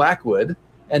Bletha Blackwood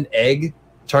and Egg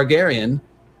Targaryen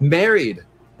married,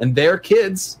 and their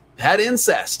kids had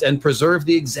incest and preserved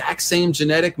the exact same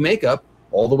genetic makeup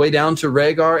all the way down to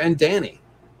Rhaegar and Dany.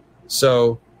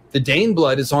 So the Dane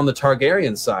blood is on the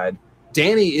Targaryen side.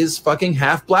 Dany is fucking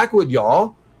half Blackwood,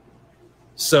 y'all.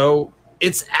 So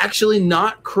it's actually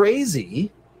not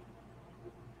crazy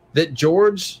that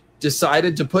George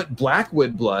decided to put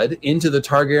Blackwood blood into the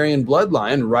Targaryen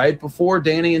bloodline right before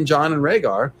Dany and Jon and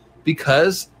Rhaegar,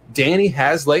 because Dany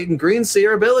has latent green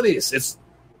seer abilities.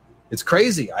 It's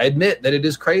crazy. I admit that it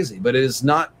is crazy, but it is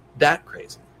not that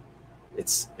crazy.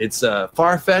 It's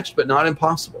far-fetched, but not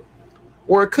impossible.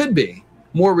 Or it could be.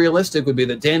 More realistic would be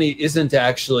that Dany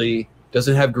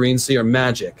doesn't have green seer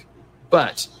magic,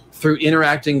 but through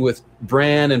interacting with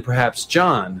Bran and perhaps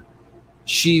Jon,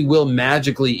 she will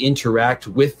magically interact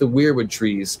with the Weirwood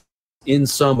trees in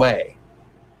some way.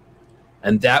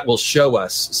 And that will show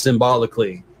us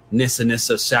symbolically Nissa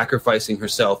Nissa sacrificing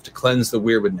herself to cleanse the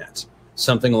Weirwood net.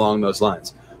 Something along those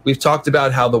lines. We've talked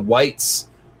about how the whites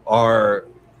are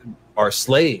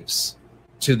slaves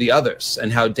to the others,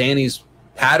 and how Dany's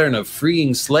pattern of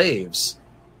freeing slaves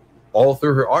all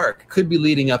through her arc could be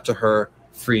leading up to her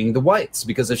freeing the whites,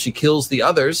 because if she kills the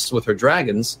others with her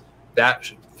dragons,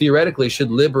 that theoretically should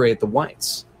liberate the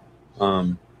whites.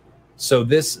 So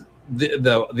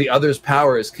the others'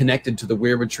 power is connected to the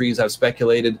Weirwood trees. I've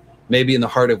speculated maybe in the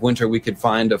heart of winter we could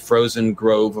find a frozen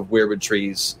grove of Weirwood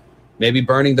trees. Maybe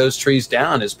burning those trees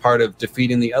down is part of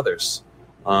defeating the others,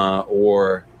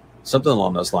 or something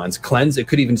along those lines. It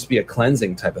could even just be a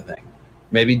cleansing type of thing.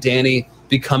 Maybe Dany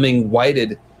becoming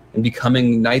whited and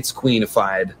becoming Night's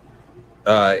Queenified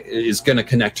is going to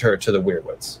connect her to the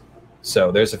Weirwoods.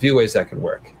 So there's a few ways that could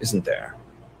work, isn't there?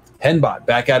 Henbot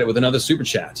back at it with another super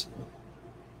chat.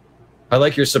 I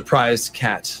like your surprised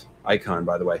cat icon,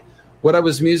 by the way. What I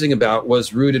was musing about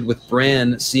was rooted with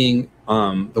Bran seeing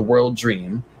the world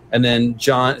dream, and then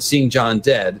seeing Jon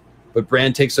dead, but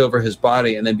Bran takes over his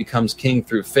body and then becomes king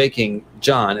through faking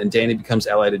Jon, and Dany becomes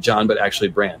allied to Jon, but actually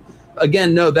Bran.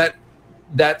 Again, no, that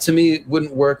to me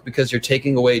wouldn't work, because you're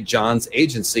taking away Jon's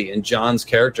agency, and Jon's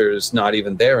character is not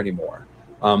even there anymore.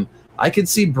 I could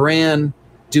see Bran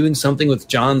doing something with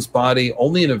Jon's body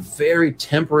only in a very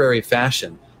temporary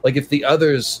fashion. Like if the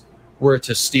others were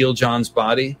to steal Jon's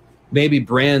body, maybe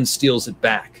Bran steals it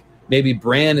back. Maybe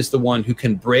Bran is the one who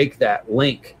can break that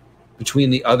link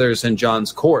between the others and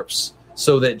Jon's corpse,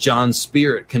 so that Jon's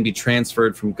spirit can be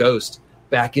transferred from Ghost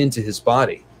back into his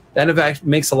body. That in fact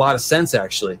makes a lot of sense,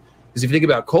 actually, because if you think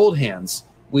about Cold Hands,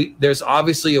 there's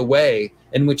obviously a way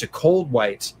in which a cold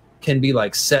white can be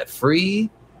like set free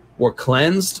or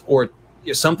cleansed or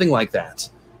something like that.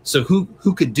 So who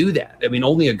could do that? I mean,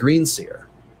 only a green seer.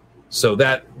 So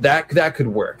that could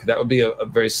work. That would be a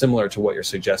very similar to what you're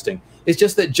suggesting. It's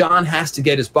just that Jon has to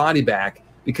get his body back,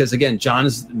 because again, Jon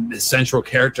is the central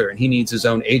character and he needs his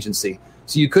own agency.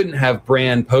 So you couldn't have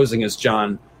Bran posing as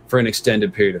Jon for an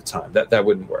extended period of time. That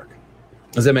wouldn't work.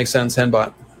 Does that make sense,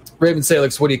 Henbot? Raven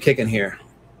Salix, what are you kicking here?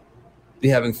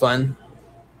 You having fun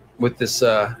with this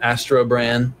Astro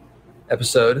Bran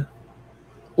episode?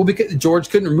 Well, because George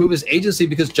couldn't remove his agency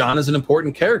because Jon is an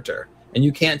important character, and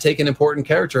you can't take an important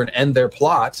character and end their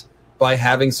plot by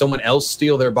having someone else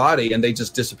steal their body and they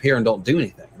just disappear and don't do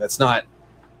anything. That's not.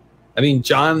 I mean,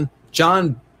 Jon,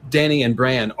 Dany, and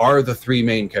Bran are the three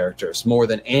main characters more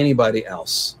than anybody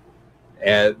else.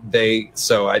 And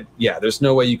there's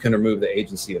no way you can remove the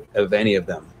agency of any of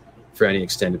them for any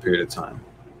extended period of time.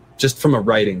 Just from a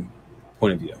writing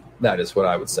point of view, that is what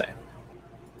I would say.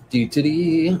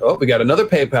 Oh, we got another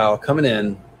PayPal coming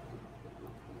in.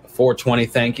 420,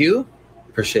 thank you.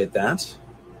 Appreciate that.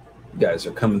 You guys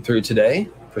are coming through today.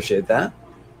 Appreciate that.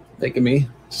 Making me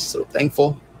so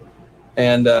thankful.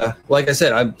 And like I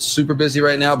said, I'm super busy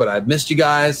right now, but I've missed you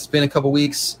guys. It's been a couple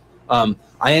weeks.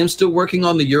 I am still working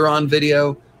on the Euron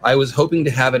video. I was hoping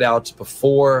to have it out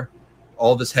before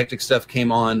all this hectic stuff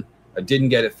came on. I didn't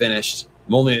get it finished.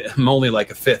 I'm only like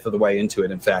a fifth of the way into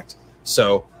it, in fact.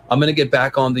 So I'm going to get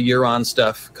back on the Euron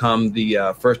stuff come the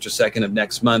 1st or 2nd of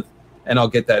next month, and I'll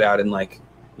get that out in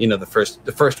the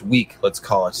first week, let's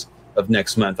call it, of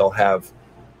next month. I'll have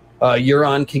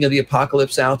Euron, King of the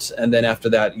Apocalypse out, and then after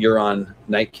that, Euron,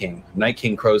 Night King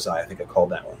Crow's Eye, I think I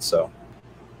called that one. So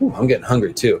I'm getting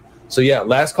hungry too. So yeah,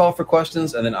 last call for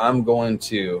questions, and then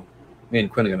me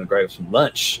and Quinn are going to grab some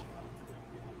lunch.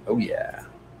 Oh yeah.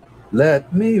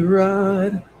 Let me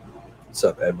ride. What's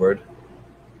up, Edward?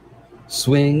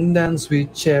 Swing down,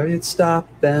 sweet chariot, stop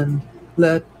and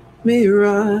let me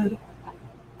ride.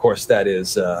 Of course, that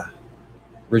is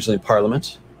originally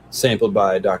Parliament, sampled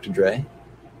by Dr. Dre.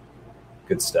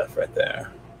 Good stuff right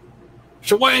there.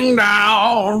 Swing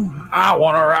down, I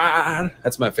want to ride.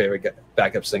 That's my favorite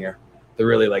backup singer. The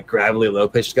really gravelly,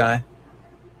 low-pitched guy.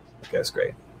 That guy's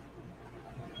great.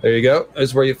 There you go. This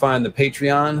is where you find the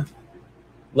Patreon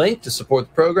link to support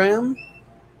the program.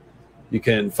 You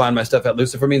can find my stuff at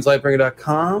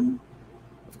lucifermeanslightbringer.com.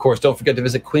 Of course, don't forget to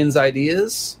visit Quinn's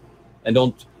Ideas. And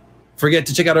don't forget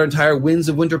to check out our entire Winds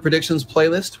of Winter Predictions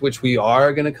playlist, which we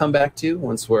are going to come back to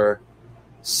once we're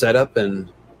set up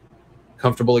and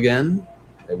comfortable again.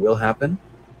 It will happen.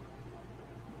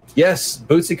 Yes,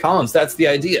 Bootsy Collins, that's the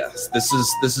idea. This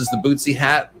is the Bootsy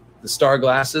hat, the star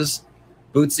glasses.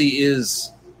 Bootsy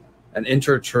is an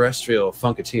interterrestrial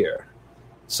funketeer.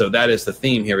 So that is the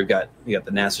theme here. We got the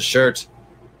NASA shirt,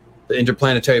 the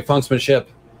interplanetary funksmanship,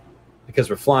 because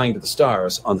we're flying to the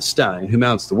stars on the Stallion Who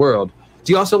Mounts the World.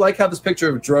 Do you also like how this picture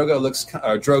of Drogon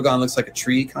looks like a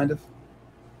tree, kind of?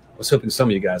 I was hoping some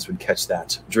of you guys would catch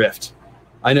that drift.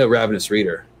 I know Ravenous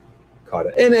Reader caught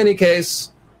it. In any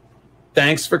case,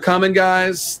 thanks for coming,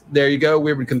 guys. There you go.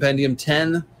 Weirwood Compendium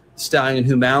 10, Stallion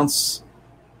Who Mounts.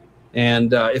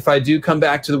 And if I do come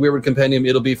back to the Weirwood Compendium,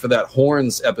 it'll be for that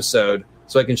horns episode,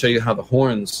 so I can show you how the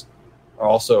horns are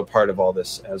also a part of all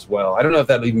this as well. I don't know if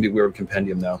that'll even be Weirwood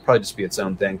Compendium, though. Probably just be its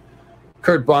own thing.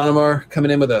 Kurt Bonnemar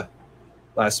coming in with a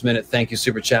last-minute thank you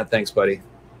super chat. Thanks, buddy.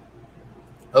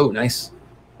 Oh, nice.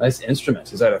 Nice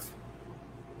instrument. Is that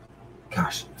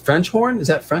French horn? Is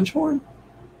that French horn?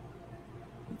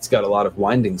 It's got a lot of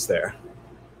windings there.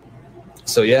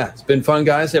 So, yeah, it's been fun,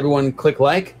 guys. Everyone click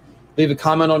like. Leave a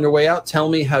comment on your way out. Tell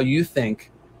me how you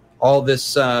think all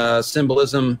this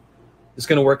symbolism is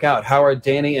going to work out. How are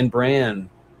Danny and Bran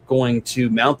going to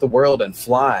mount the world and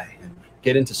fly and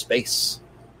get into space?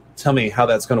 Tell me how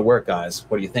that's going to work, guys.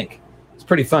 What do you think? It's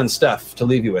pretty fun stuff to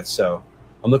leave you with, so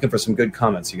I'm looking for some good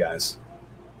comments, you guys.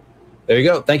 There you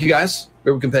go. Thank you, guys.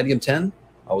 Weirwood Compendium 10.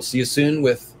 I will see you soon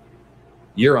with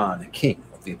Euron, King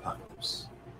of the Apocalypse.